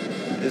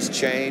has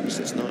changed.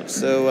 It's not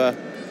so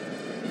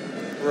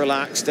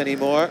relaxed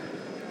anymore.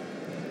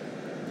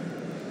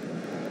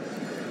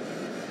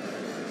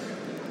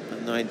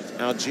 And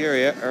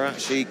Algeria are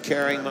actually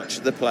carrying much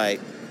of the play.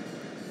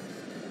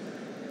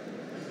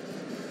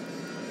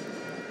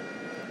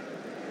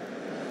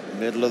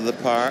 Middle of the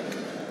park.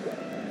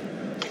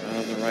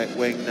 On the right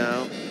wing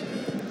now.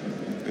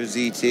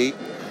 Riziti,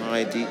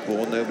 high deep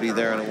ball, nobody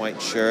there in a white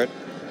shirt.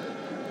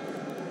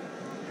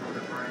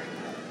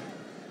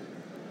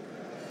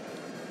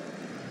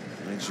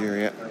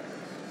 Nigeria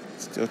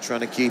still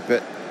trying to keep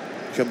it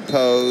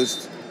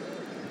composed.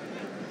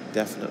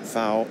 Definite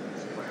foul.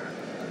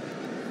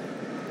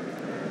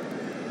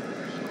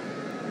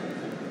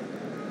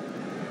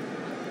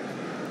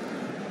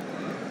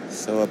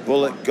 So a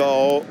bullet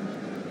goal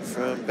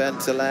from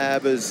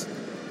Bentaleb has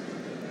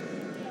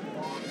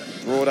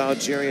brought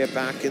Algeria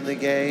back in the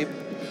game.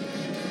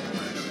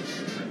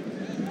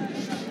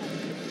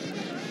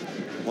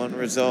 One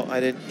result I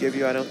didn't give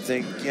you, I don't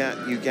think.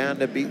 Yeah,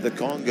 Uganda beat the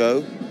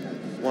Congo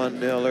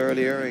 1-0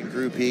 earlier in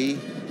Group E.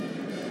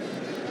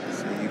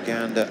 So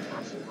Uganda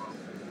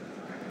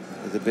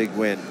with a big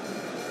win.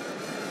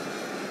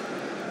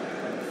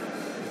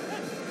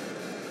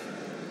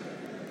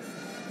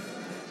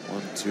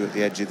 1-2 at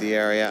the edge of the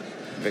area.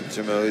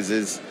 Victor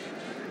Moses,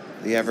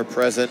 the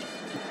ever-present,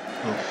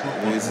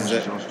 loses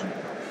it.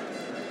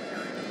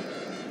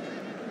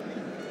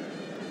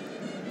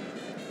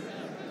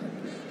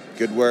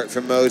 Good work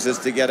from Moses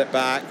to get it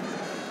back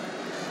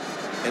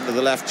into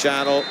the left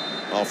channel.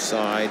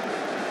 Offside.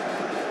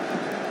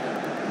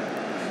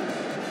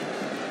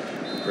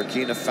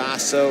 Burkina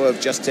Faso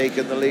have just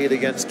taken the lead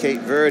against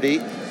Cape Verde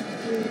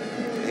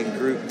in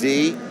Group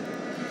D.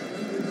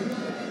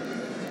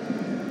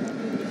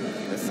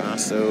 Burkina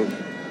Faso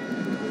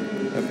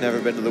have never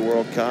been to the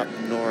World Cup,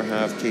 nor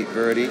have Cape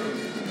Verde.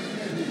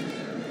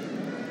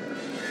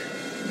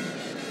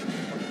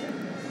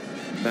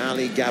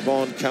 Mali,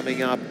 Gabon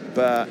coming up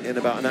in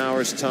about an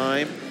hour's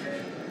time.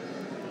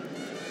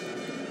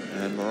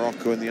 And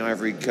Morocco and the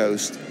Ivory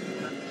Coast,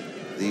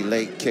 the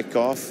late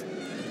kickoff.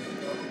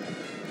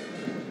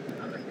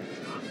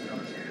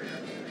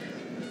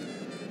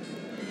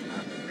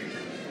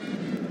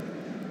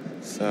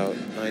 So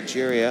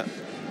Nigeria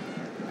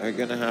are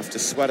going to have to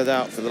sweat it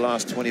out for the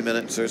last 20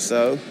 minutes or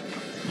so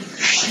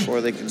before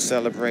they can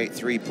celebrate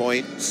 3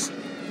 points.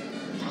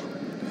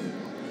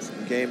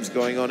 Some games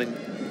going on in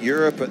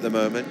Europe at the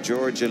moment.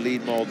 Georgia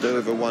lead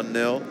Moldova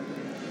 1-0.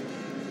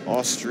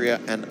 Austria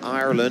and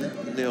Ireland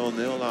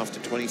 0-0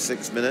 after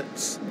 26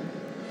 minutes.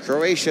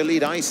 Croatia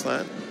lead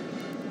Iceland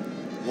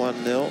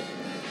 1-0.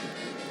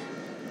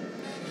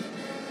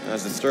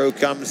 As the throw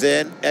comes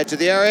in, edge of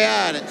the area,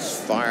 and it's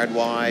fired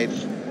wide.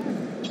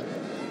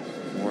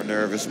 More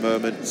nervous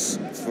moments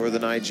for the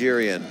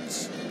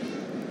Nigerians,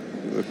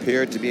 who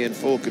appeared to be in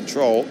full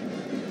control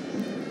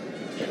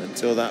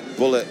until that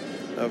bullet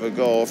of a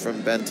goal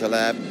from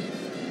Bentaleb.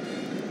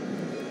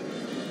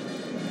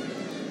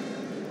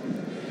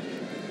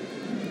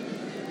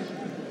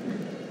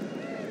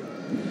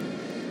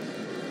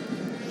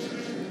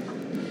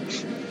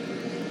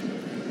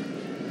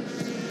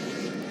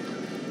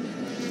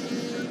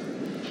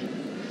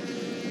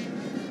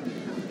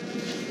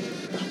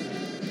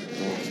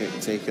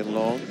 Taken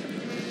long.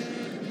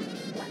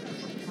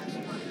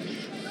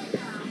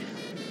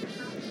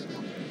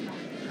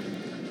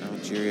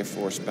 Algeria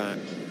forced back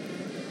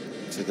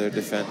to their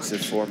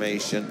defensive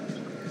formation,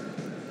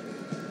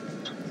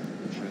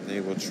 where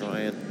they will try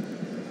and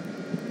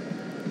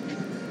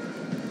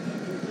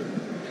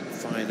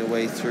find a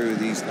way through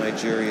these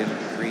Nigerian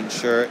green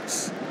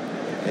shirts.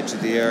 Edge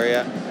of the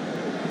area,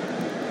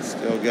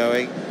 still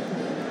going.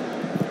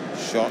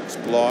 Shots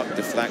blocked,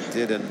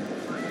 deflected, and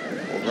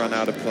will run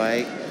out of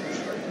play.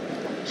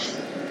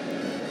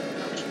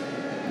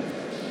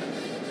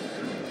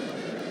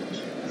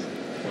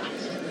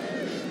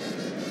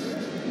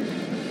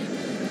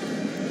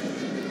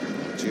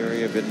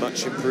 Algeria have been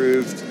much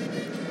improved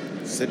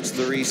since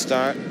the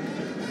restart.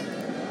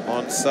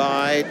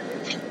 Onside.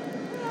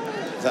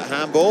 Is that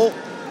handball?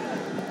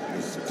 It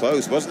was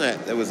close, wasn't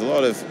it? There was a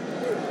lot of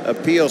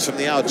appeals from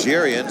the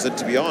Algerians, and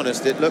to be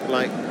honest, it looked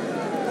like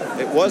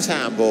it was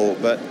handball,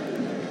 but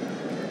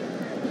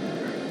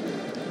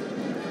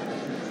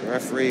the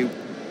referee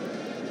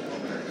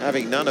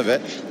having none of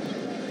it.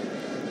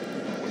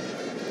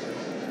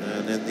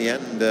 And in the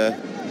end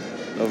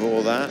of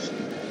all that,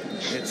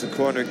 it's a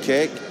corner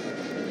kick.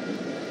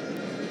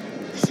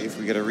 See if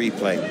we get a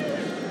replay.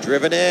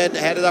 Driven in,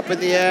 headed up in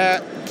the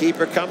air.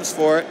 Keeper comes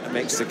for it and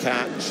makes the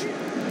catch.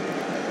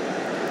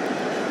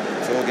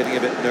 It's all getting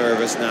a bit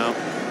nervous now.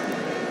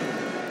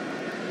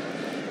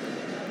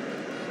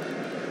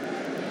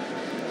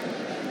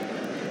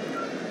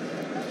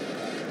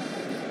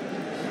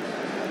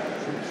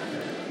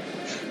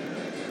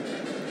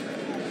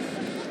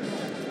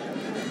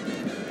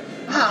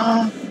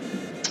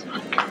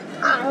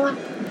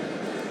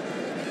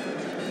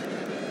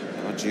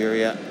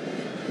 Algeria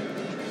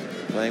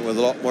playing with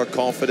a lot more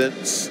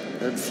confidence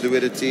and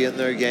fluidity in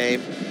their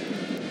game.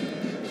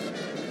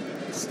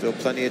 Still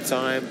plenty of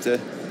time to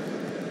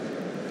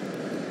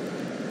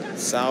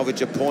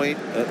salvage a point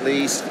at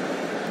least.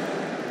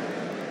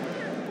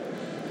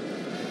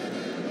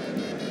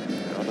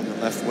 Out on the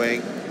left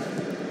wing.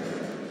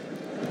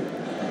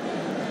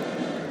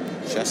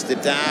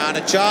 Chested down,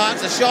 a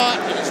chance, a shot,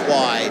 and it's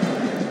wide.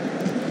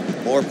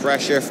 More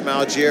pressure from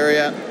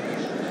Algeria.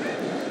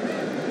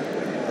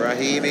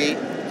 Brahimi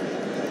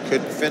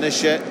couldn't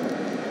finish it.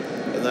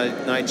 And the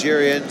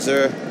Nigerians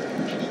are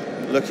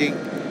looking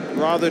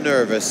rather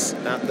nervous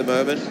at the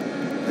moment.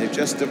 They've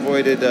just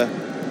avoided a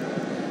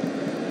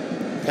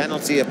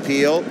penalty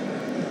appeal.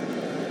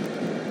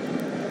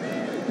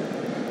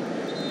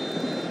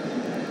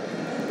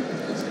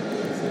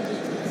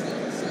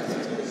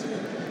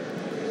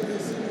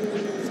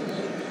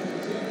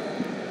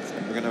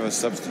 going to have a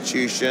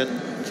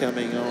substitution.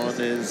 Coming on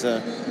is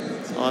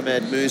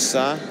Ahmed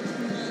Musa.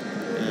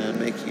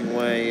 Making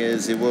way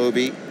is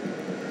Iwobi.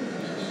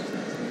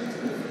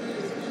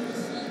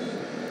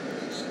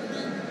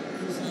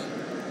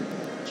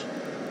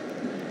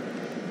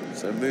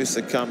 So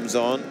Musa comes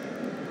on.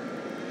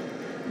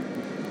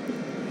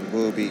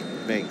 Iwobi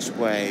makes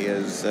way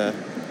as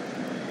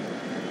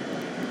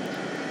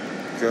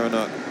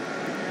Gernot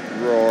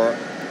Rohr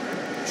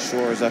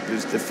shores up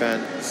his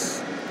defense.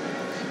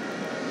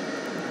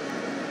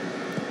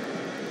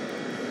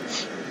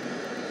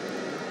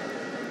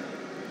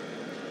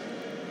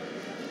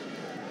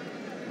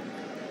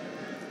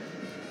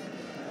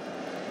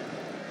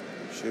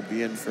 Should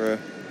be in for a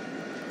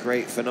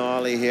great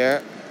finale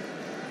here.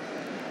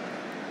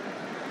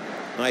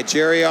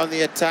 Nigeria on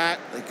the attack.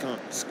 They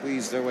can't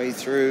squeeze their way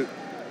through.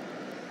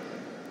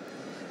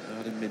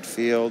 Out in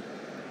midfield.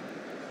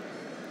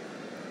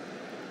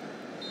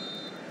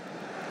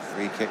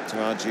 Free kick to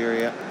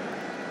Algeria.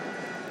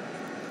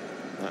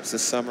 That's the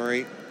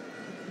summary.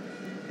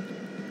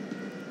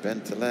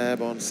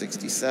 Bentaleb on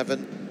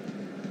 67.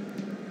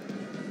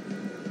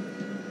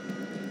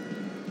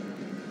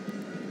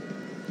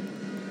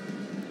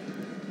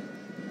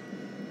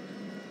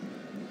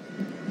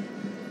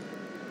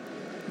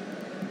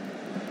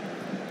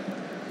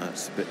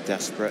 That's a bit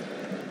desperate.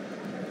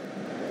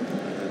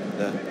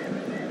 And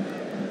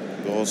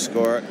goal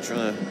scorer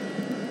trying to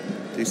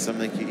do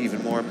something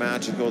even more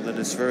magical than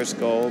his first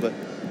goal, but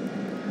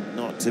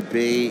not to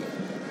be.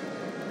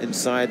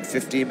 Inside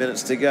 15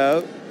 minutes to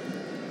go.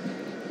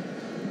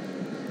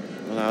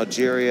 Well,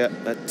 Algeria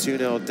at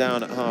 2-0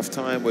 down at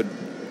half-time would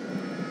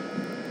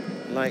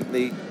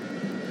likely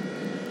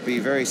be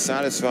very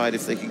satisfied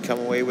if they can come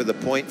away with a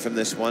point from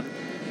this one.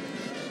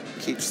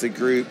 Keeps the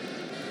group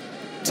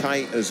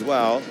tight as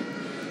well.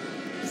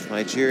 If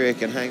Nigeria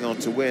can hang on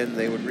to win,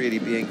 they would really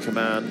be in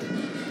command.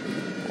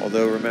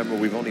 Although, remember,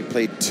 we've only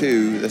played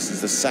 2. This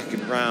is the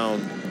second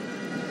round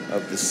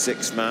of the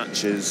 6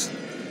 matches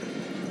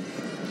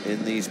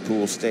in these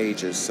pool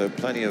stages, so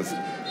plenty of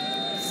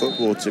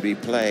football to be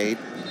played.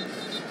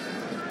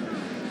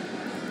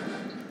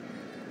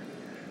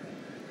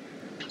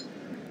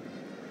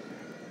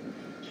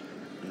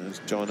 There's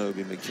John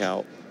Obi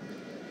Mikel,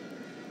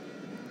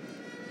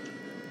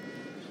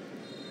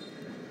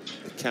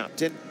 the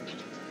captain.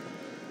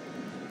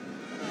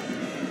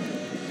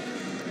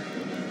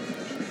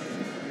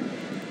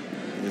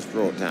 He was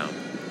brought down.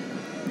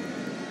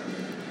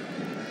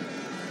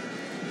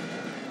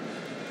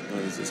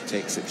 Moses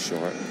takes it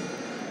short.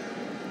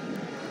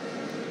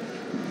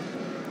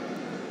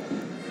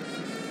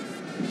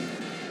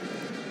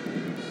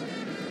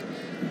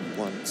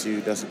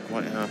 One-two doesn't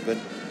quite happen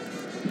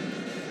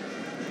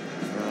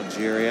for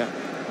Algeria.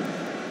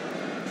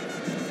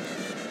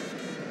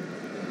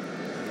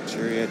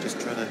 Algeria just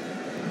trying to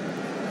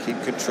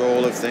keep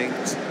control of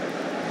things.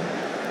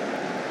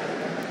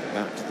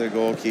 Back to the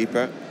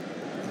goalkeeper.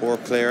 Poor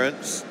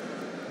clearance.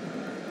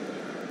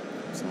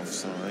 It's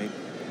offside.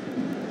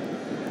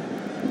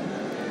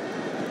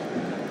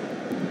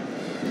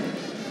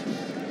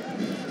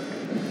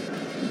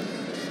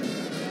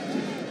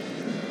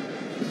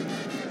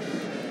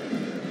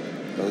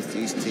 Both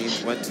these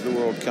teams went to the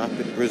World Cup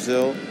in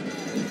Brazil.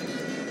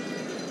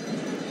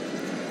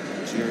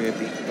 Algeria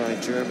beaten by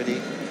Germany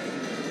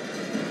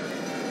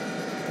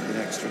in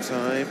extra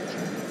time.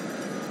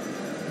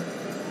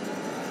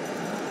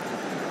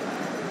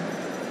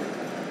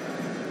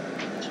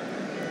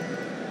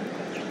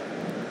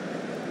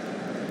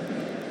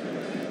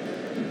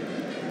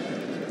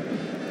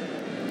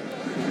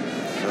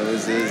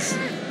 Moses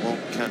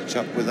won't catch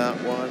up with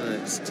that one, and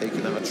it's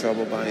taken out of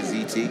trouble by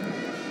ZT.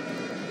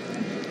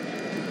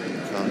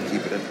 Can't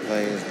keep it in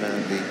play as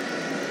Mandy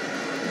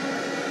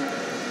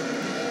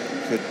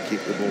could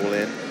keep the ball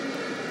in.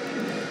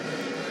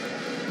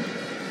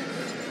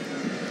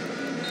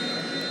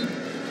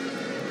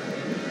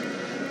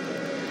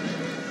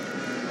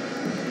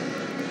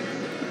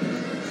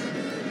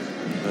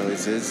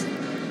 Moses,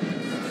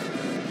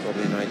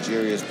 probably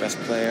Nigeria's best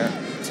player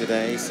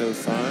today so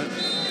far.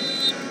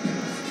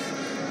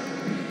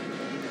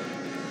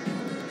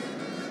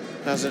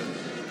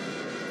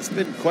 It's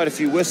been quite a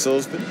few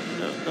whistles, but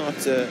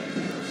not a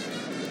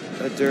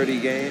dirty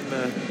game.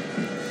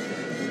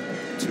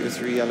 2 or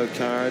 3 yellow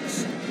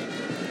cards.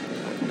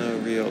 No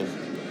real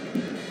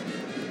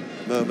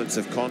moments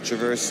of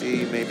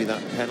controversy. Maybe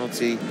that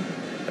penalty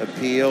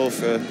appeal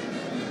for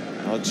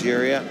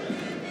Algeria.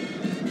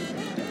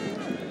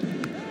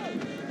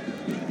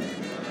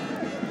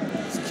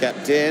 It's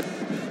kept in.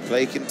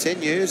 Play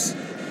continues.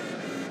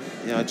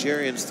 The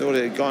Algerians thought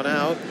it had gone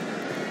out.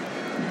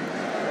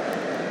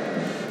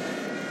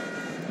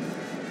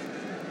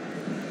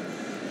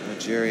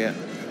 Algeria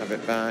have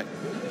it back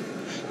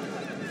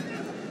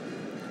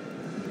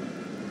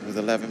with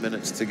 11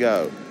 minutes to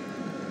go.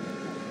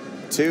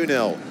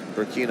 2-0,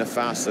 Burkina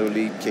Faso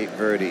lead Cape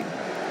Verde.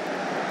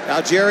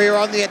 Algeria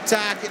on the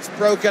attack, it's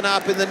broken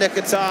up in the nick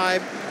of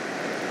time.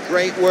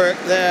 Great work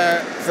there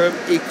from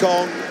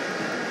Ekong.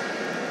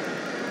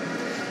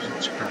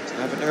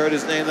 Haven't heard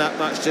his name that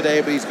much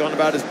today, but he's gone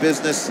about his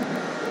business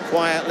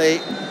quietly.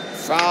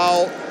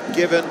 Foul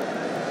given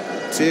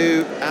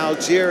to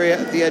Algeria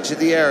at the edge of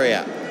the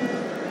area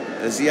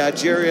as the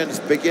Algerians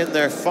begin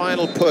their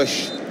final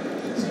push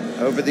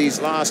over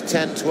these last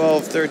 10,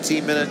 12,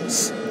 13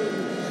 minutes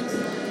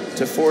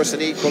to force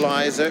an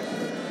equalizer.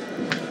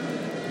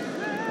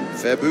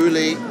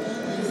 Febouli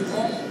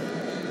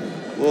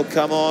will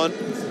come on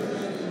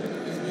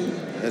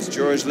as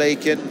George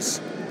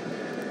Lakins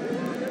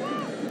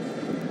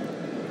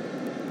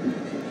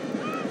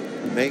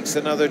makes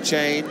another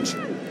change.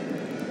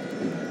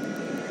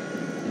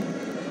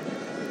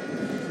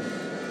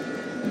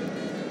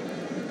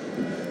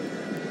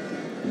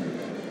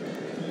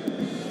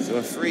 So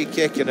a free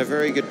kick in a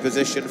very good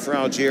position for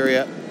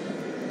Algeria.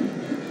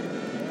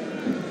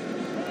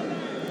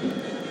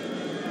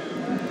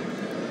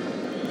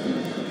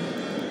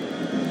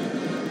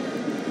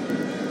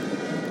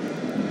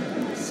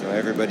 So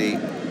everybody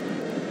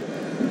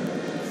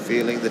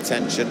feeling the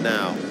tension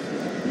now.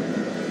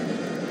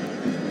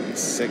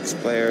 6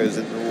 players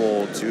in the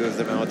wall, 2 of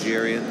them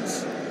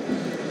Algerians.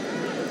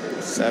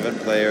 7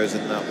 players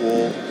in that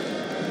wall.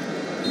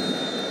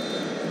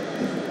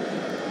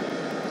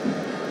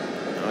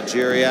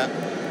 Algeria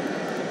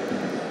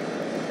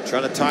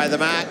trying to tie the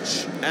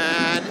match,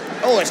 and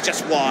oh, it's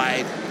just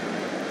wide.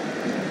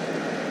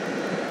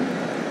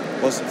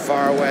 Wasn't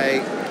far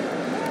away.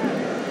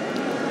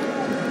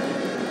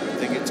 I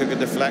think it took a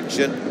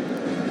deflection.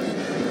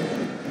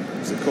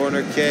 It's a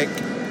corner kick.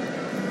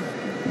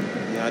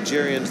 The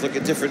Algerians look a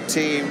different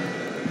team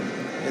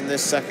in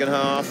this second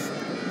half.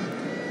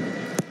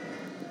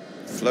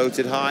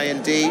 Floated high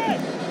and deep,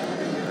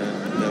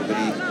 and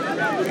nobody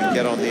can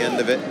get on the end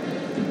of it.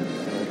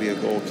 That'll be a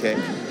goal kick.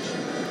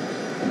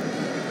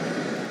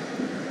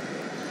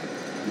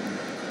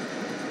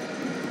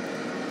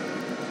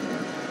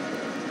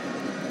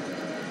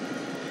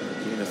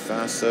 Burkina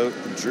Faso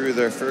drew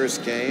their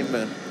first game,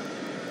 and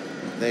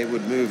they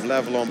would move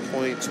level on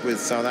points with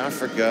South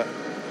Africa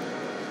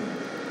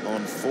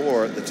on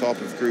 4 at the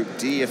top of Group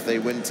D if they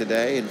win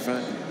today. In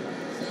fact,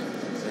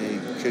 they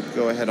could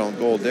go ahead on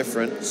goal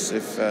difference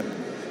if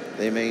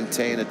they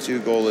maintain a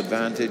 2-goal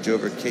advantage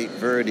over Cape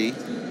Verde.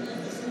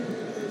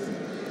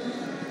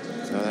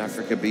 South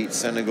Africa beat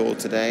Senegal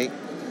today,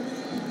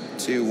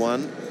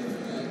 2-1.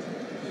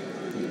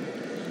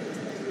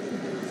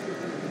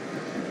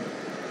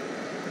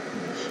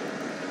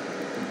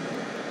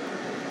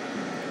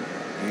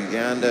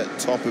 Uganda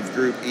top of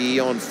Group E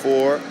on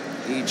 4,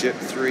 Egypt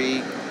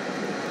 3,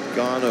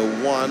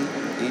 Ghana 1.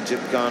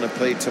 Egypt-Ghana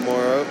play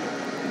tomorrow.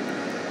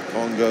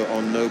 Congo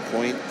on no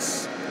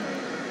points.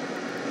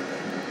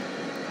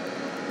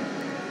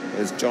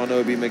 As John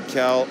Obi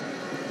Mikel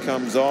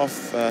comes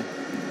off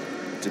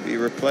to be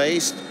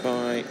replaced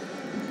by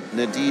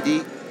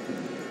Ndidi.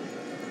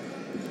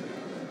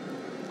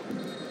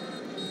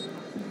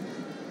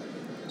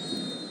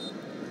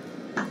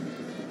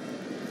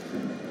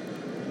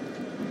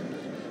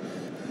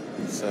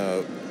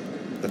 So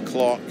the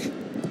clock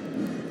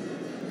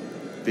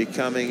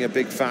becoming a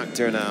big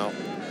factor now.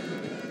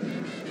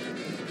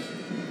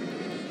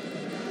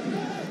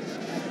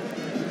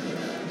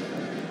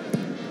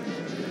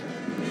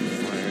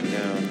 Fired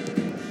down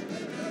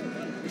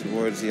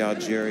towards the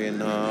Algerian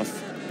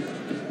half.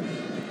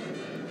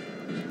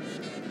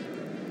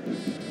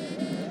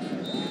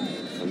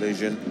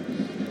 Collision.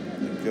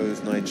 It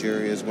goes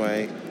Nigeria's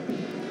way.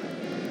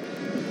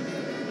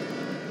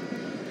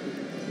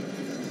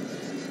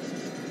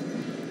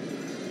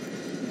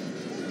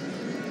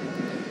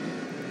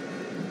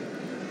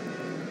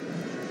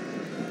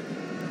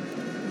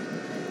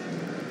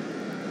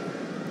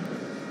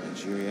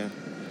 Nigeria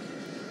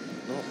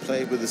not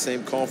played with the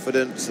same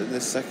confidence in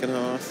this second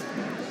half.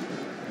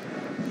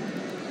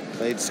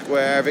 Played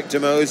square.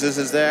 Victor Moses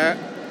is there,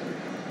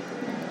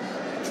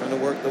 trying to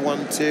work the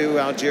 1-2.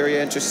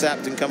 Algeria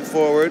intercept and come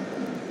forward.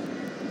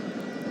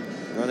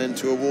 Run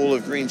into a wall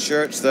of green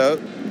shirts though.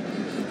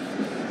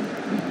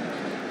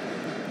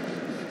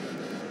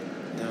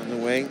 Down the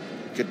wing,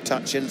 good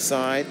touch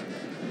inside.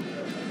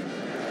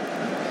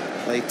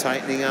 Play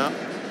tightening up.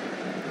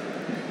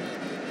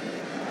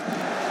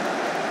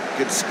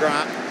 Good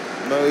scrap.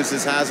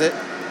 Moses has it.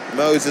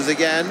 Moses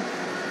again.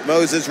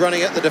 Moses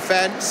running at the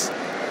defense.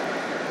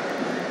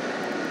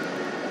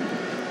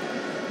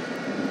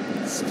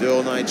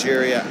 Still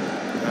Nigeria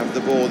have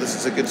the ball. This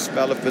is a good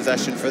spell of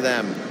possession for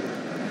them.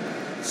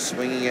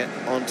 Swinging it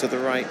onto the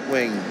right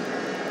wing.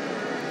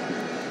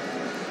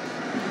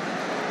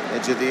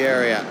 Edge of the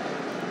area.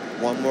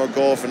 One more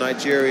goal for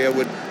Nigeria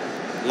would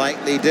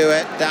likely do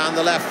it. Down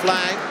the left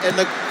flank. In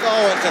the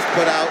goal, it's just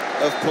put out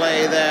of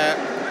play there.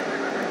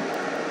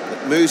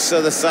 Musa,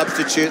 the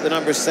substitute, the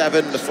number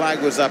 7, the flag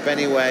was up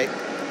anyway.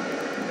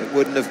 It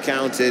wouldn't have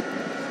counted,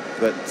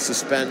 but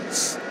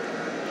suspense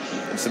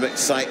and some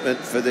excitement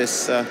for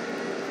this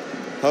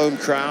home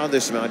crowd.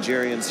 There's some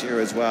Algerians here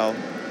as well.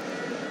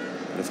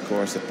 And of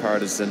course, a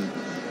partisan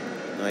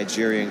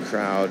Nigerian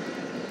crowd.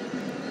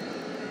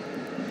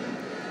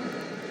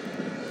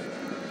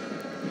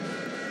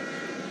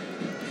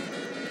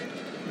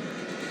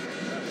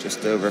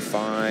 Just over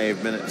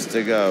 5 minutes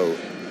to go,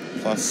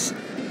 plus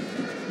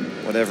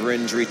whatever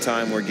injury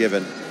time we're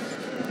given.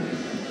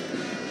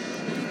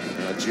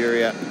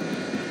 Algeria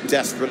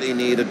desperately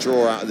need a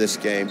draw out of this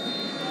game.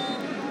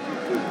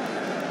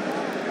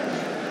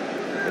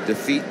 A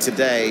defeat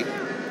today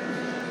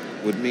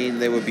would mean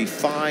they would be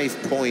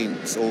 5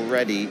 points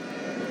already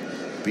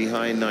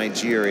behind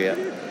Nigeria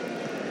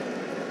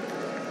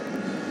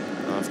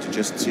after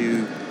just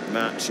 2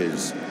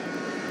 matches.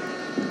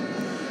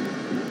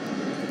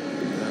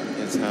 That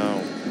is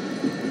how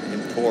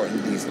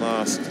important these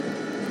last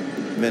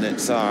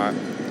minutes are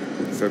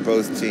for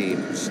both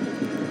teams.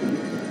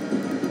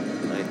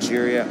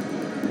 Nigeria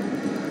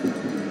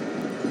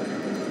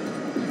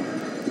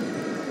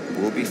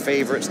will be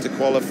favourites to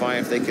qualify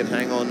if they can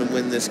hang on and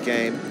win this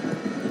game.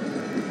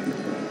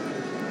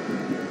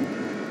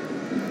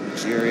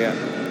 Algeria,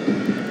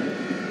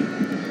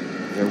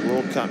 their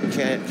World Cup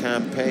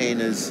campaign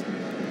is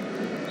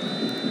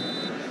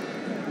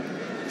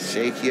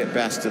shaky at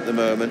best at the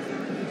moment.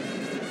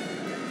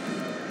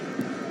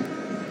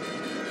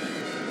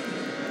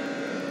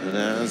 And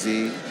as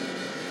he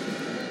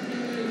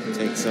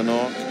takes a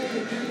knock.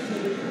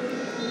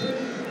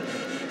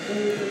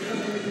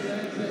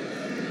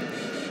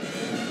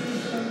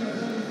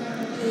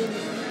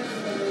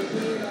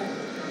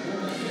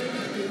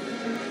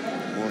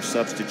 More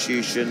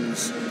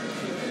substitutions.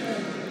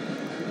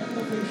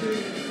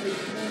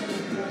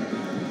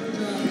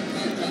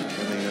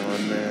 Coming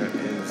on there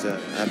is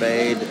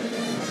Abeid.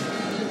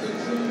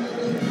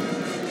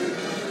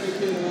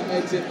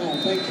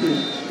 Thank you.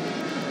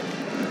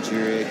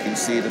 Algeria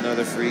concede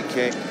another free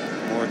kick.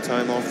 More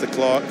time off the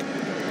clock.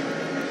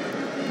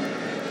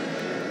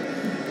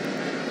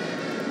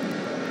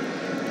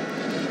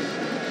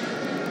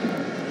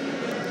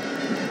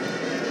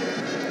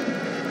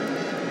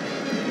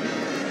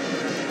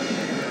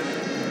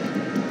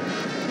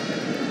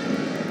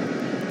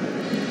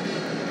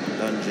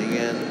 Lunging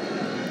in.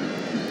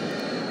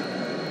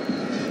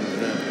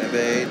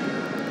 Abeid.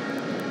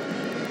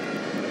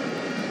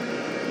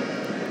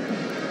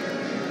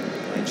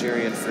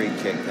 Nigerian free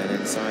kick then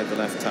inside the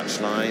left touch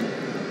line.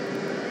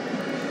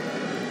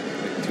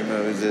 Victor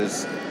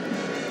Moses,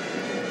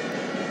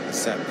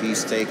 set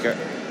piece taker,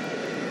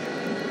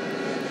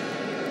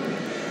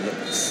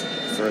 looks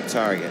for a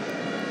target.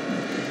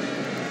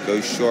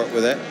 Goes short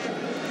with it.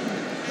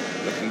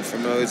 Looking for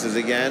Moses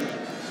again.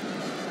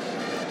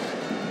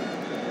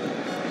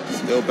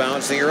 Still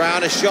bouncing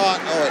around, a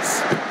shot. Oh,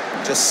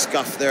 it's just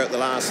scuffed there at the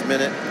last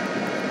minute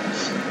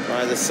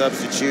by the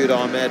substitute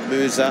Ahmed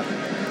Musa.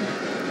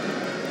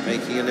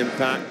 Making an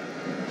impact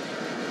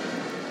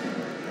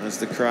as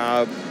the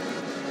crowd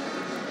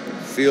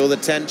feel the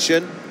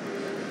tension.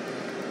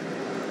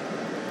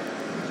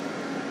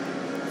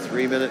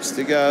 3 minutes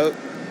to go.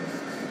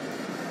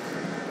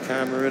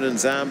 Cameroon and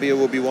Zambia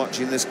will be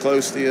watching this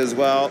closely as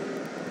well.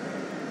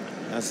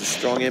 Has a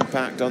strong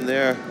impact on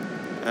their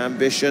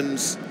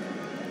ambitions.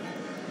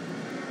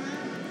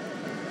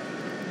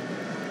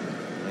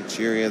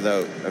 Nigeria,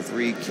 though, have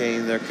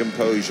regained their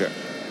composure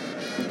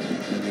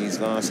in these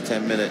last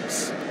 10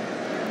 minutes.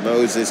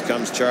 Moses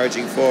comes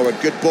charging forward.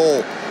 Good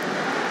ball.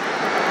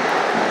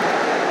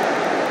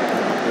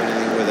 Can't do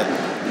anything with it.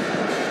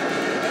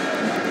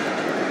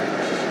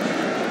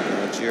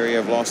 Algeria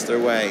have lost their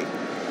way.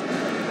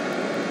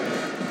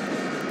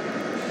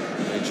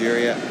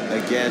 Nigeria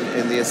again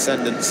in the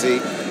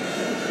ascendancy.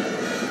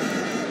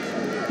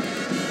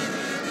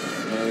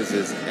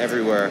 Moses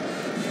everywhere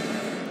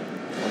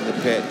on the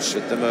pitch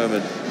at the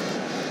moment.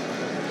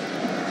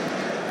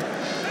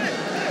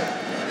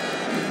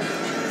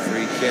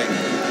 Free kick.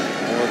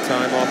 More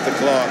time off the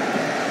clock.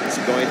 It's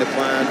going to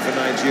plan for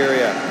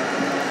Nigeria.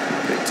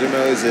 Victor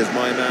Moses,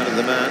 my man of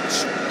the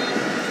match.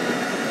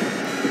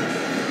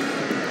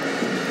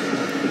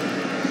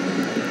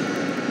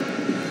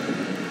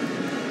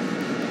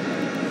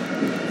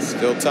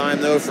 Still time,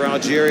 though, for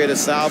Algeria to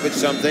salvage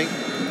something.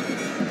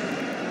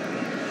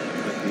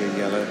 Might be a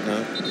yellow,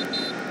 no.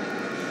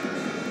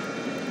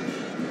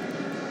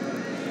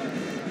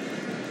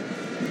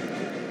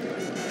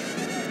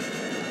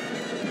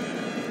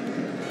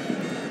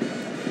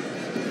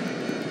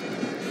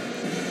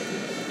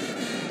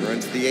 We're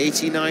into the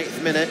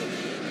 89th minute.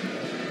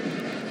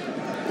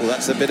 Well,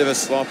 that's a bit of a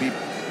sloppy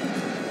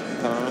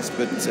pass,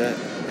 but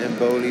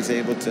Mboli's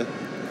able to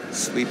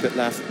sweep it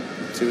left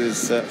to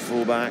his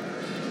fullback.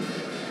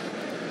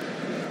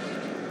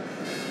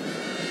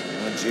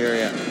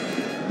 Algeria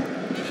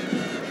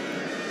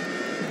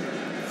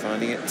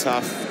finding it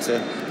tough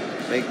to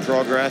make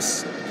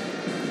progress.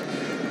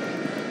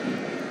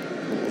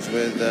 Balls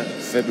with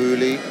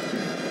Febouli.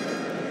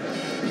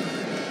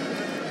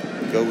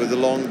 Go with the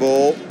long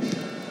ball.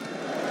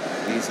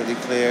 Easily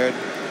cleared.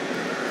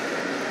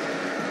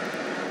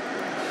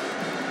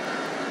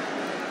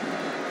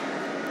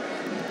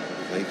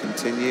 Play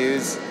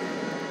continues.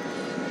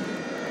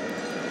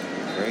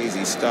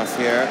 Crazy stuff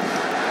here.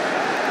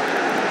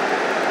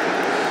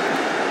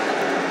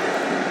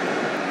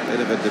 Bit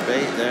of a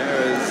debate there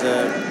as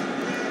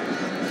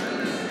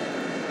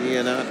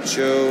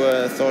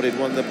Iheanacho thought he'd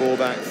won the ball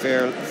back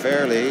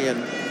fairly, and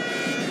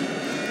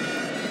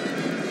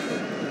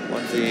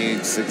one thing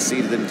he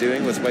succeeded in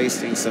doing was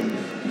wasting some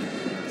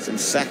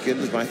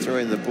seconds by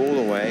throwing the ball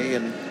away,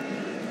 and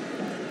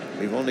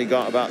we've only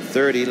got about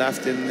 30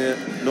 left in the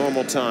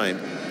normal time.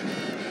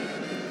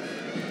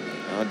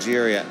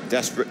 Algeria,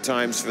 desperate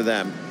times for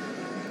them.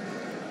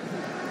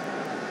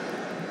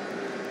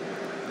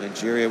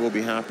 Nigeria will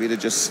be happy to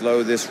just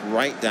slow this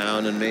right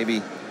down and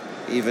maybe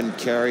even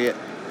carry it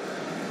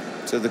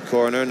to the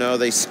corner. No,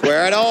 they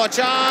square it. Oh, a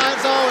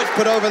chance! Oh, it's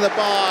put over the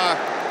bar.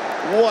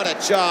 What a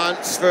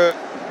chance for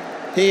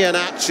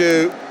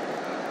Iheanacho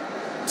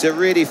to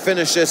really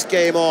finish this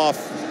game off.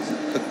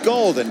 A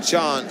golden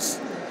chance.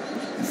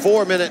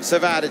 4 minutes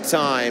of added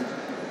time.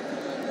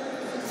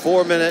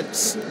 4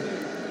 minutes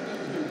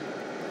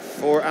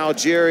for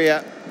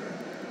Algeria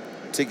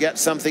to get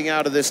something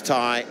out of this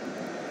tie.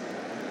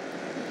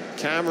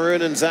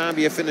 Cameroon and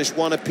Zambia finished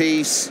one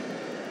apiece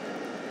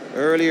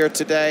earlier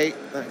today.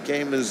 That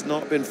game has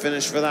not been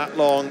finished for that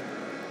long,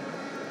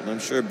 and I'm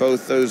sure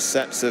both those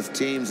sets of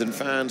teams and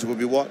fans will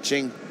be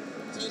watching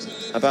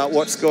about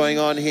what's going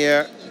on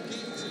here.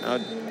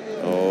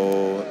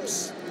 Oh,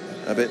 it's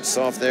a bit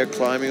soft there,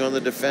 climbing on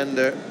the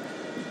defender.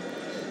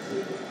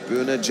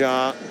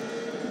 Bunaja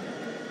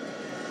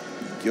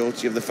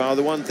guilty of the foul.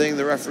 The one thing,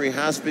 the referee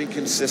has been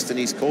consistent.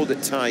 He's called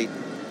it tight,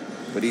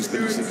 but he's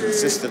been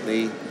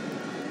consistently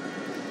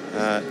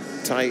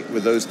tight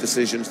with those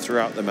decisions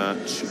throughout the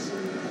match.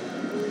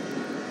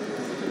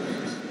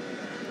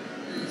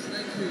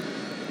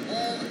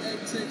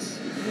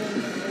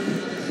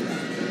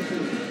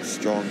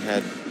 Strong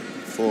head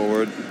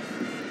forward.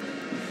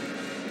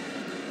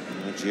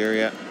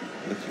 Algeria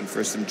looking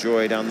for some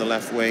joy down the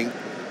left wing.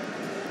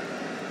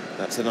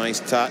 That's a nice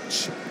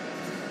touch.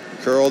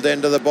 Curled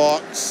into the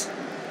box.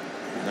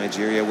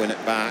 Nigeria win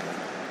it back.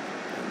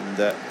 And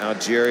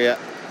Algeria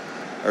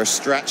are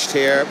stretched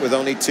here with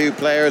only 2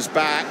 players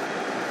back.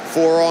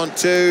 4 on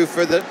 2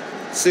 for the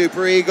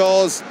Super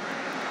Eagles.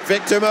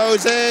 Victor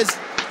Moses,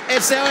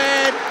 it's a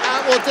win,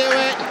 that will do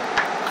it.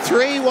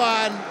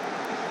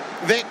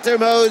 3-1. Victor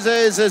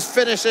Moses has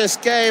finished this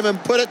game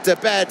and put it to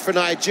bed for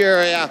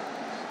Nigeria,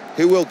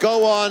 who will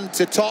go on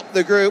to top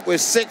the group with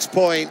 6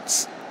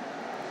 points.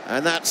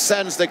 And that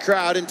sends the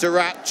crowd into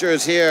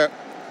raptures here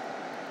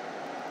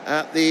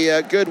at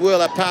the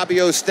Goodwill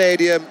Apabio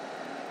Stadium.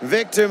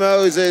 Victor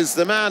Moses,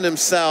 the man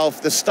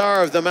himself, the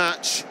star of the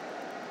match,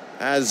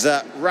 has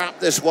wrapped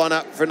this one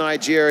up for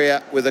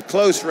Nigeria with a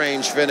close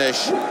range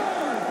finish.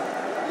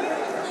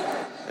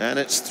 And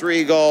it's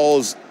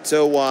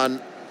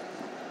 3-1.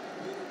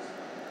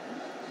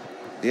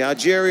 The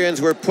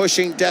Algerians were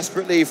pushing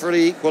desperately for the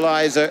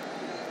equalizer.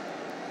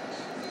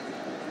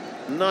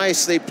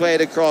 Nicely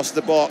played across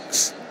the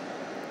box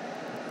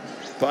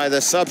by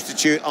the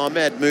substitute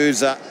Ahmed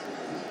Musa.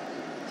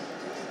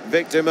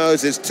 Victor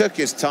Moses took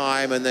his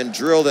time and then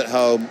drilled it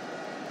home.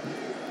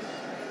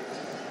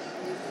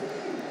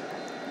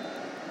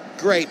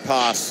 Great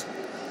pass.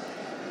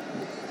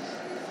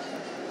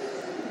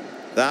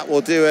 That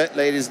will do it,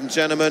 ladies and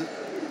gentlemen.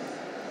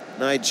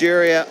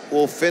 Nigeria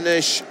will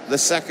finish the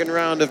second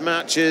round of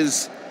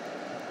matches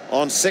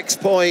on 6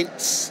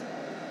 points.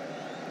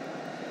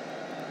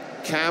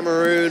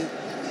 Cameroon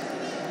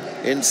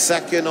in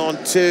second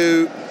on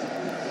 2.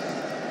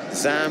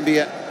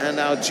 Zambia and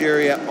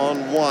Algeria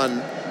on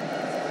 1.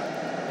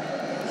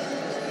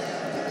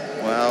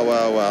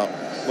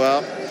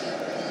 Well,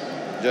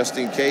 just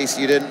in case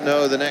you didn't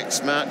know, the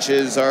next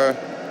matches are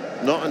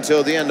not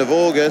until the end of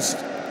August.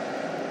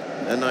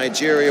 And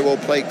Nigeria will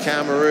play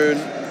Cameroon.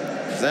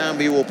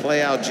 Zambia will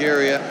play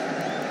Algeria.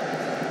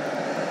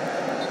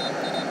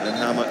 And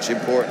how much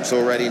importance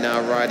already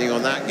now riding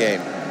on that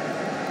game.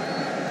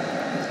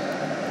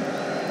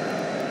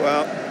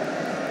 Well,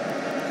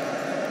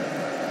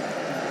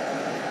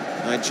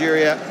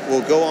 Nigeria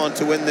will go on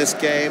to win this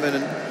game,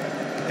 and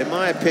in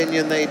my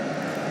opinion, they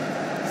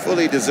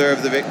fully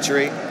deserve the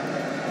victory.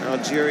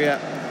 Algeria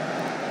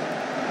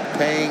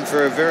paying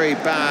for a very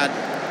bad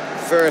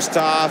first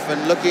half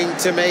and looking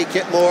to make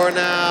it more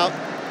now.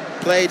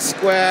 Played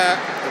square.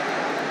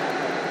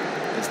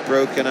 It's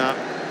broken up.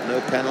 No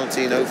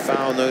penalty, no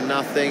foul, no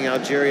nothing.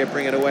 Algeria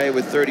bring it away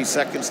with 30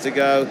 seconds to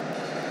go.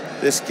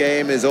 This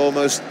game is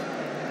almost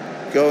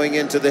going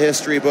into the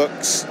history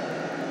books.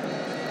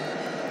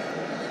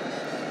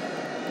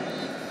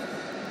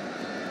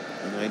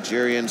 The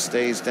Nigerian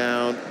stays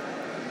down.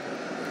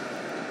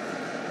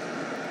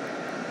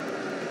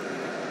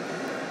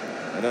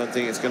 I don't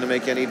think it's going to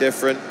make any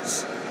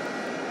difference.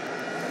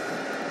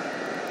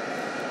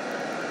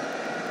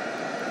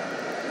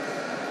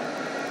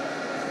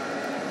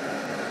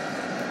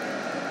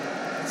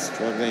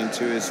 Struggling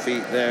to his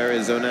feet there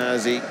is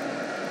Onazi.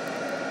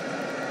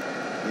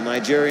 The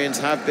Nigerians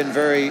have been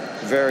very,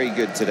 very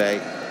good today.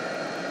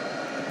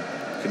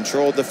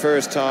 Controlled the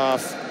first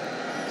half.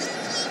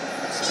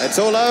 It's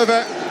all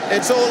over.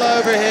 It's all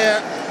over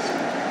here.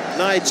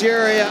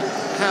 Nigeria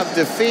have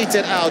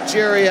defeated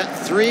Algeria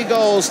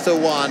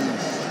 3-1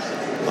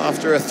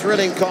 after a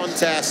thrilling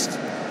contest.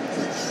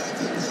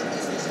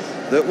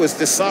 that was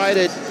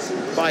decided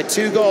by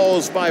 2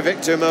 goals by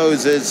Victor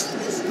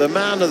Moses, the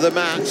man of the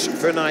match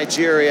for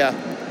Nigeria.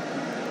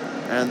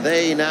 And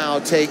they now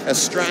take a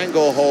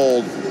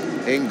stranglehold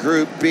in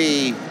Group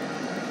B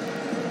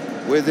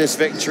with this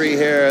victory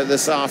here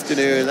this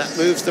afternoon. That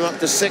moves them up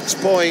to 6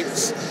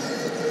 points,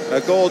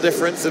 a goal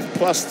difference of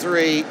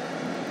 +3.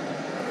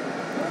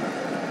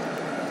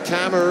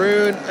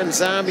 Cameroon and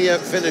Zambia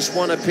finished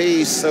 1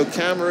 apiece, so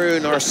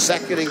Cameroon are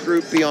second in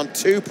Group B on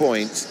 2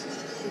 points,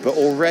 but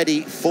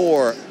already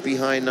 4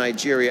 behind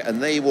Nigeria,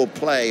 and they will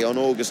play on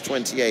August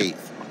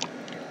 28th.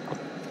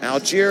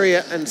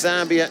 Algeria and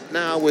Zambia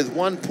now with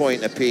 1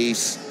 point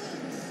apiece,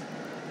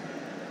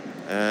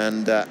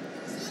 and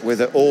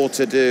with it all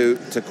to do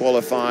to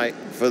qualify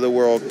for the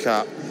World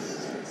Cup.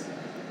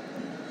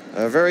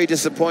 A very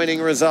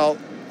disappointing result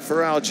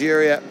for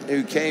Algeria,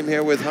 who came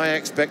here with high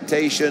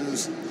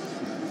expectations,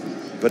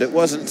 but it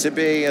wasn't to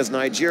be, as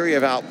Nigeria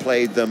have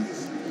outplayed them.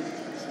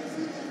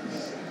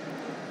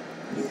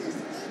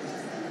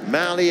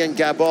 Mali and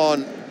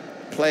Gabon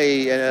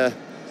play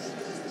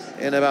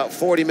in about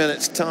 40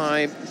 minutes'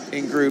 time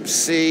in Group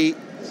C.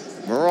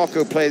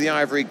 Morocco play the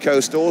Ivory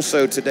Coast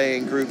also today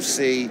in Group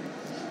C.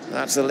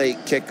 That's a late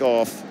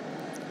kickoff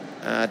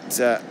at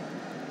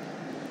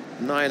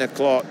 9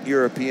 o'clock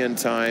European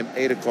time,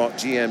 8 o'clock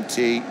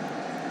GMT.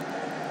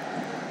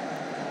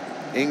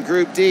 In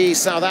Group D,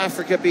 South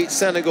Africa beat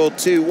Senegal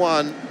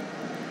 2-1.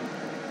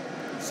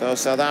 So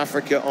South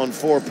Africa on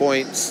 4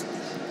 points,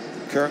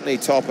 currently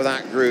top of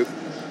that group.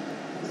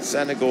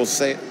 Senegal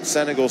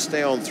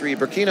stay on 3.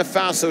 Burkina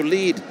Faso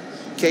lead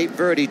Cape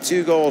Verde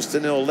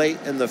 2-0 late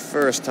in the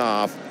first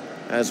half,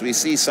 as we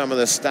see some of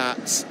the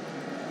stats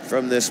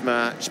from this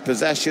match.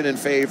 Possession in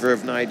favor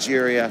of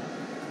Nigeria.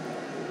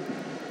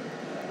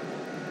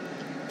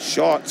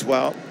 Shots,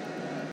 well,